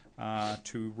article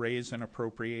to raise and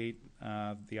appropriate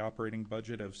the operating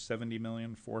budget of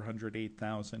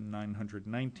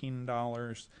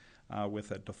 $70,408,919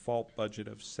 with a default budget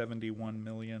of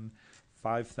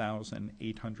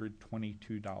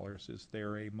 $71,005,822. Is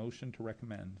there a motion to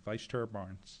recommend? Vice Chair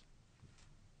Barnes.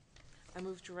 I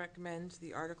move to recommend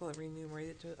the article and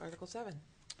renumerated to Article 7.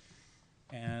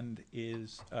 And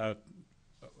is,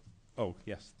 Oh,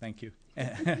 yes, thank you.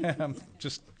 I'm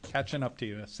just catching up to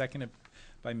you. Seconded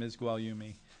by Ms.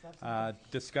 Guagliumi.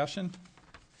 Discussion?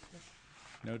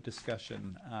 No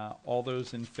discussion. All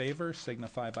those in favor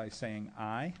signify by saying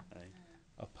aye. Aye.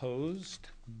 Opposed?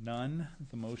 None.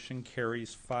 The motion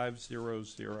carries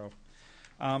 5-0-0.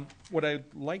 What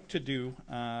I'd like to do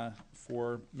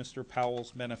for Mr.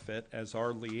 Powell's benefit as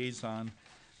our liaison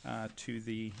to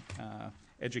the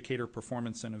Educator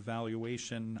Performance and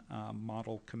Evaluation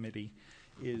Model Committee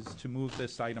is to move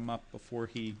this item up before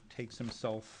he takes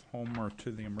himself home or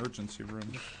to the emergency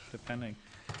room, depending.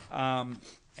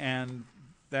 And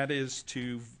that is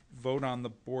to vote on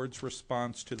the board's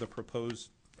response to the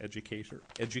proposed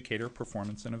educator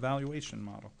performance and evaluation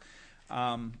model.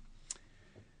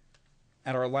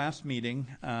 At our last meeting,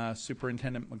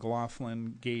 Superintendent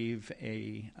McLaughlin gave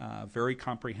a very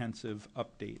comprehensive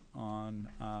update on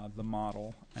the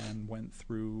model and went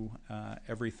through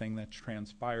everything that's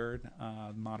transpired,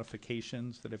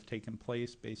 modifications that have taken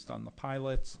place based on the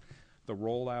pilots, the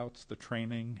rollouts, the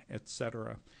training,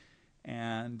 etc.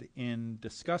 And in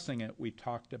discussing it, we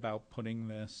talked about putting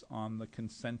this on the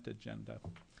consent agenda.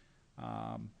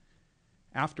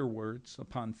 Afterwards,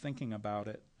 upon thinking about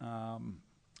it,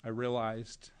 I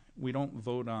realized we don't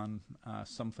vote on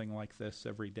something like this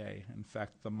every day. In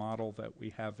fact, the model that we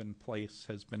have in place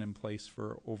has been in place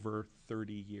for over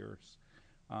 30 years.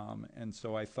 And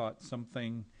so I thought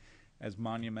something as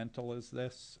monumental as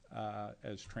this,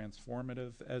 as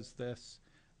transformative as this,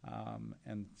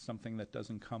 and something that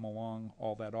doesn't come along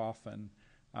all that often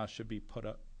should be put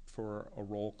up for a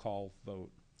roll call vote.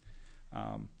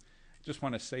 Just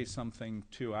want to say something,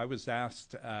 too. I was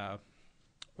asked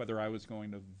whether I was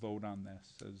going to vote on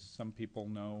this. As some people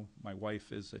know, my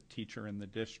wife is a teacher in the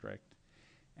district,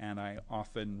 and I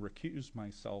often recuse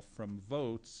myself from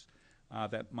votes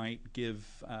that might give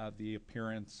the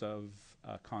appearance of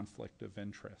conflict of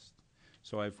interest.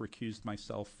 So I've recused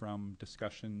myself from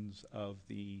discussions of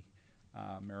the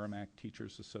Merrimack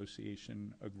Teachers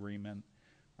Association agreement.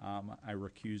 I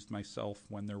recused myself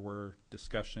when there were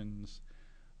discussions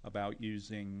about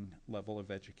using level of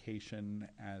education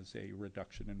as a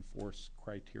reduction in force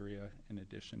criteria in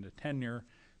addition to tenure,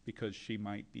 because she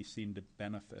might be seen to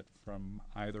benefit from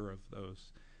either of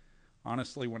those.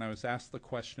 Honestly, when I was asked the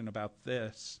question about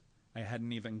this, I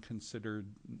hadn't even considered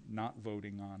not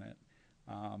voting on it.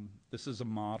 This is a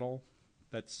model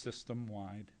that's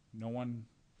system-wide. No one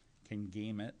can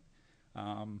game it.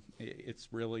 It's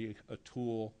really a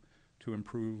tool to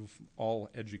improve all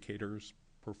educators'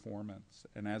 performance,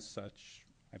 and as such,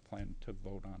 I plan to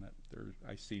vote on it.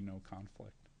 I see no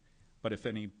conflict. But if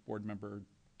any board member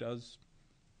does,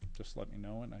 just let me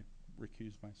know, and I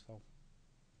recuse myself.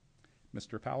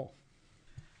 Mr. Powell.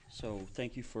 So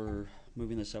thank you for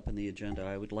moving this up in the agenda.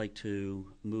 I would like to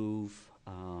move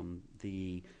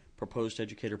the proposed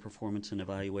educator performance and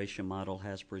evaluation model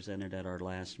as presented at our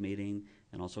last meeting,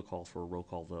 and also call for a roll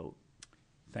call vote.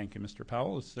 Thank you, Mr.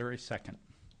 Powell. Is there a second?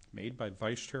 Made by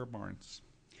Vice Chair Barnes.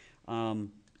 I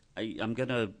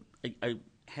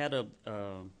had a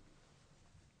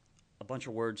bunch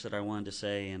of words that I wanted to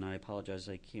say, and I apologize,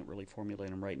 I can't really formulate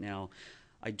them right now.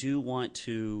 I do want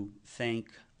to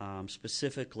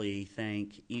specifically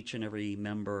thank each and every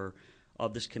member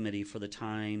of this committee for the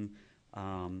time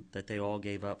that they all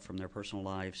gave up from their personal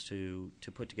lives to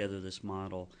put together this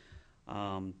model.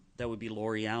 That would be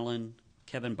Lori Allen,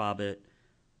 Kevin Bobbitt,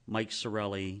 Mike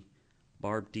Sorelli,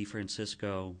 Barb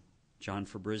DeFrancisco, John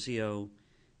Fabrizio,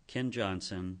 Ken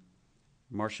Johnson,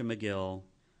 Marcia McGill,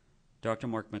 Dr.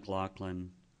 Mark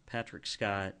McLaughlin, Patrick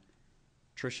Scott,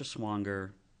 Tricia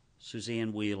Swanger,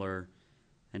 Suzanne Wheeler,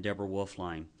 and Deborah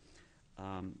Wolfline.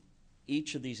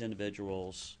 Each of these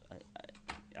individuals,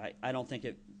 I don't think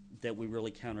that we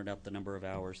really counted up the number of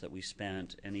hours that we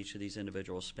spent, and each of these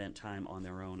individuals spent time on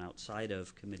their own outside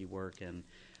of committee work and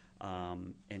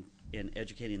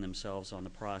educating themselves on the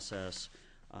process.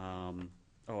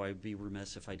 I'd be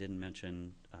remiss if I didn't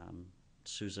mention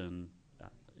Susan.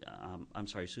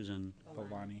 Susan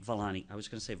Villani. I was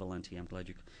going to say Valenti. I'm glad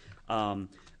you.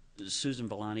 Susan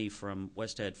Villani from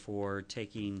West Ed for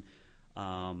taking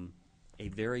a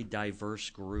very diverse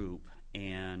group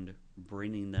and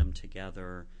bringing them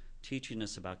together, teaching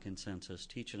us about consensus,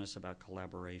 teaching us about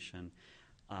collaboration.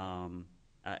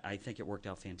 I think it worked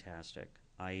out fantastic.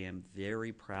 I am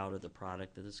very proud of the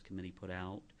product that this committee put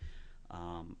out.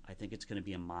 I think it's going to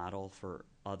be a model for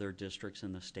other districts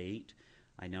in the state.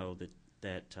 I know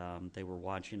that they were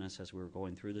watching us as we were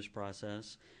going through this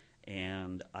process,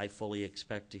 and I fully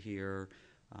expect to hear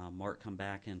Mark come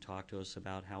back and talk to us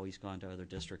about how he's gone to other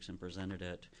districts and presented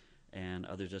it and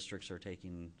other districts are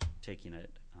taking it.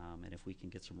 And if we can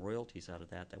get some royalties out of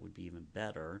that, that would be even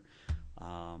better.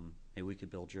 Maybe we could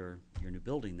build your new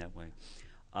building that way.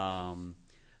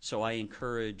 So I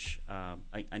encourage.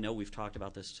 I know we've talked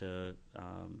about this to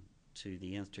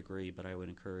the nth degree, but I would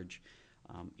encourage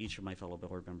each of my fellow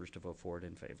board members to vote for it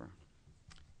in favor.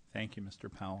 Thank you, Mr.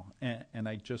 Powell. And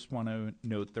I just want to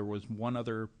note there was one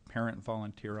other parent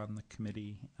volunteer on the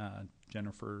committee,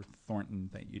 Jennifer Thornton,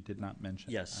 that you did not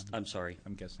mention. Yes, I'm sorry.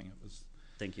 I'm guessing it was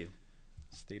Thank you.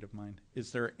 state of mind.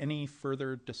 Is there any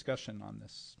further discussion on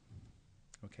this?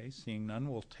 Okay, seeing none,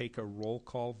 we'll take a roll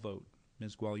call vote.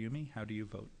 Ms. Gualiumi, how do you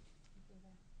vote?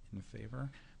 In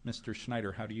favor. Mr.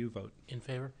 Schneider, how do you vote? In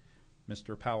favor?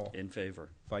 Mr. Powell? In favor.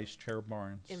 Vice Chair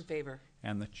Barnes? In favor.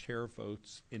 And the chair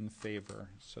votes in favor.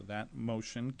 So that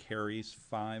motion carries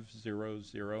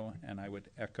 5-0-0, and I would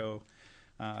echo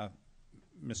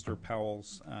Mr.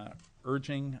 Powell's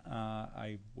urging.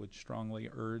 I would strongly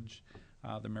urge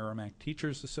the Merrimack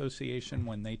Teachers Association,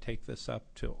 when they take this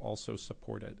up, to also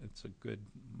support it. It's a good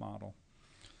model.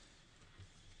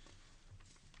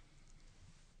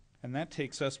 And that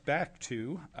takes us back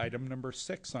to item number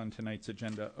 6 on tonight's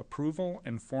agenda, approval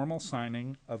and formal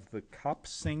signing of the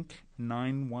CopSync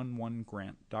 911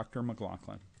 grant. Dr.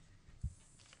 McLaughlin.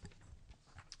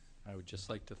 I would just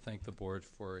like to thank the board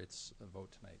for its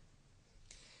vote tonight.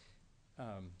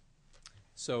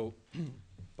 So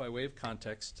by way of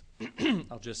context,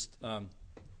 I'll just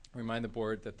remind the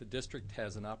board that the district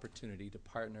has an opportunity to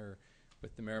partner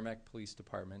with the Merrimack Police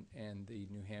Department and the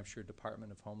New Hampshire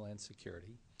Department of Homeland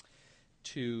Security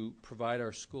to provide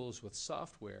our schools with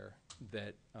software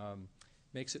that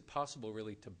makes it possible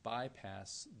really to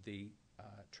bypass the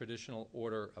traditional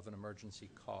order of an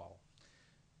emergency call,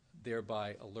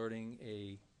 thereby alerting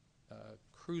a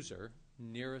cruiser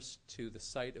nearest to the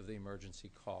site of the emergency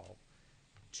call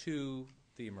to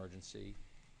the emergency,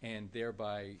 and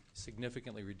thereby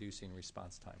significantly reducing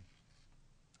response time.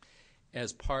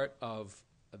 As part of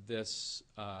this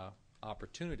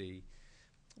opportunity,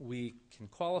 we can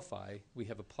qualify, we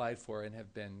have applied for and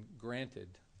have been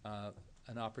granted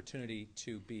an opportunity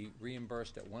to be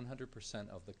reimbursed at 100%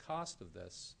 of the cost of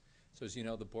this. So as you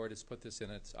know, the board has put this in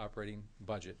its operating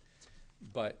budget,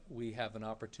 but we have an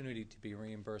opportunity to be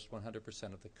reimbursed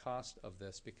 100% of the cost of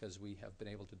this because we have been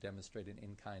able to demonstrate an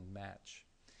in-kind match.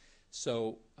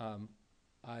 So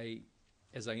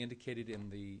as I indicated in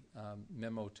the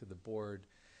memo to the board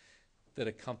that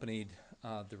accompanied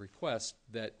the request,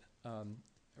 that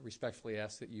I respectfully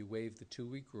ask that you waive the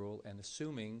 2-week rule, and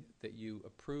assuming that you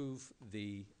approve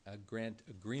the grant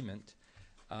agreement,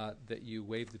 that you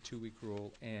waive the 2-week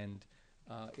rule, and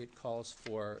it calls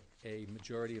for a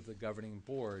majority of the governing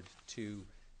board to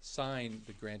sign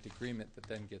the grant agreement that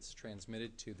then gets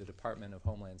transmitted to the Department of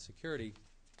Homeland Security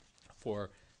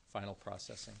for final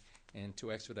processing. And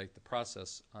to expedite the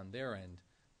process on their end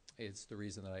is the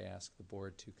reason that I ask the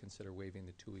board to consider waiving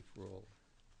the 2-week rule.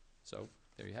 So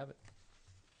there you have it.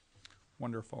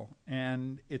 Wonderful.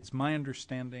 And it's my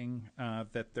understanding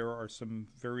that there are some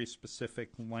very specific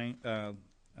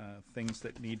things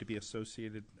that need to be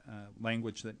associated,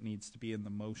 language that needs to be in the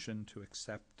motion to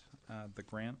accept the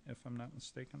grant, if I'm not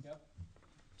mistaken. Yep.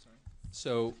 Sorry.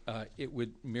 So it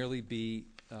would merely be,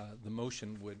 the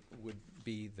motion would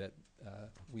be that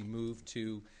we move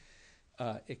to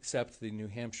accept the New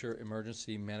Hampshire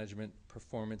Emergency Management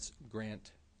Performance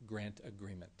Grant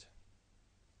agreement.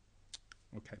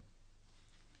 Okay.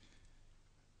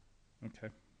 Okay.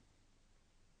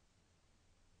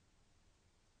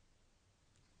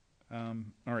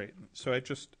 All right. So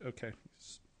okay.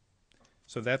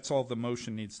 So that's all the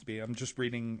motion needs to be. I'm just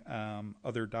reading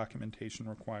other documentation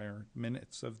required.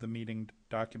 Minutes of the meeting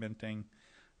documenting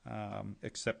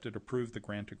accepted, approved the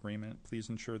grant agreement. Please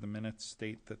ensure the minutes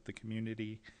state that the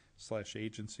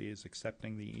community/agency is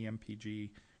accepting the EMPG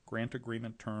grant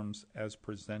agreement terms as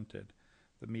presented.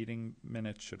 The meeting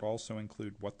minutes should also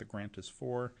include what the grant is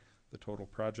for, the total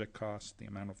project cost, the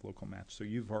amount of local match. So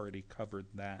you've already covered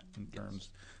that in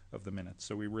terms of the minutes.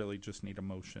 So we really just need a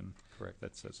motion. Correct.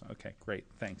 That says, okay, great,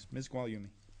 thanks. Ms. Gualiumi.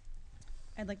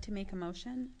 I'd like to make a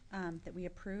motion that we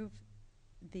approve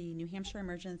the New Hampshire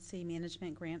Emergency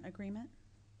Management Grant Agreement.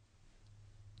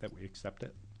 That we accept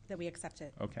it? That we accept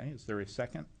it. Okay, is there a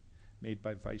second? Made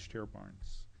by Vice Chair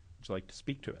Barnes. Would you like to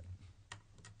speak to it?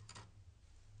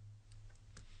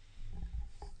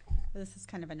 This is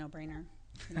kind of a no-brainer.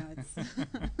 You know, it's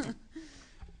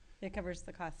it covers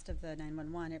the cost of the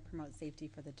 911. It promotes safety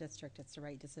for the district. It's the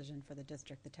right decision for the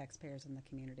district, the taxpayers, and the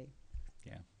community.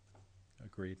 Yeah,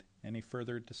 agreed. Any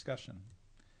further discussion?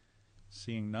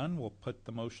 Seeing none, we'll put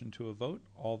the motion to a vote.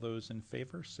 All those in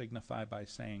favor signify by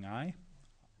saying aye.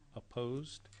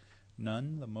 Opposed?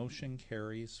 None. The motion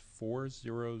carries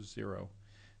 4-0-0.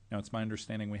 Now, it's my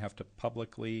understanding we have to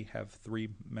publicly have 3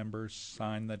 members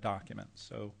sign the document.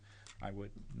 So I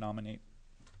would nominate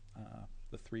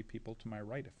the 3 people to my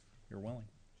right, if you're willing,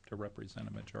 to represent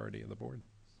a majority of the board.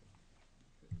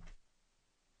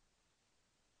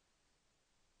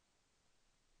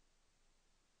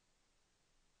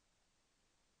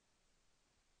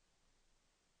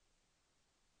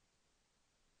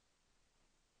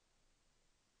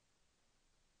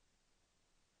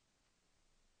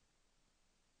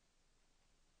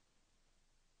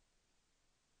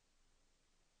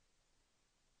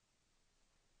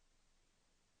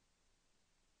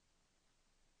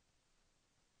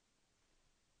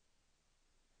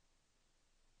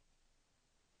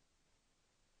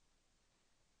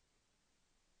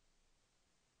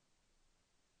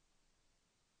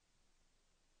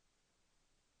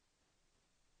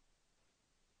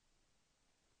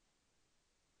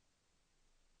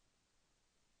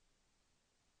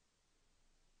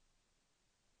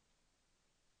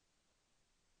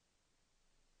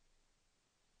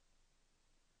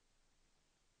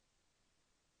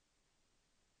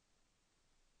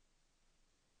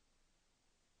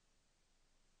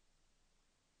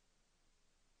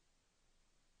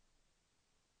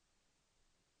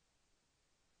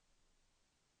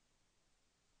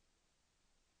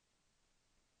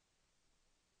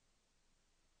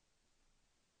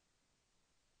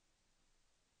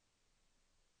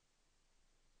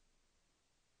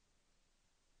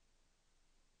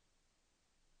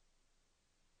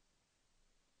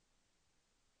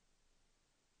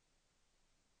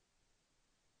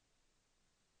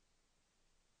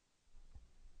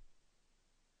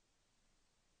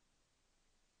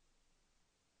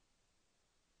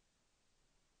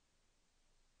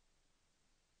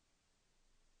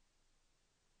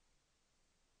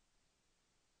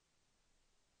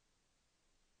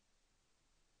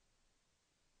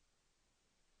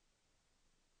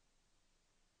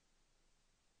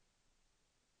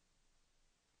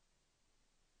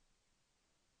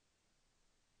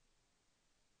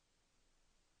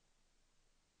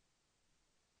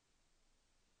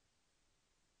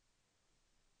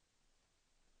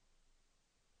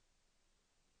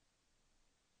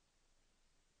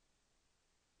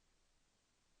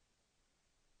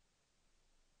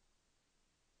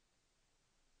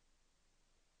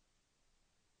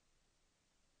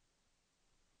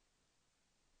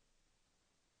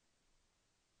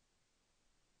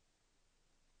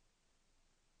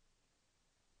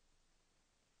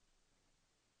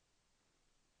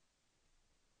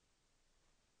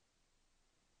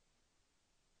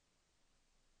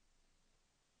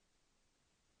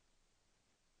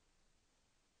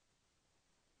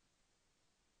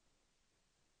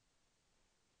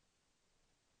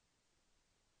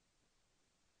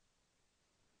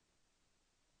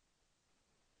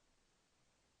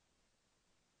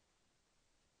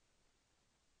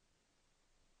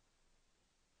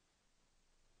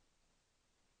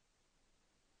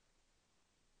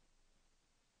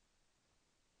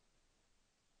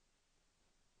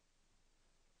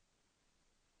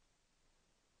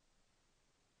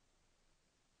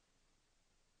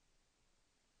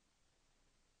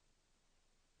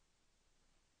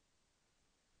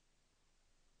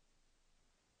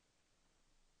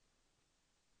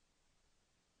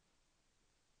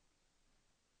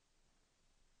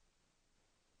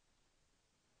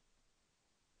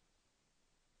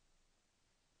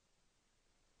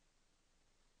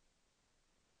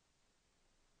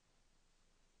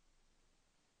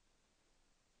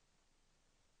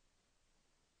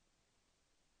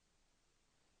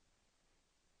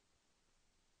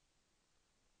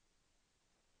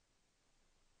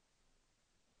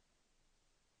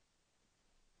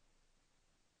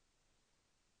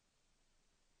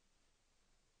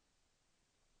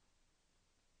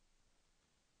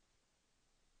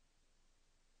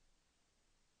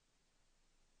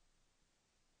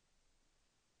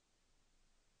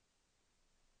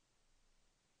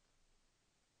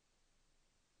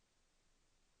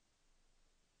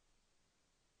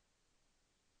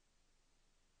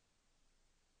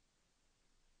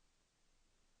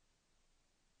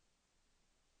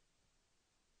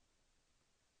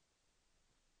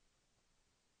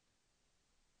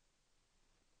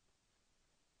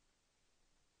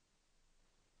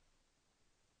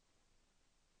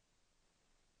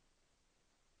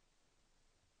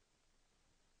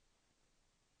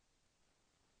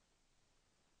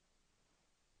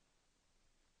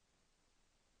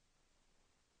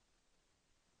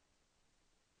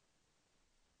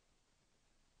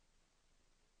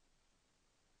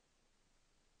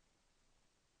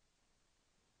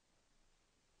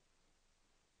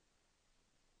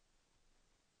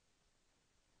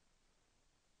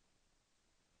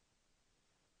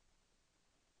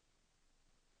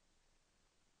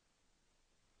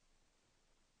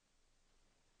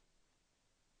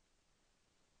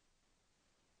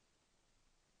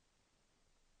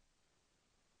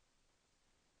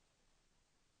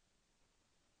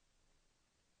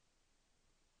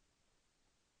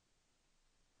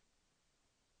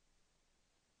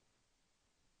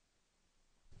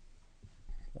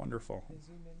 Wonderful.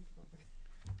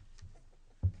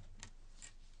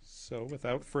 So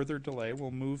without further delay,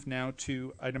 we'll move now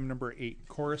to item number 8,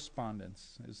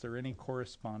 correspondence. Is there any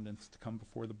correspondence to come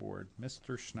before the board?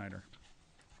 Mr. Schneider.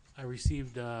 I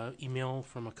received email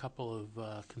from a couple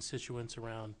of constituents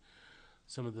around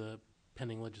some of the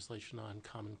pending legislation on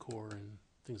Common Core and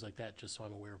things like that, just so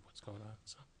I'm aware of what's going on.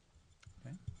 So,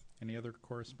 Okay. Any other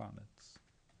correspondence?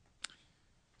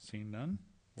 Seeing none,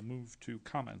 we'll move to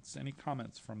comments. Any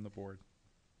comments from the board?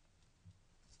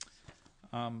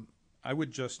 I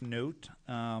would just note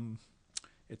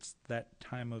it's that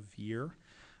time of year.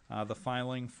 The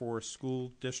filing for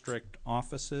school district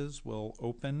offices will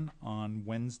open on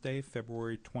Wednesday,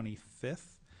 February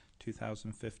 25th,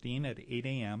 2015 at 8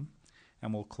 a.m.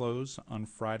 and will close on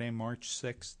Friday, March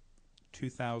 6th,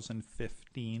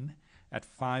 2015 at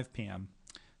 5 p.m.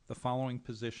 The following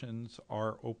positions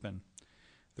are open.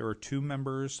 There are 2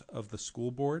 members of the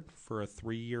school board for a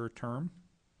 3-year term,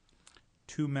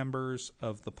 2 members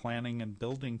of the Planning and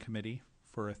Building Committee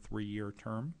for a 3-year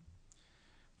term,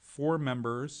 4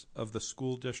 members of the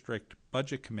School District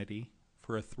Budget Committee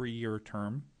for a 3-year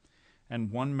term,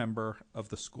 and 1 member of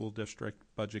the School District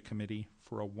Budget Committee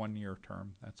for a 1-year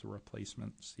term. That's a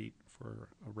replacement seat for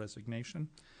a resignation.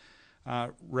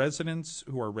 Residents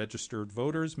who are registered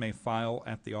voters may file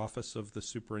at the office of the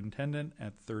superintendent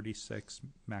at 36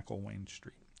 McElwain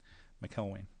Street.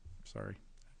 McElwain, sorry.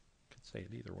 Could say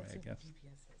it either way, I guess.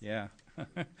 Yeah,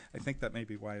 I think that may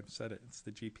be why I've said it. It's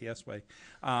the GPS way.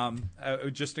 I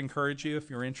would just encourage you, if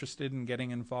you're interested in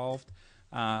getting involved,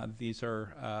 these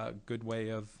are a good way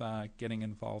of getting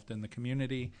involved in the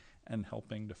community and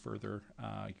helping to further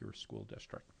your school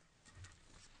district.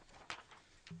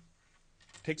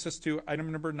 Takes us to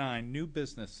item number 9, new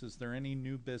business. Is there any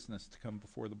new business to come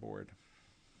before the board?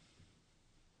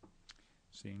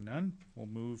 Seeing none, we'll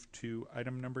move to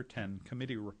item number 10,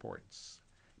 committee reports.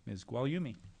 Ms.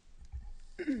 Guagliumi.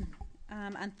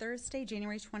 On Thursday,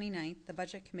 January 29th, the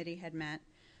Budget Committee had met.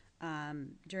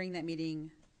 During that meeting,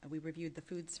 we reviewed the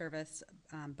food service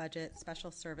budget,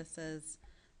 special services,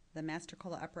 the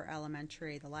Mastercola Upper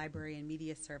Elementary, the library and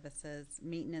media services,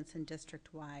 maintenance and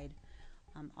district-wide.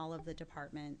 All of the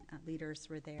department leaders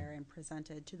were there and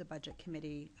presented to the Budget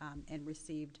Committee and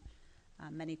received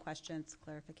many questions,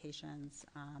 clarifications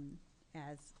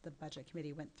as the Budget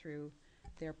Committee went through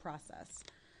their process.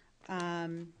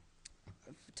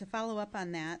 To follow up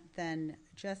on that, then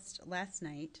just last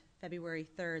night, February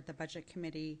 3rd, the Budget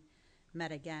Committee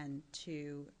met again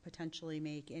to potentially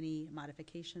make any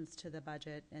modifications to the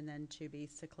budget and then to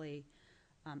basically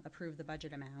approve the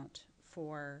budget amount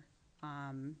for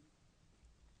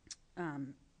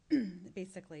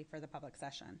basically for the public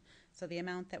session. So the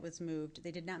amount that was moved,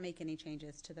 they did not make any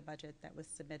changes to the budget that was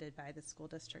submitted by the school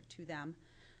district to them.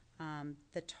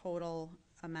 The total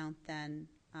amount then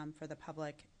for the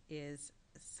public is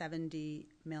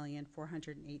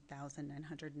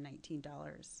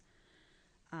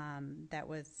 $70,408,919. That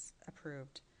was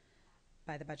approved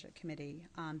by the Budget Committee.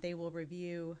 They will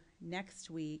review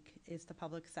next week is the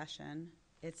public session.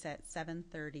 It's at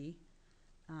 7:30.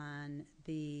 On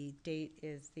the date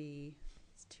is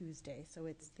it's Tuesday, so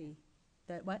it's the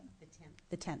what? The 10th.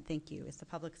 The 10th, thank you. It's the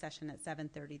public session at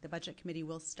 7:30. The Budget Committee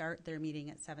will start their meeting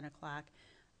at 7 o'clock,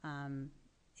 and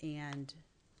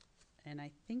I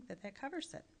think that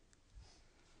covers it.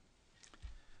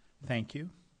 Thank you.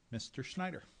 Mr.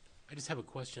 Schneider. I just have a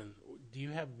question. Do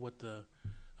you have what the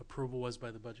approval was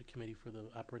by the Budget Committee for the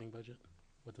operating budget?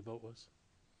 What the vote was?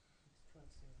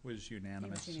 Was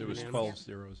unanimous. It It was was unanimous.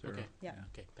 12-0-0. Okay. Yeah.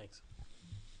 Okay, thanks.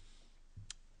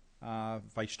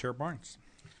 Vice Chair Barnes.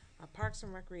 Parks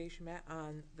and Recreation met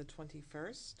on the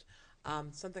 21st.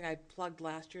 Something I plugged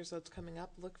last year, so it's coming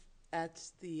up. Look at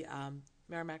the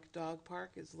Merrimack Dog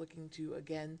Park is looking to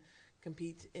again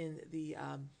compete in the.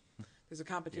 There's a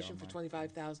competition for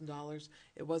 $25,000.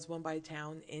 It was won by a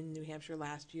town in New Hampshire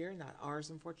last year, not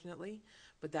ours, unfortunately,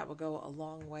 but that will go a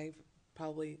long way,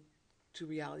 probably, to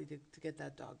reality to get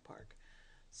that dog park.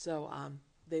 So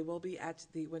they will be at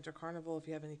the Winter Carnival if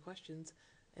you have any questions.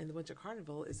 And the Winter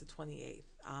Carnival is the 28th.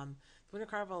 The Winter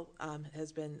Carnival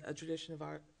has been a tradition of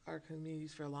our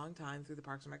communities for a long time through the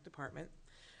Parks and Rec Department.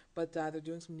 But they're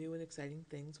doing some new and exciting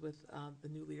things with the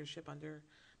new leadership under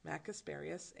Matt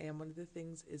Kasparius. And one of the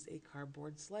things is a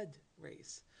cardboard sled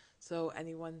race. So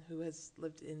anyone who has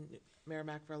lived in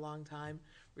Merrimack for a long time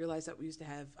realized that we used to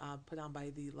have put on by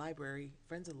the library,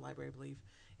 Friends of the Library, I believe,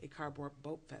 a cardboard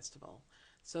boat festival.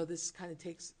 So this kind of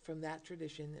takes from that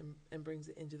tradition and brings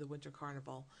it into the Winter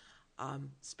Carnival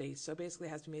space. So basically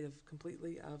it has to be made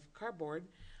completely of cardboard,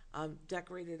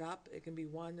 decorated up. It can be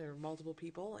one or multiple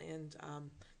people, and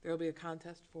there will be a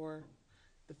contest for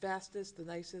the fastest, the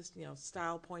nicest.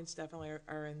 Style points definitely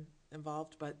are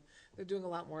involved, but they're doing a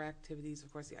lot more activities.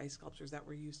 Of course, the ice sculptures that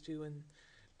we're used to, and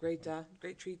great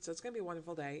treats. So it's going to be a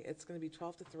wonderful day. It's going to be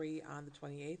 12 to 3 on the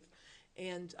 28th.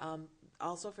 And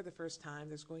also for the first time,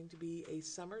 there's going to be a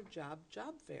summer job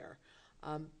fair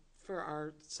for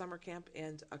our summer camp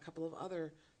and a couple of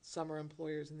other summer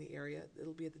employers in the area.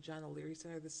 It'll be at the John O'Leary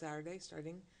Center this Saturday,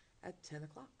 starting at 10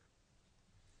 o'clock.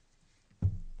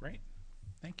 Great.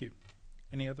 Thank you.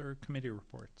 Any other committee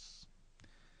reports?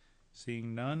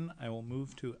 Seeing none, I will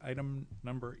move to item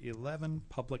number 11,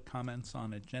 public comments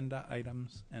on agenda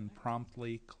items, and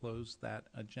promptly close that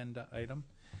agenda item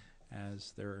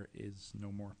as there is no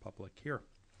more public here.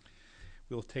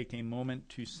 We'll take a moment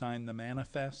to sign the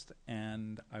manifest,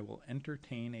 and I will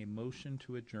entertain a motion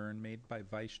to adjourn made by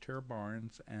Vice Chair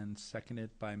Barnes and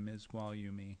seconded by Ms.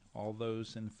 Gualiumi. All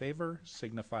those in favor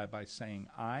signify by saying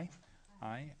aye.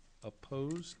 Aye.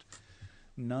 Opposed?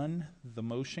 None. The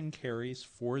motion carries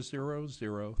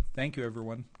 4-0-0. Thank you,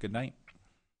 everyone. Good night.